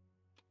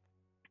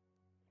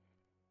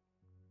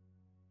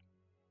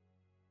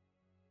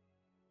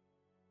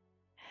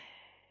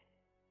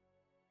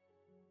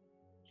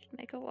 Just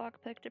make a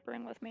lockpick to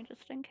bring with me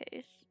just in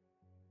case.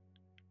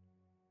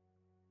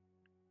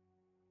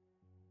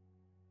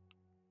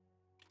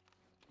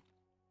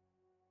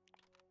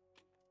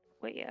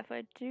 Wait, yeah, if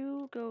I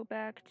do go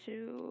back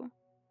to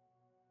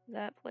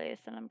that place,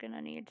 then I'm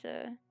gonna need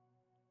to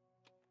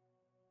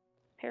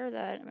pair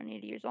that. I'm gonna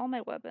need to use all my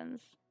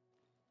weapons.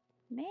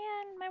 Man,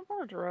 my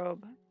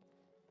wardrobe.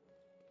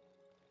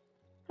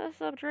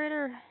 What's up,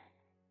 trader?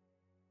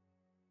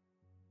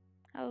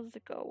 How's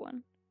it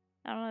going?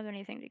 I don't have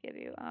anything to give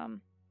you.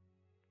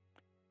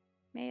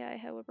 May I,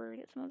 however,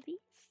 get some of these?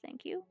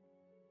 Thank you.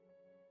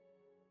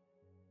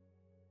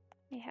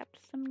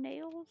 Mayhaps some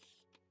nails?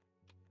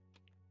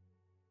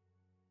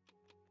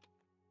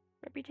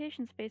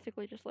 Reputation's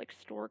basically just like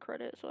store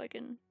credit so I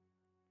can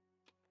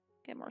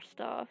get more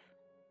stuff.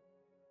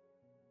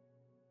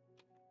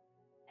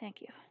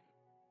 Thank you.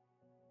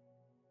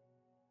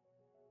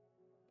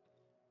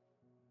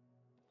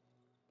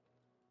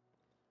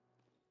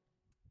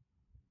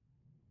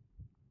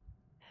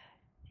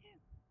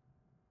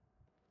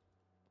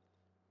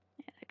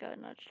 Yeah, I got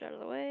nudged out of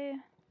the way.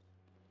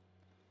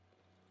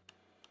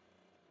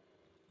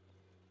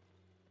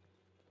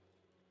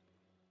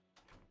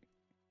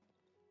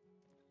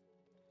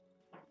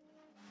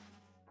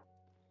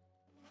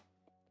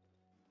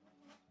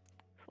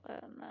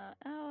 Flatten that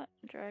out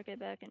and drag it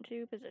back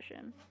into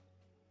position.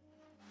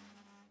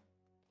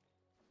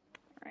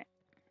 Alright.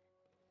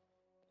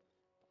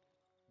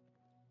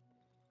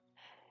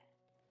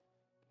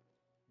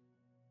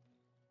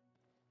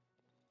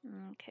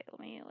 Okay, let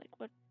me, like,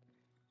 what?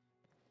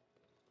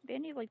 Maybe I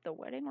need, like, the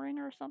wedding ring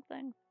or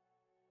something?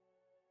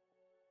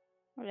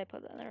 Where did I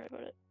put that? There I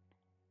put it.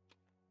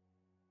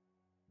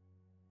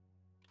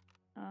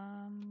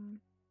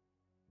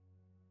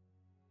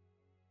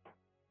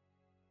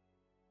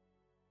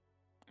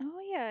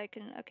 Oh yeah, I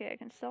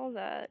can sell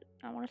that.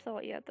 I don't want to sell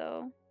it yet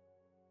though.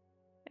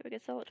 Maybe we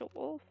could sell it to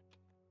Wolf.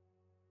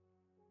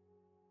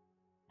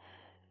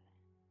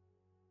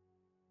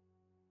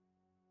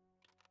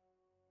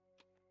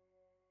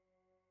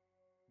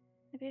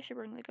 Maybe I should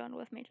bring the gun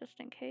with me just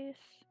in case.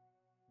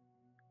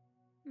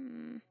 I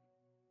can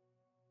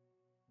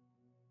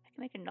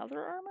make another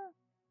armor?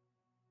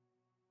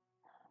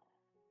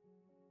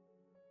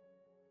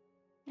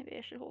 Maybe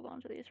I should hold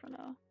on to these for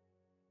now.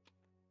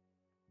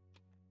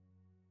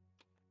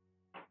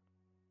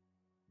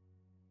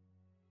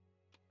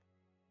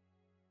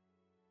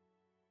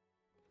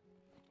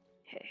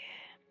 Okay.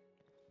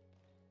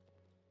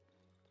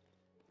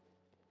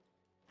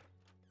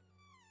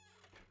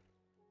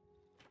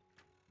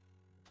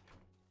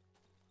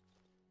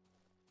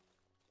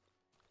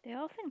 They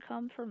often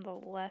come from the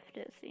left,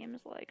 it seems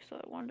like, so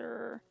I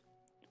wonder...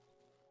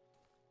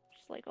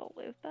 Just like I'll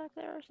live back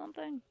there or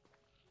something?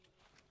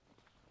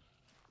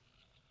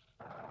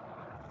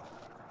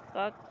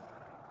 Fuck.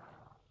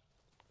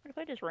 What if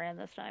I just ran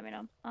this time, you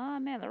know? Ah,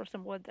 man, there was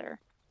some wood there.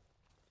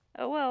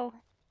 Oh well.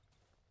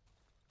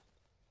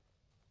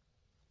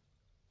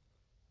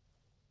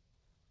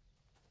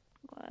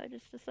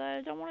 just decided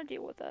I don't want to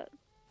deal with that.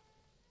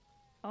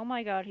 Oh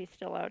my god, he's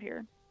still out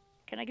here.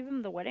 Can I give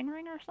him the wedding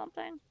ring or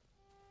something?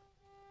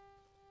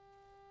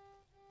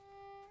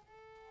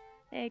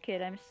 Hey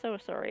kid, I'm so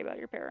sorry about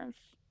your parents.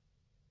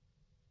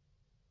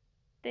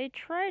 They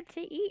tried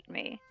to eat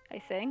me,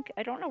 I think.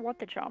 I don't know what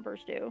the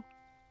chompers do.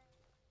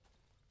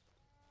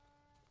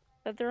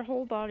 But their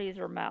whole bodies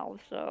are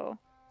mouths, so...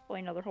 Well,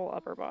 you know, their whole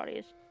upper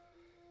bodies.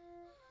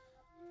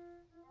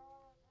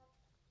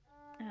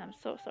 I'm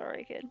so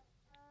sorry, kid.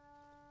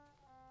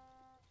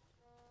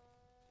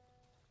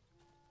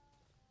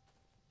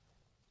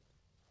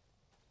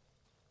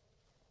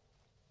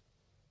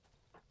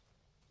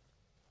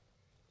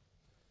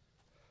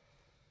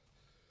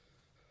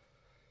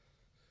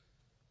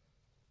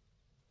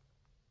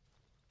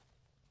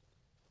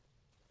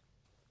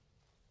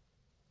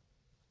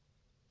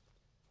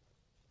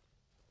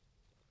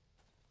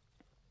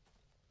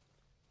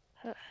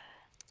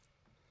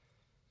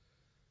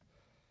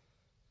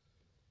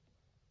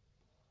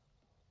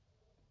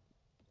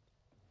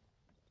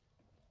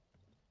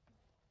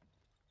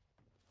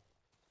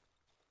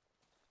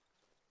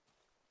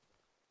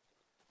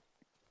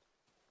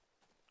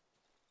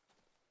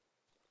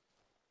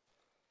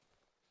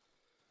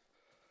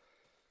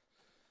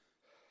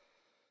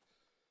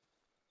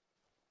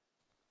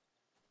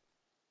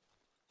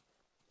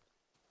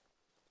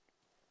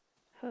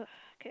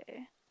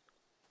 Okay.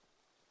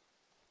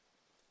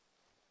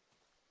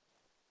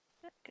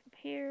 Back up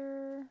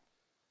here.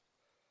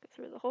 Go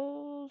through the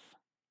holes.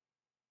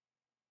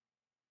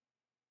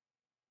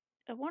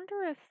 I wonder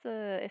if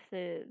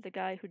the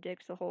guy who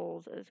digs the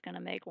holes is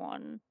gonna make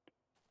one.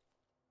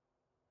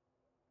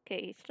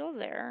 Okay, he's still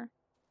there.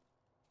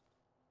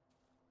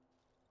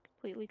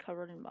 Completely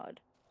covered in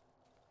mud.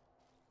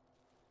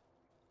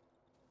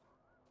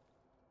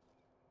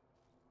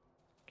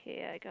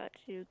 Okay, I got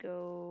to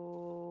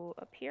go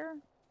up here.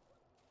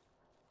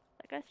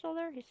 That guy's still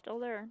there? He's still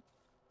there.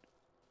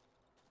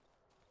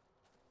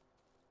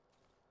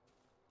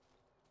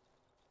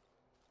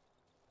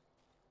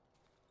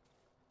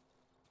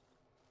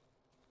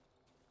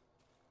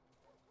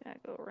 Gotta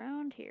go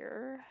around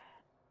here.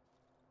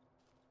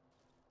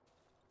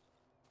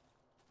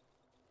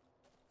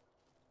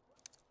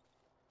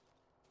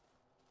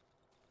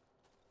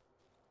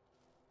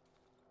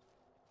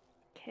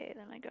 Okay,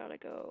 then I gotta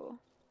go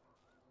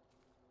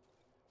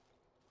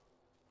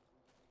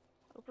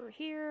over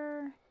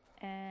here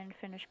and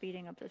finish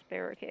beating up this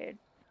barricade.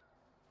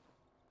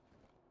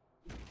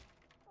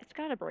 It's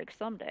gotta break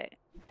someday.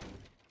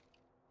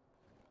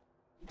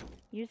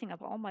 Using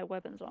up all my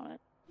weapons on it.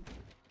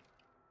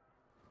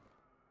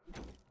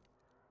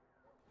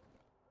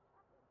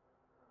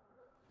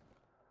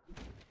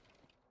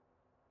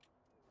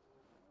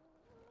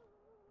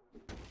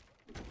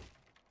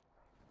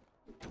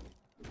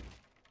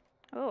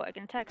 Oh, I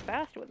can attack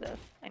fast with this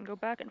and go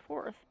back and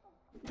forth.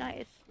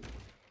 Nice.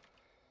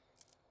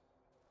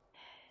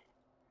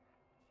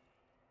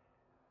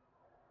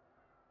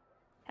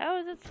 How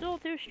is it still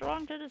too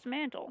strong to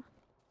dismantle?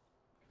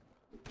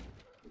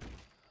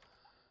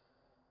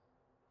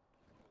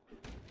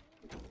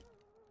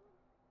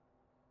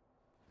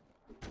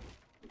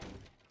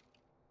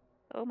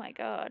 Oh my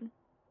god.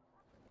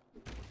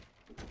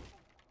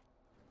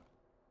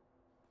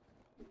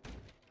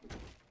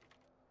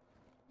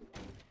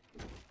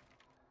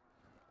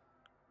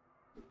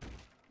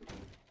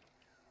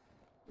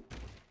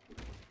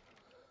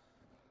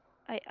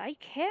 I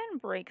can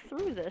break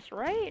through this,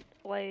 right?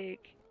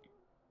 Like...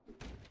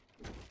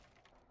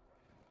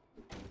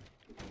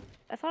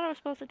 I thought I was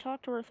supposed to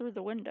talk to her through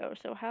the window,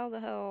 so how the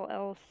hell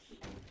else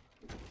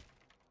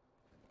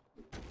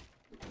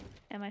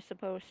am I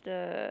supposed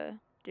to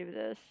do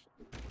this?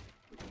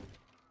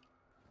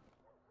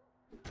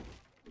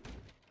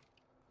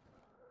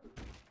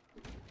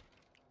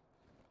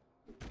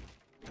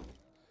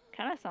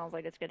 Kinda sounds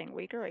like it's getting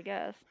weaker, I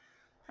guess.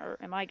 Or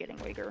am I getting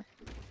weaker?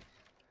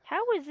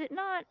 How is it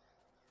not...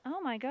 Oh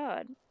my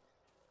god.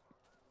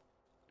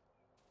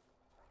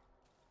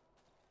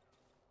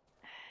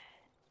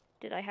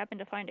 Did I happen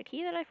to find a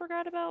key that I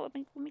forgot about? Let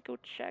me go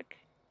check.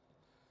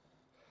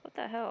 What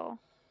the hell?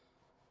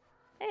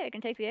 Hey, I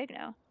can take the egg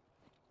now.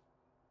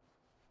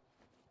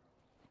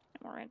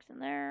 No more eggs in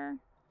there.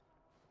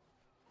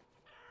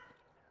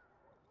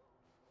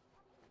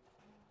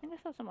 I think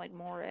I saw some, like,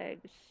 more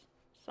eggs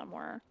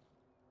somewhere.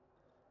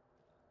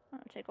 I'm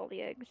gonna take all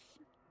the eggs.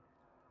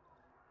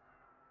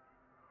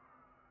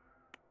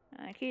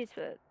 Keys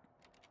fit.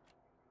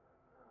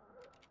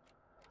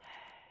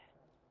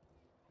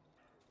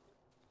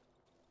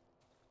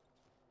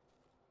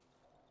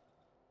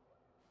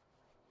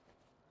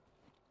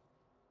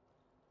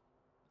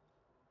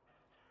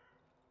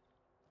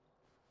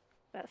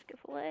 Basket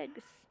full of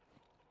eggs.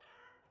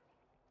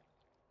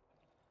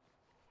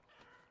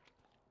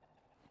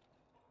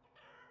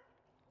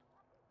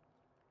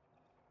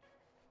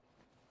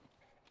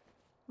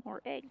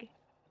 More egg.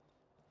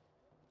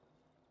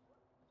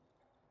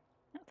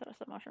 I thought I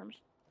saw mushrooms.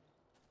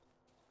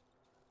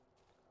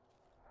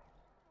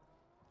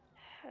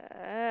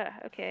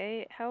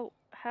 Okay, how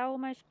how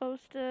am I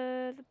supposed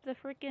to... The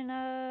freaking,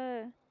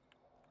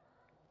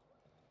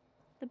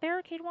 the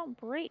barricade won't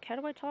break. How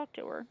do I talk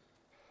to her?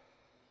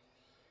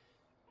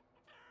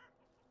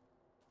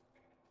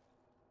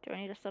 Do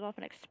I need to set off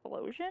an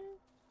explosion?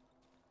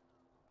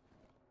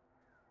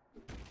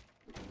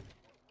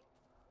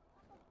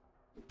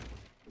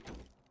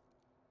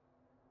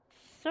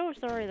 So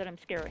sorry that I'm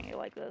scaring you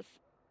like this.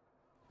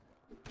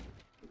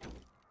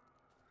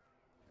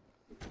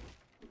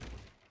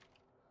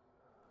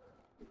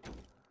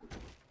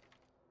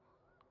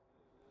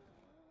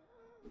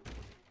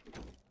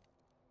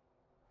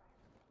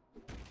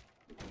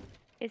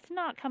 It's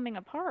not coming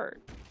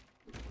apart.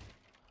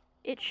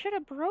 It should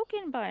have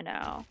broken by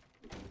now.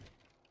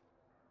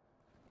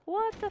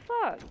 What the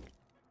fuck?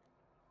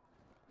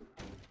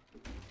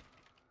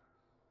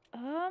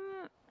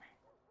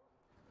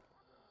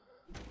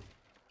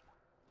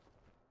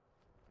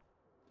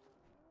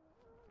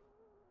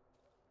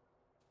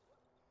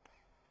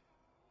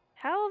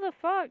 How the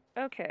fuck?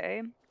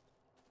 Okay.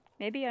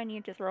 Maybe I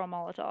need to throw a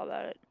Molotov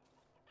at it.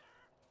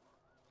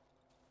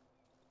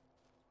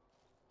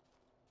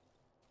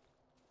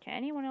 Can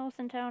anyone else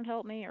in town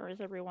help me, or is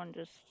everyone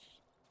just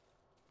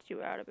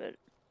too out of it?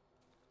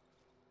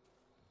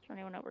 Is there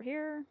anyone over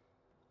here?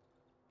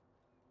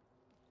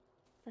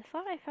 I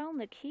thought I found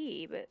the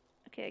key, but...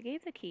 Okay, I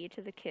gave the key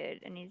to the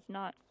kid, and he's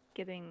not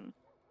giving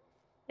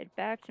it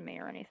back to me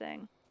or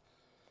anything.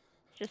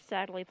 He's just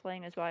sadly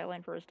playing his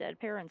violin for his dead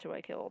parents who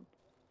I killed.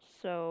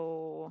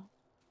 So...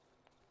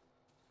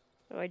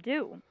 What do I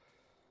do?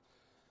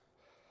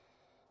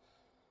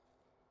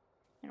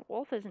 And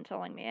Wolf isn't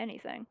telling me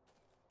anything.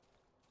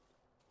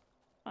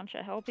 Bunch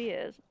of help he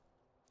is.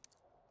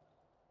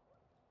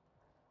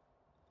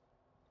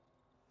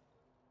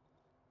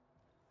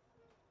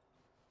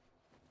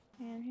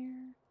 And here...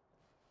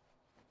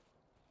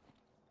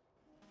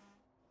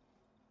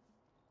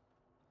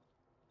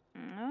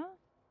 No?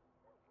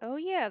 Oh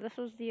yeah, this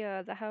was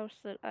the house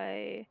that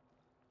I...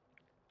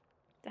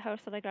 The house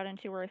that I got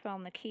into where I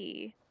found the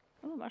key.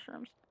 Ooh,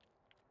 mushrooms.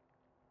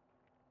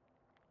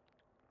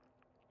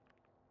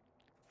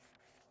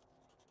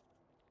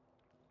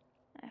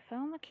 I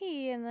found the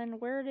key, and then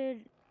where did...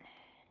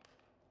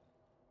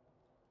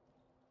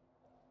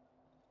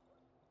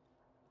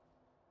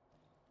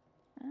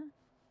 Huh?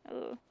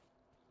 Oh.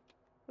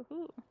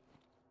 Woohoo.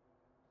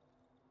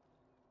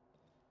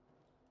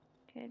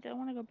 Okay, don't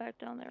want to go back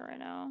down there right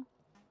now.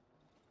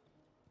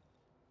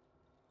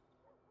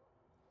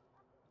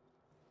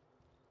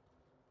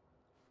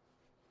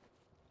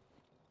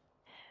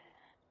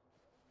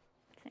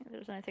 I think if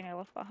there's anything I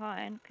left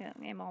behind. Can't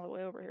aim all the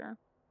way over here.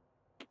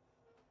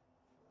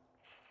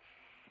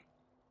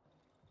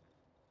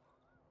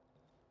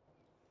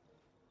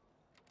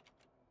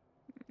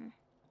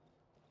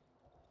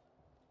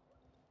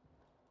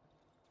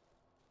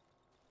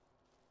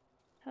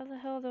 How the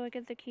hell do I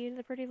get the key to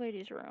the pretty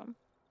lady's room?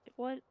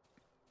 What?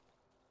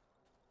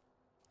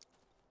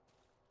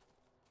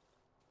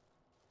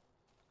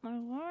 Like,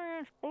 what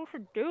am I supposed to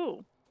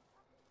do?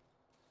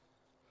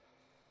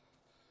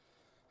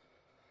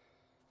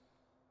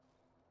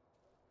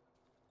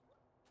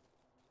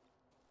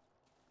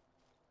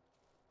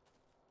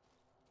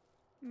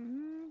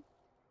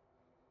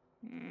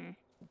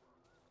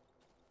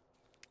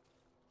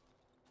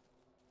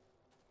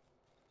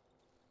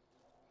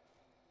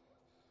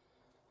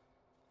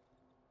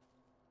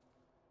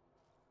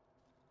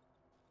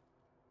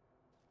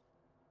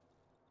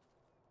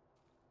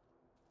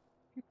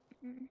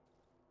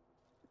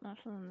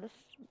 Nothing in this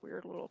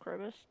weird little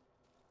crevice.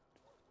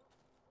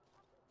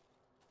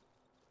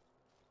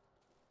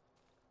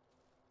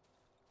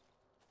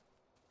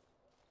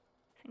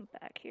 Anything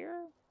back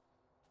here?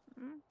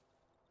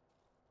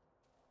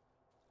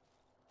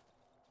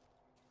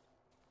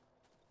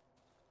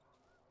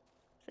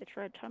 They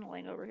tried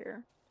tunneling over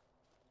here.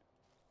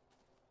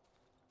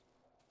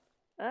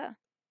 Ah.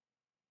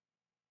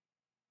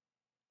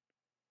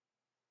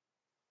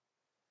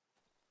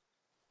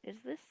 Is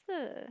this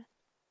the...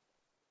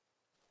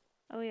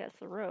 Oh yeah, it's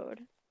the road.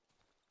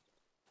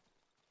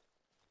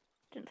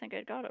 Didn't think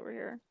I'd got over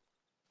here.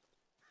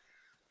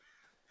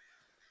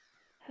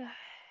 As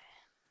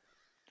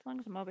long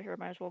as I'm over here, I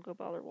might as well go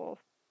bother Wolf.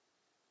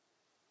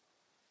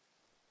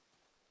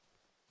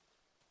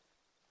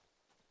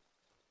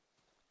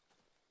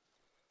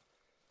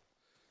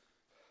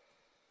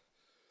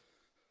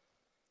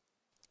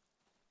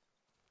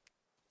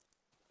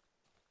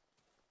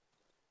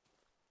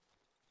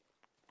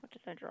 What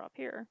did I drop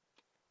here?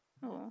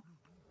 Oh.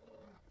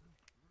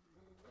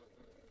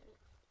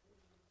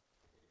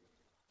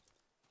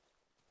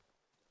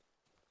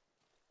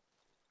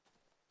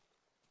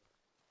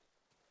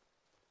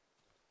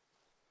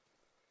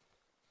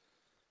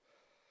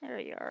 There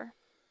you are.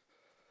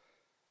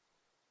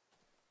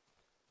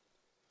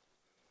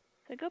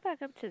 If I go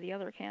back up to the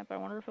other camp, I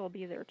wonder if it'll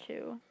be there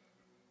too.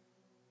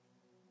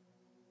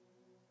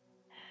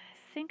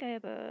 I think I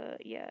have a...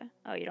 yeah.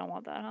 Oh, you don't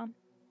want that, huh?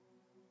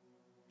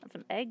 Want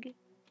some egg?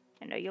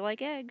 I know you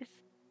like eggs.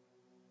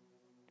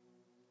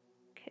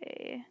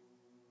 Okay.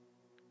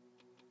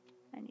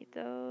 I need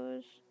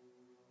those.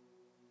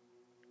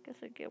 Guess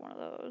I'd get one of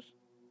those.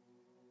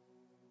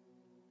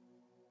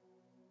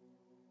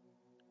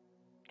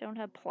 Don't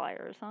have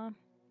pliers, huh?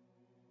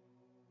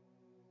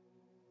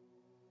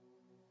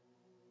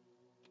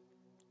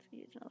 Let's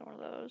use another one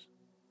of those.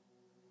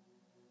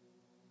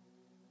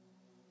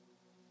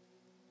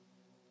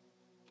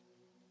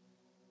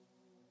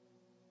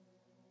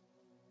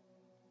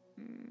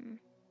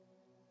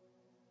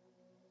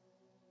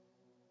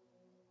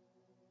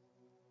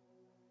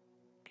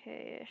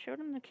 Okay, I showed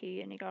him the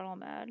key and he got all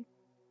mad.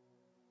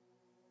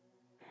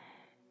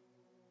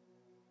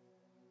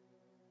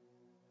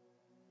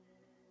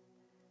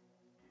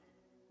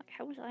 Like,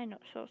 how was I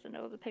supposed to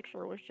know the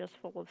picture was just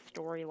full of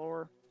story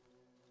lore?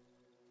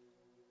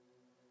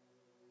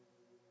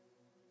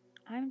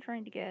 I'm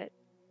trying to get...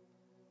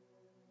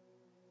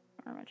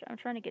 I'm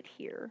trying to get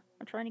here.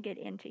 I'm trying to get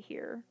into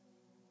here.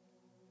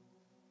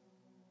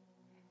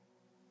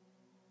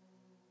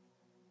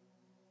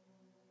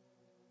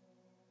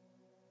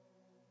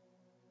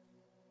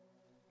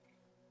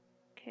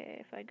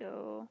 Okay, if I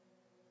go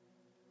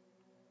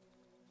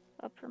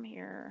up from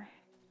here...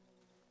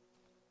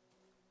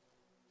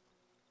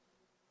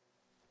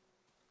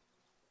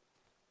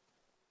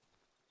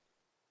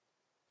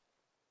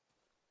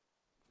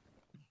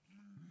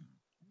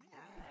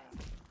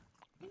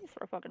 You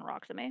throw fucking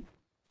rocks at me.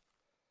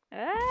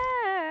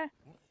 Ah!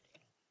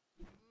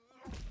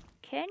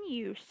 Can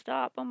you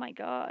stop? Oh my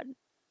god.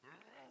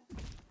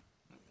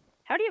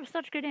 How do you have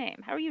such good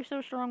aim? How are you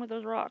so strong with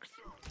those rocks?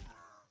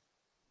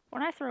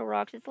 When I throw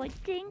rocks, it's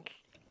like dink.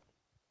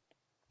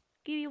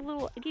 Give you a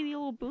little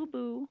boo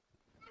boo.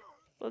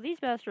 Well, these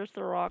bastards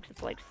throw rocks.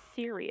 It's like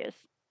serious.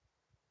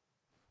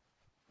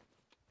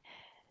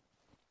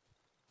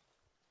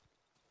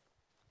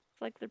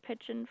 It's like they're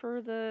pitching for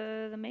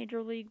the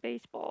Major League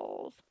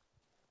Baseballs.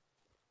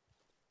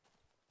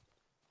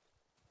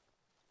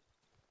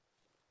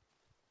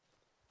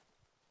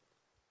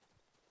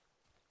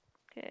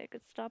 Okay, I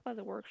could stop by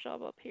the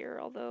workshop up here,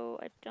 although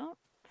I don't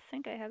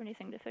think I have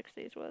anything to fix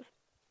these with.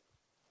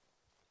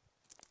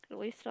 Could at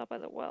least stop by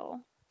the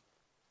well.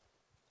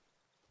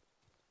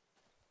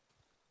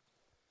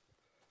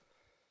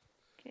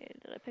 Okay,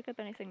 did I pick up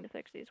anything to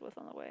fix these with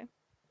on the way?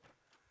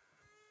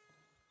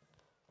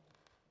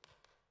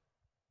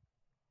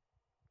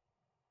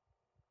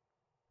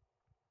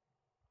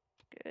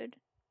 Good.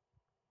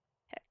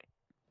 Heck.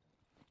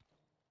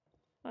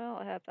 Well,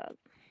 I have that.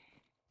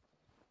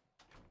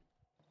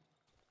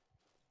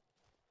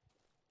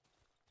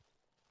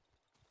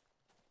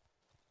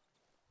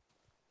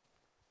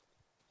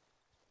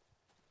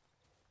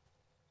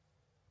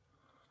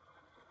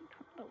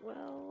 Oh,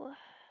 well...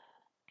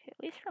 Okay,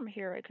 at least from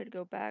here I could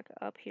go back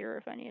up here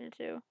if I needed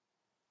to.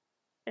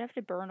 I'd have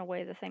to burn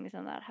away the things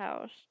in that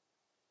house.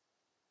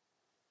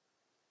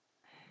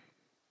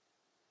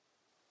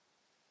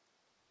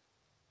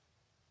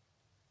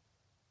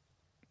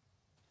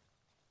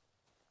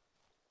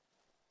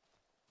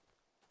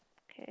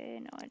 Okay,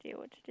 no idea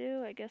what to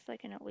do. I guess I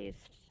can at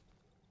least...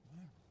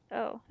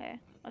 Oh, hey,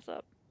 what's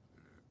up?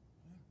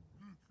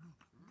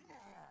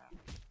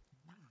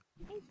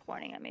 What are you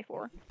pointing at me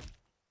for?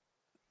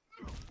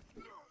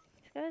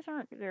 These guys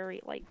aren't very,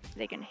 like,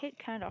 they can hit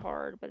kind of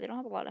hard, but they don't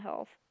have a lot of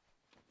health.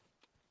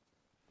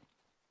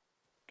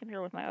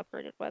 Compared with my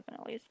upgraded weapon,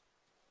 at least.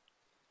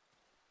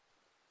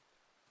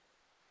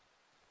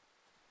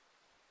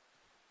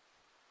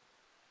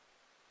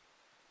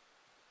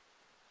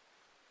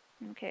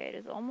 Okay, it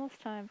is almost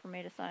time for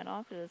me to sign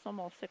off, because it's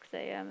almost 6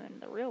 a.m.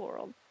 in the real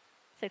world.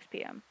 6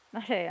 p.m.,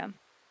 not a.m.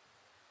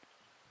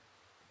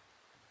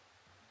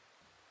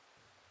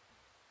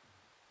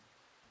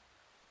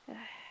 I'm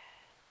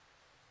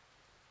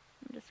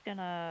just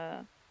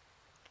gonna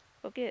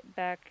book it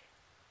back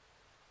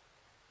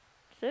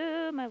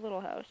to my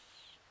little house.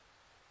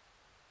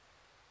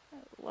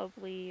 A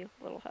lovely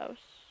little house.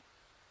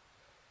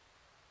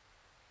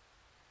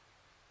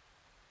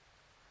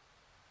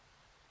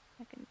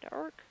 Fucking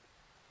dark.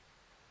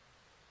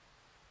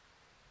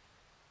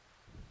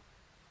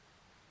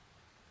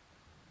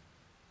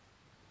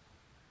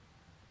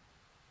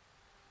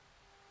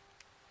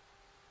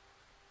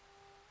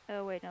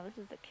 Oh wait, no, this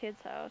is the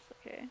kid's house,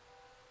 okay.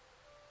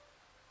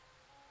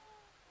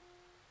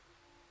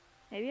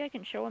 Maybe I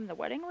can show him the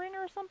wedding ring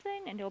or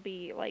something, and he'll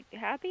be, like,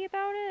 happy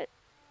about it?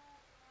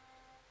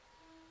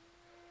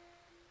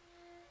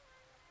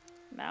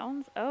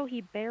 Mounds? Oh, he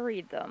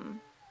buried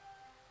them.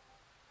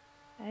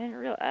 I didn't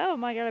realize. Oh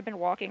my god, I've been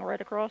walking right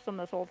across them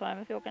this whole time.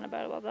 I feel kind of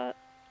bad about that.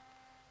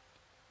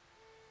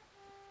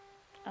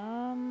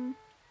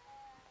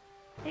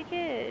 Hey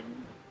kid.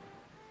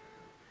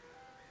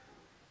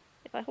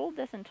 If I hold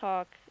this and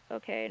talk,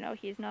 okay, no,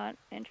 he's not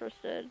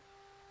interested.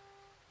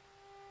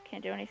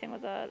 Can't do anything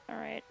with that.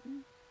 Alright.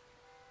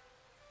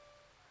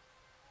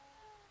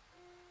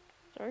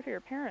 Sorry for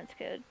your parents,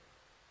 kid.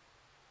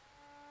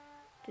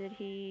 Did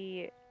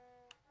he...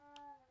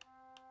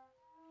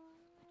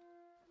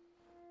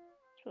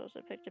 Suppose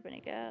I picked up any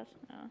gas?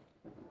 No.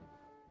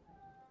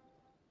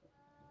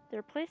 There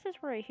are places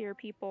where I hear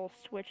people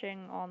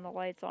switching on the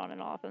lights on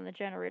and off and the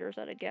generators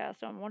out of gas,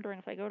 so I'm wondering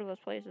if I go to those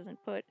places and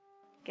put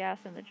gas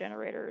in the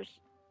generators,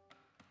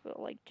 will it,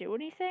 like, do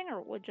anything,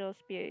 or will it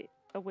just be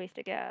a waste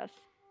of gas?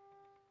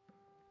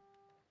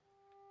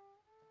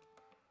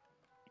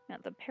 Now,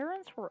 the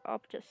parents were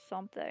up to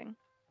something.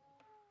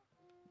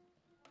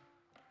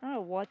 I don't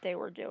know what they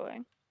were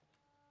doing.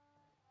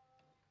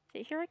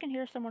 See, here I can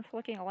hear someone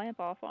flicking a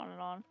lamp off on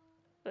and on,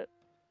 but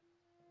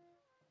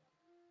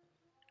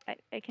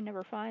I can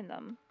never find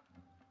them.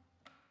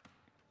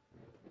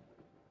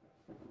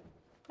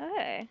 Oh,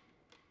 hey.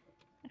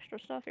 Extra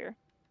stuff here.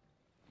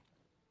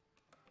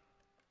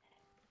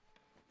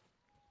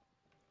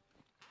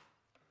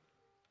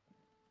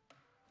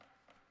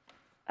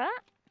 Ah!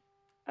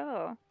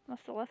 Oh,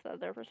 must have left that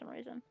there for some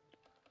reason.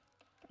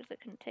 Because it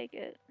couldn't take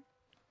it.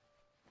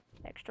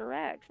 Extra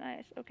rags,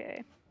 nice,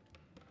 okay.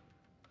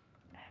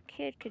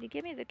 Kid, could you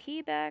give me the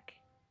key back?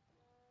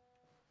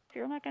 If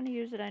you're not going to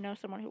use it, I know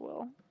someone who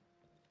will.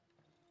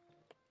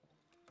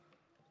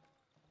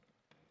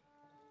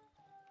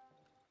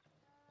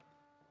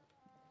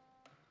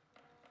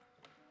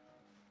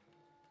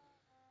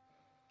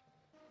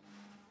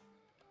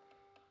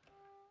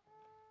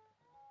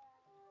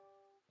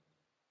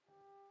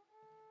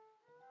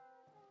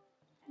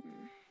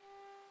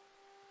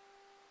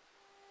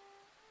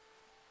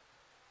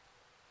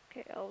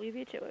 Okay, I'll leave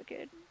you to it,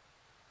 kid.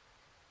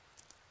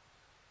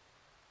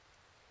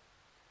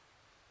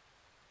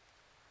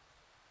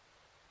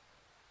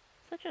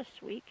 Such a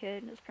sweet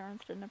kid, and his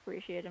parents didn't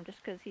appreciate him just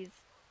because he's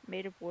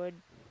made of wood.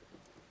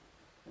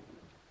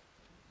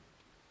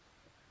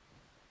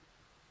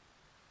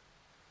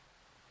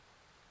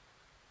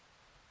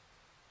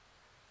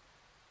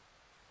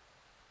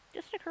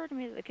 Just occurred to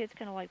me that the kid's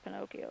kind of like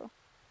Pinocchio,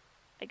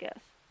 I guess.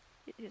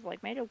 He's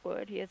like made of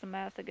wood, he has a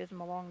mask that gives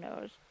him a long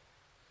nose.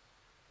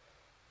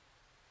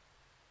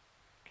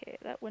 Okay,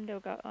 that window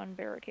got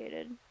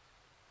unbarricaded.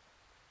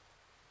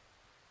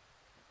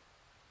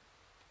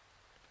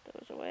 Put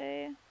those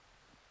away.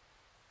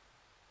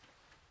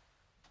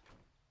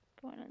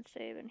 Go in and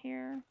save in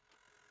here.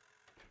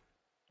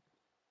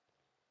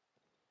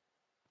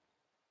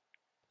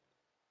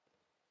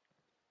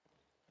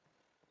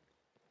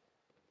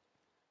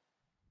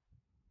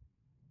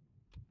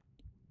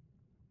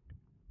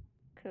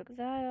 Cook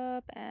that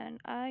up, and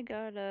I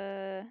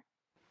gotta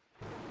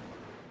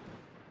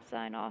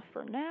sign off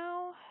for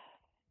now.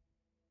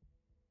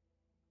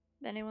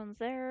 If anyone's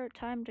there,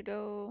 time to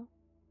go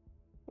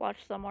watch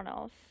someone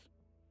else.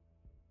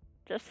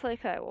 Just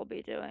like I will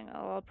be doing.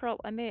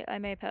 I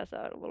may pass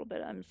out a little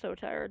bit. I'm so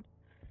tired.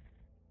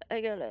 I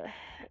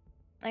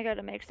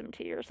gotta make some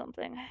tea or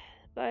something.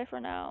 Bye for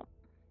now.